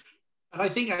team. And I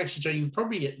think actually, Joe, you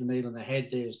probably hit the nail on the head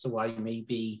there as to why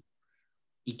maybe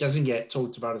he doesn't get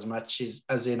talked about as much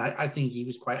as in I think he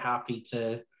was quite happy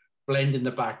to blend in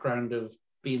the background of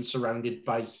being surrounded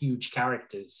by huge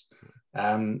characters.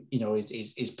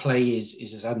 His play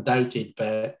is undoubted,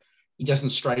 but he doesn't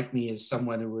strike me as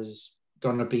someone who was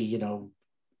going to be,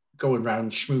 going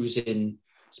around schmoozing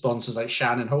sponsors like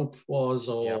Shannon Hope was,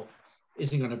 or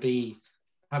is he going to be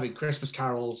having Christmas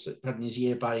carols having his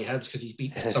year by helps because he's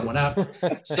beaten someone up?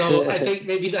 So I think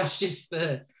maybe that's just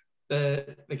the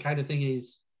kind of thing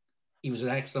is he was an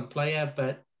excellent player,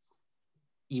 but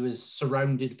he was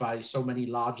surrounded by so many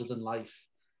larger than life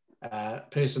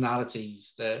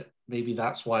personalities that maybe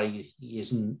that's why he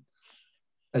isn't,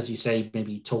 as you say,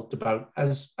 maybe talked about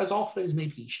as often as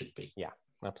maybe he should be. Yeah,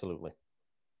 absolutely.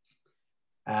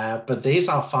 But there's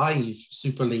our 5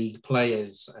 Super League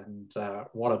players, and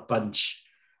what a bunch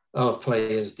of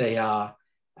players they are.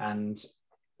 And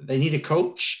they need a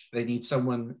coach. They need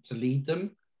someone to lead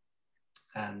them.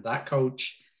 And that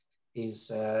coach is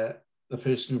the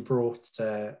person who brought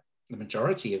the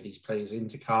majority of these players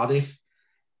into Cardiff.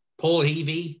 Paul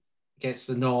Heavey gets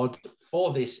the nod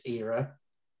for this era,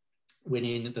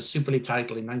 winning the Super League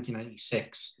title in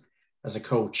 1996 as a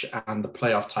coach and the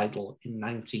playoff title in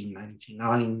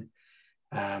 1999.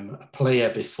 A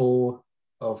player before,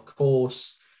 of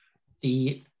course,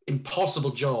 the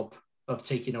impossible job of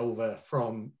taking over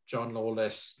from John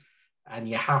Lawless. And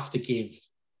you have to give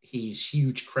his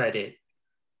huge credit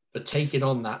for taking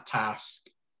on that task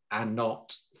and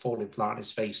not falling flat on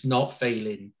his face, not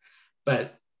failing,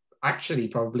 but actually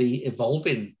probably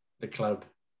evolving the club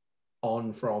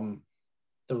on from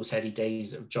those heady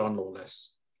days of John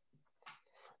Lawless.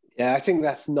 Yeah, I think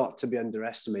that's not to be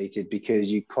underestimated, because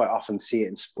you quite often see it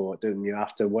in sport, don't you?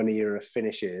 After one era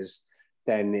finishes,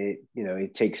 then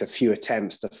it takes a few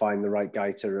attempts to find the right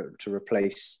guy to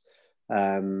replace.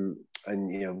 And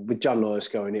with John Lawless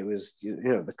going, it was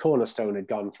the cornerstone had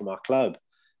gone from our club,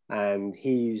 and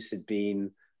Hughes had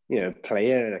been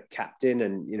player and a captain,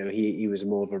 and he was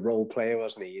more of a role player,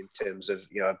 wasn't he, in terms of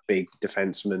a big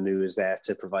defenseman who was there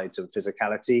to provide some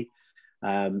physicality.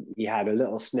 He had a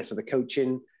little sniff of the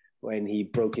coaching when he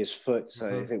broke his foot.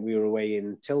 So I think we were away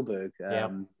in Tilburg,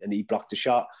 and he blocked a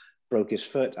shot, broke his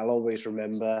foot. I'll always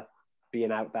remember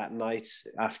being out that night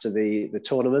after the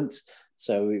tournament.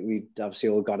 So we'd obviously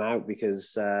all gone out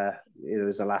because it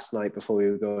was the last night before we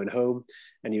were going home,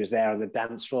 and he was there on the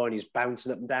dance floor and he's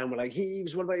bouncing up and down. We're like,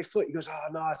 Heaves, what about your foot? He goes,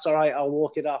 oh, no, it's all right. I'll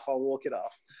walk it off.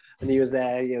 And he was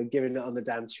there, giving it on the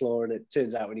dance floor. And it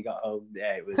turns out when he got home,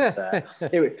 it was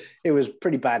it was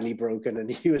pretty badly broken, and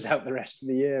he was out the rest of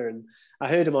the year. And I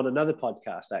heard him on another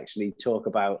podcast actually talk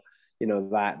about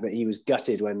that he was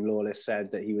gutted when Lawless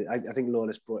said that he was. I think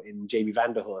Lawless brought in Jamie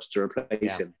Vanderhorst to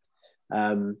replace him.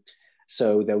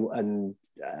 So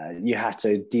you had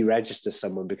to deregister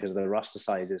someone because of the roster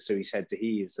sizes. So he said to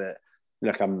Heaves that,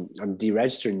 look, I'm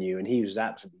deregistering you, and he was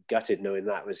absolutely gutted knowing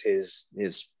that was his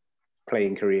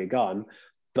playing career gone.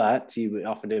 But he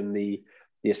offered him the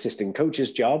assistant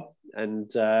coach's job, and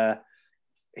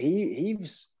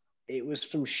it was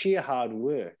from sheer hard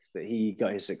work that he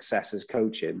got his success as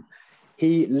coaching.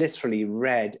 He literally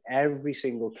read every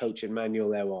single coaching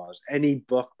manual there was, any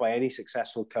book by any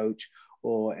successful coach,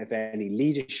 or if any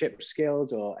leadership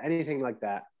skills or anything like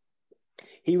that.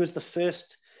 It was the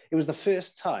first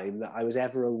time that I was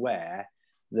ever aware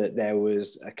that there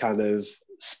was a kind of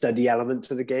study element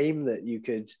to the game, that you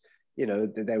could,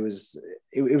 that there was,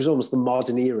 it was almost the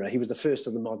modern era. He was the first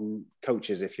of the modern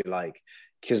coaches, if you like,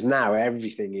 because now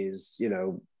everything is,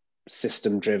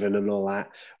 system driven and all that,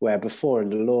 where before in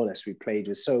the Lawless we played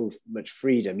with so much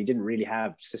freedom. He didn't really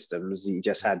have systems. He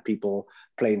just had people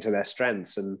playing to their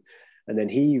strengths. And then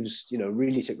Heaves,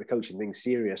 really took the coaching thing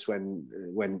serious when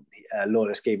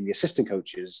Lawless gave him the assistant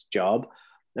coach's job,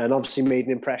 and obviously made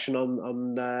an impression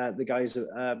on the guys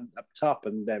up top.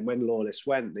 And then when Lawless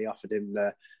went, they offered him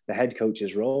the head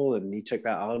coach's role, and he took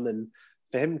that on. And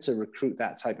for him to recruit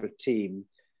that type of team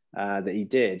that he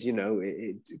did,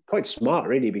 quite smart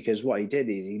really, because what he did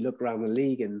is he looked around the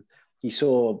league and he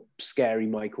saw scary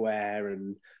Mike Ware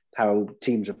and how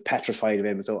teams were petrified of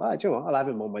him, and thought, do you know what? I'll have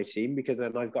him on my team because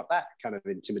then I've got that kind of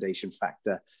intimidation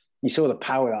factor. You saw the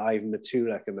power that Ivan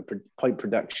Matulak and the point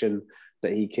production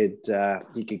that he could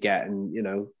get,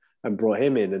 and brought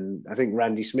him in. And I think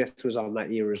Randy Smith was on that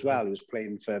year as well. He was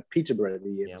playing for Peterborough the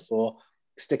year before,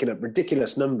 sticking up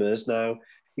ridiculous numbers. Now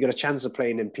you got a chance of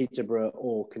playing in Peterborough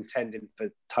or contending for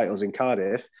titles in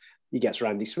Cardiff. He gets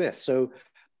Randy Smith, so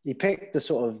he picked the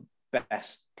sort of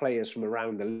best players from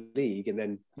around the league, and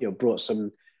then brought some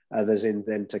others in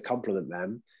then to complement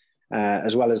them,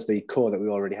 as well as the core that we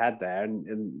already had there,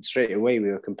 and straight away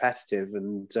we were competitive.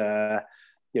 And to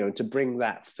bring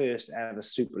that first ever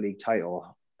Super League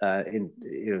title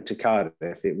to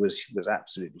Cardiff, it was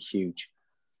absolutely huge.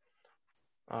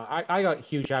 I got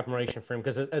huge admiration for him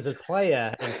because as a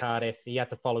player in Cardiff, he had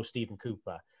to follow Stephen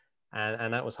Cooper,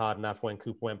 and that was hard enough when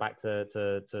Cooper went back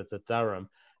to Durham.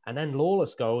 And then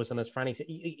Lawless goes, and as Franny said,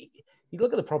 you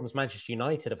look at the problems Manchester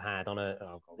United have had on a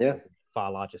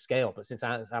far larger scale, but since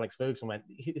Alex Ferguson went,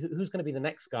 who's going to be the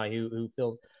next guy who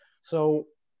fills? So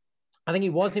I think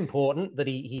it was important that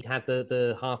he'd had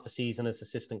the half a season as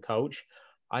assistant coach.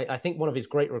 I think one of his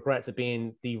great regrets of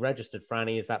being deregistered,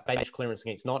 Franny, is that bench clearance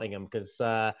against Nottingham, because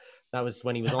that was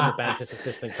when he was on the bench as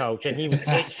assistant coach, and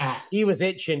he was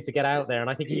itching to get out there, and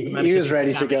I think he was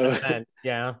ready to go.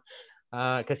 Yeah,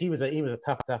 because he was a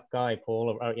tough guy,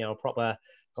 Paul, a proper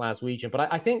Glaswegian.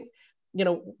 But I think,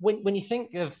 when you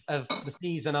think of the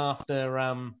season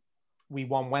after we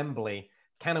won Wembley,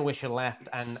 Canawisha left,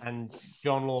 and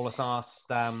John Lawless asked.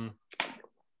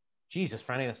 Jesus,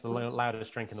 Franny, that's the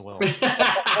loudest drink in the world.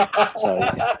 Sorry.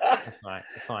 It's fine.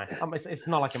 It's fine. It's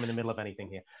not like I'm in the middle of anything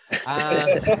here.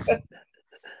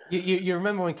 You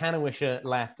remember when Canawisha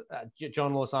left,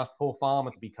 John Lawless asked Paul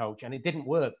Farmer to be coach, and it didn't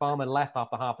work. Farmer left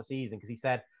after half a season because he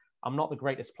said, I'm not the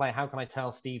greatest player. How can I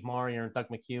tell Steve Morier and Doug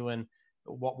McEwen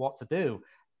what to do?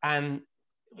 And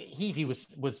Heavey was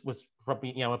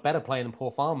probably, a better player than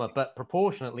Paul Farmer, but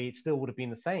proportionately, it still would have been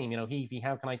the same. Heavey,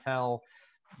 how can I tell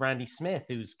Randy Smith,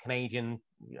 who's Canadian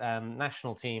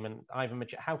national team, and Ivan Mach,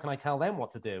 how can I tell them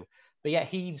what to do? But yet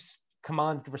Heaves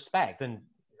commanded respect, and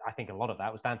I think a lot of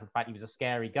that was down to the fact he was a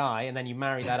scary guy. And then you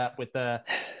marry that up with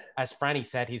as Franny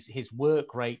said, his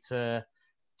work rate to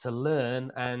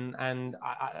learn, and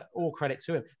all credit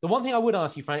to him. The one thing I would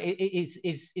ask you, Franny,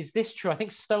 is this true? I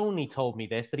think Stoney told me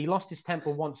this, that he lost his temper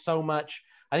once so much,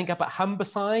 I think up at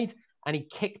Humberside, and he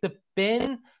kicked the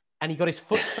bin, and he got his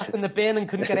foot stuck in the bin and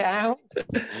couldn't get it out.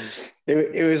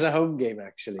 It was a home game,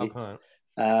 actually. Okay.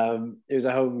 It was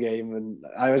a home game, and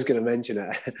I was going to mention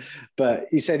it, but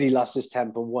he said he lost his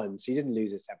temper once. He didn't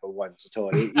lose his temper once at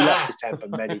all. He lost his temper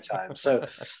many times. So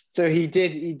he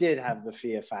did have the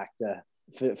fear factor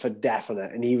for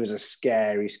definite, and he was a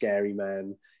scary, scary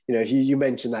man. If you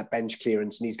mentioned that bench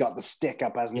clearance, and he's got the stick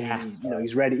up, hasn't he? Yeah.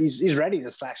 He's ready. He's ready to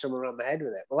slash someone around the head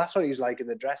with it. Well, that's what he was like in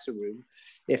the dressing room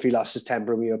if he lost his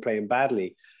temper and we were playing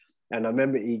badly. And I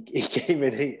remember he came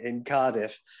in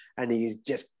Cardiff, and he's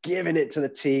just giving it to the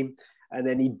team, and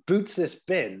then he boots this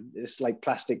bin, this like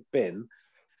plastic bin.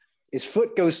 His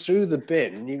foot goes through the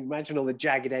bin, and you imagine all the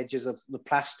jagged edges of the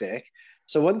plastic.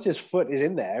 So once his foot is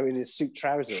in there in his suit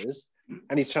trousers,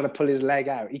 and he's trying to pull his leg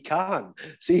out, he can't.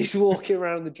 So he's walking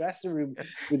around the dressing room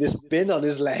with this bin on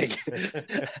his leg,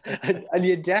 and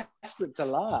you're desperate to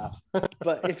laugh.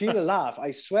 But if you'd have laughed,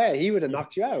 I swear he would have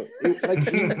knocked you out. Like,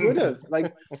 he would have.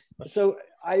 So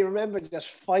I remember just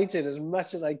fighting as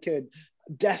much as I could,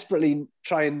 desperately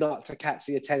trying not to catch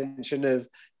the attention of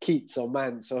Keats or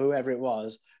Mance or whoever it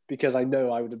was, because I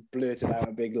know I would have blurted out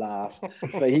a big laugh.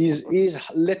 But he's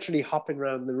literally hopping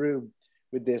around the room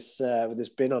with this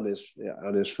bin on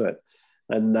his foot.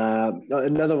 And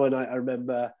another one I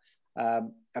remember,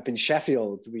 up in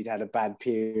Sheffield, we'd had a bad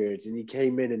period, and he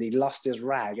came in and he lost his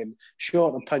rag, and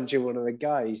short of punching one of the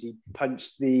guys, he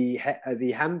punched the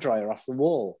hand dryer off the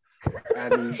wall,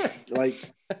 and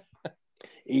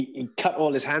he cut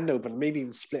all his hand open, maybe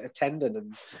even split a tendon,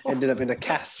 and ended up in a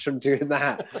cast from doing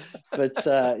that. But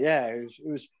it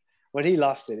was when he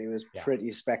lost it was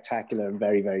pretty spectacular and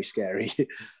very, very scary.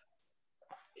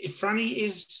 Franny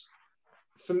is,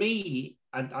 for me,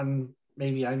 and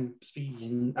maybe I'm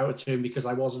speaking out of turn because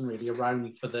I wasn't really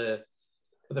around for the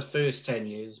first 10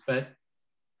 years, but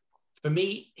for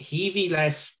me, Heavey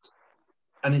left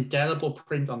an indelible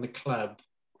print on the club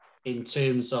in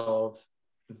terms of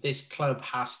this club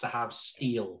has to have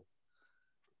steel.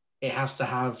 It has to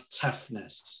have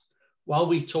toughness. While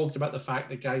we've talked about the fact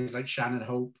that guys like Shannon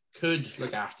Hope could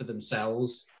look after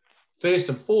themselves, first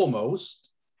and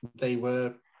foremost, they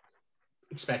were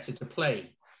expected to play.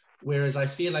 Whereas I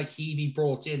feel like Heavey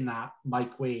brought in that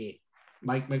Mike Way,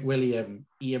 Mike McWilliam,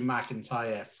 Ian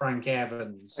McIntyre, Frank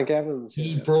Evans.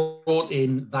 He brought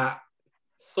in that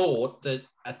thought that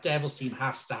a Devils team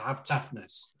has to have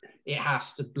toughness. It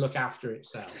has to look after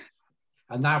itself.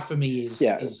 And that for me is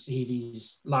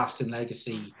Heavey's lasting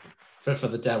legacy for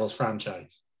the Devils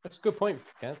franchise. That's a good point,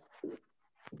 Gaz.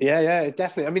 Yeah,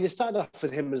 definitely. I mean, it started off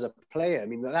with him as a player. I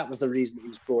mean, that was the reason he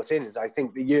was brought in. Is I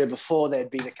think the year before there'd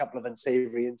been a couple of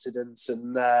unsavoury incidents,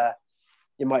 and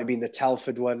it might have been the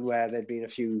Telford one where there'd been a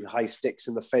few high sticks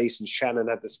in the face, and Shannon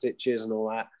had the stitches and all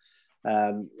that.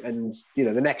 And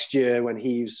the next year when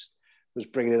he was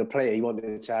bringing in a player, he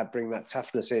wanted to bring that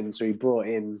toughness in, so he brought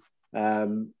in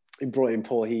Paul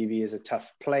Heavey as a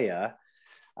tough player.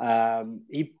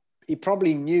 He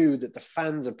probably knew that the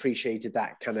fans appreciated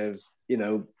that kind of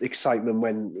excitement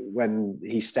when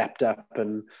he stepped up.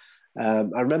 And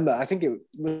I remember, I think it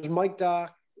was Mike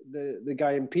Dark, the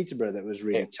guy in Peterborough, that was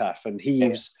really tough, and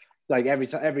like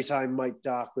every time Mike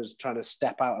Dark was trying to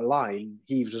step out of line,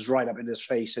 he was right up in his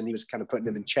face and he was kind of putting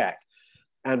him in check.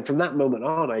 And from that moment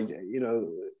on,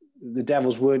 the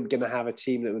Devils weren't going to have a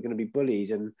team that were going to be bullied.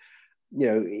 And,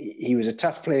 he was a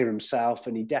tough player himself,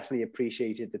 and he definitely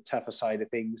appreciated the tougher side of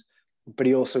things. But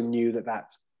he also knew that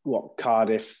that's what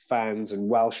Cardiff fans and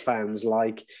Welsh fans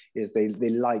like, is they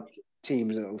like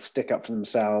teams that will stick up for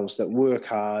themselves, that work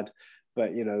hard,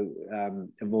 but,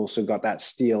 have also got that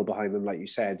steel behind them, like you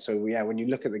said. So, yeah, when you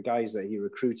look at the guys that he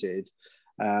recruited,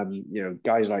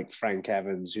 guys like Frank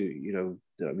Evans, who,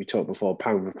 we talked before,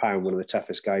 pound for pound, one of the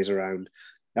toughest guys around.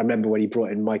 I remember when he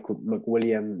brought in Mike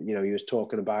McWilliam, he was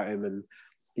talking about him and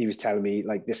he was telling me,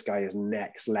 like, this guy is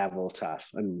next level tough.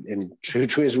 And true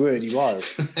to his word, he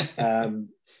was.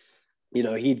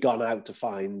 He'd gone out to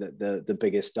find the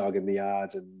biggest dog in the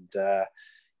yard. And,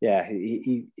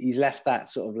 he's left that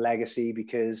sort of legacy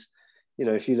because,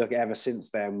 if you look ever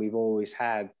since then, we've always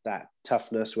had that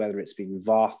toughness, whether it's been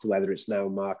Voth, whether it's now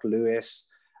Mark Lewis,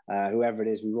 whoever it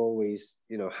is, we've always,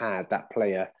 had that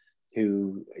player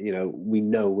who, we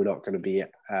know we're not going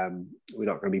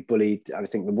to be bullied. I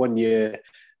think the one year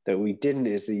that we didn't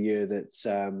is the year that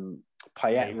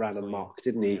Payet ran amok,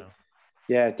 didn't he?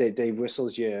 Yeah, Dave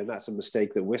Whistle's year, and that's a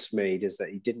mistake that Wisp made, is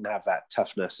that he didn't have that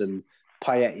toughness. And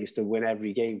Payet used to win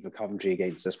every game for Coventry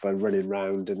against us by running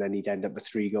round, and then he'd end up with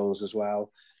 3 goals as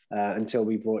well, until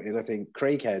we brought in, I think,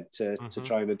 Craighead to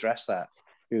try and address that.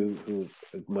 Who oh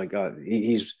my God,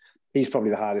 he's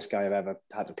probably the hardest guy I've ever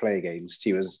had to play against.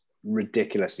 He was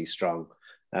ridiculously strong,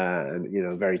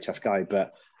 and very tough guy.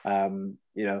 But I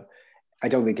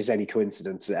don't think it's any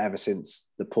coincidence that ever since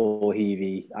the Paul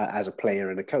Heavey as a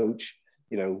player and a coach,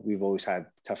 we've always had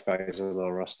tough guys on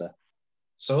our roster.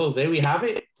 So there we have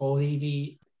it. Paul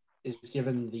Heavey is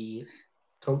given the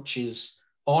coach's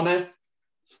honour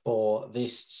for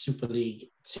this Super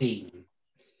League team.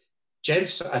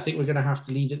 Gents, I think we're going to have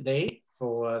to leave it there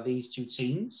for these 2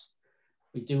 teams.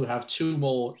 We do have 2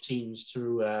 more teams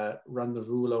to run the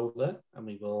rule over, and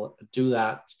we will do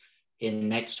that in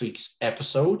next week's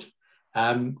episode.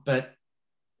 But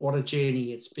what a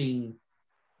journey it's been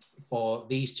for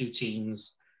these 2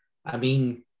 teams. I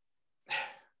mean,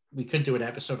 we could do an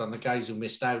episode on the guys who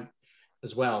missed out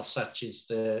as well, such as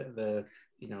the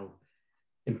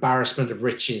embarrassment of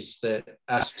riches that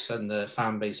us and the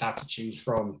fan base had to choose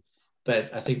from.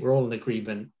 But I think we're all in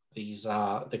agreement. These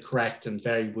are the correct and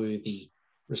very worthy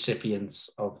recipients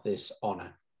of this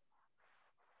honour.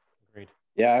 Agreed.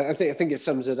 Yeah, I think it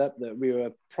sums it up that we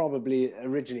were probably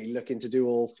originally looking to do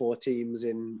all 4 teams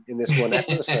in this one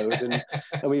episode, and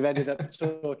we've ended up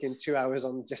talking 2 hours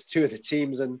on just 2 of the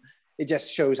teams, and it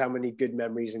just shows how many good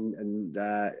memories and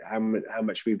how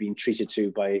much we've been treated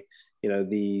to by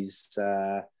these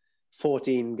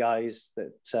 14 guys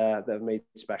that have made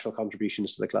special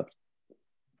contributions to the club.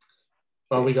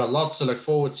 Well, we got lots to look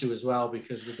forward to as well,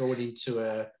 because we're going into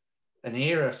an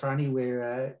era, Franny,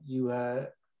 where you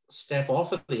step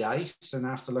off of the ice and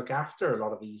have to look after a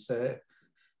lot of these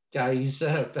guys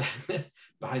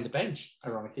behind the bench,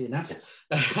 ironically enough.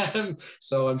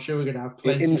 So I'm sure we're going to have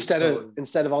plenty instead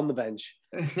of on the bench.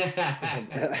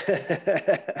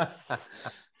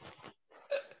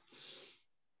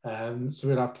 So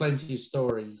we'll have plenty of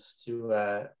stories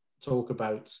to talk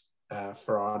about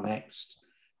for our next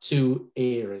 2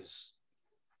 eras.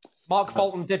 Mark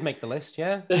Fulton did make the list,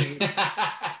 yeah?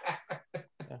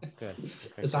 Good.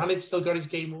 Has Alex still got his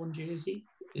game worn jersey?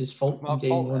 Is Fulton game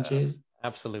worn jersey?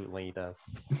 Absolutely, he does.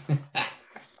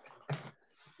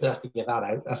 We'll have to get that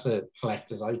out. That's a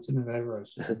collector's item, if ever.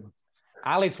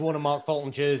 Alex won a Mark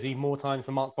Fulton jersey more times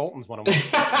than Mark Fulton's won a Mark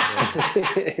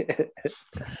Fulton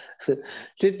jersey.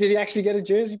 Did he actually get a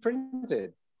jersey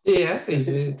printed? Yeah, he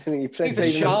did. He played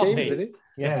in those games, did he?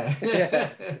 Yeah.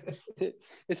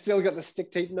 It's still got the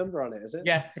stick tape number on it, is it?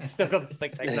 Yeah, it's still got the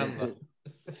stick tape number.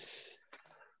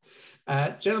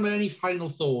 Gentlemen, any final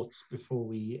thoughts before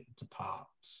we depart?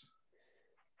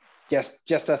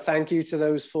 Just a thank you to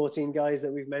those 14 guys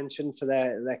that we've mentioned for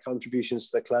their contributions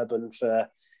to the club, and for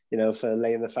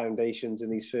laying the foundations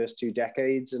in these first 2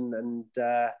 decades, and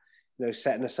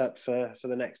setting us up for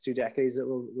the next 2 decades that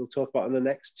we'll talk about in the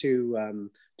next two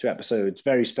episodes.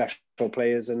 Very special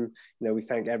players, and we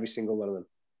thank every single one of them.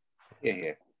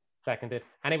 Yeah. Seconded.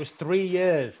 And it was 3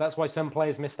 years. That's why some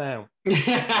players missed out.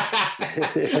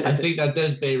 I think that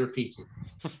does bear repeating,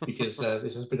 because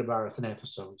this has been a marathon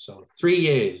episode. So 3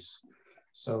 years.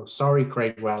 So sorry,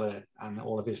 Craig Weller and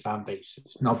all of his fan base.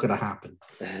 It's not going to happen.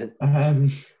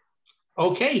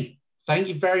 Okay. Thank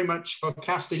you very much for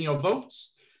casting your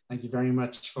votes. Thank you very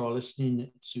much for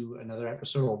listening to another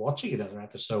episode, or watching another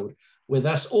episode with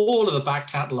us. All of the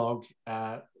back catalogue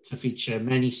to feature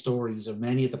many stories of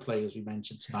many of the players we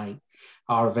mentioned tonight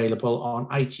are available on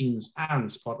iTunes and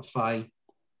Spotify,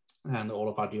 and all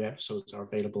of our new episodes are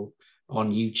available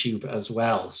on YouTube as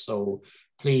well. So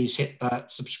please hit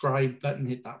that subscribe button,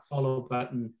 hit that follow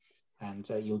button, and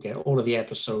you'll get all of the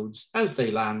episodes as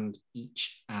they land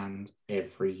each and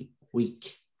every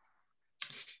week.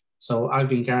 So I've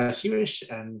been Gareth Hewish,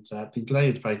 and been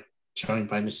delighted by joined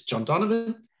by Mr. John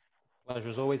Donovan. Pleasure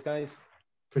as always, guys.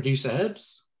 Producer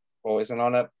Herbs. Always an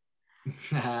honour.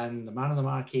 And the man of the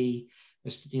marquee,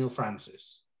 Mr. Neil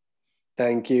Francis.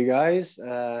 Thank you, guys.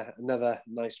 Another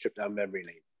nice trip down memory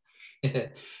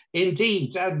lane.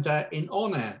 Indeed, and in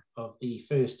honour of the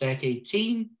first decade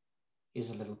team is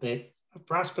a little bit of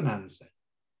Brass Bonanza.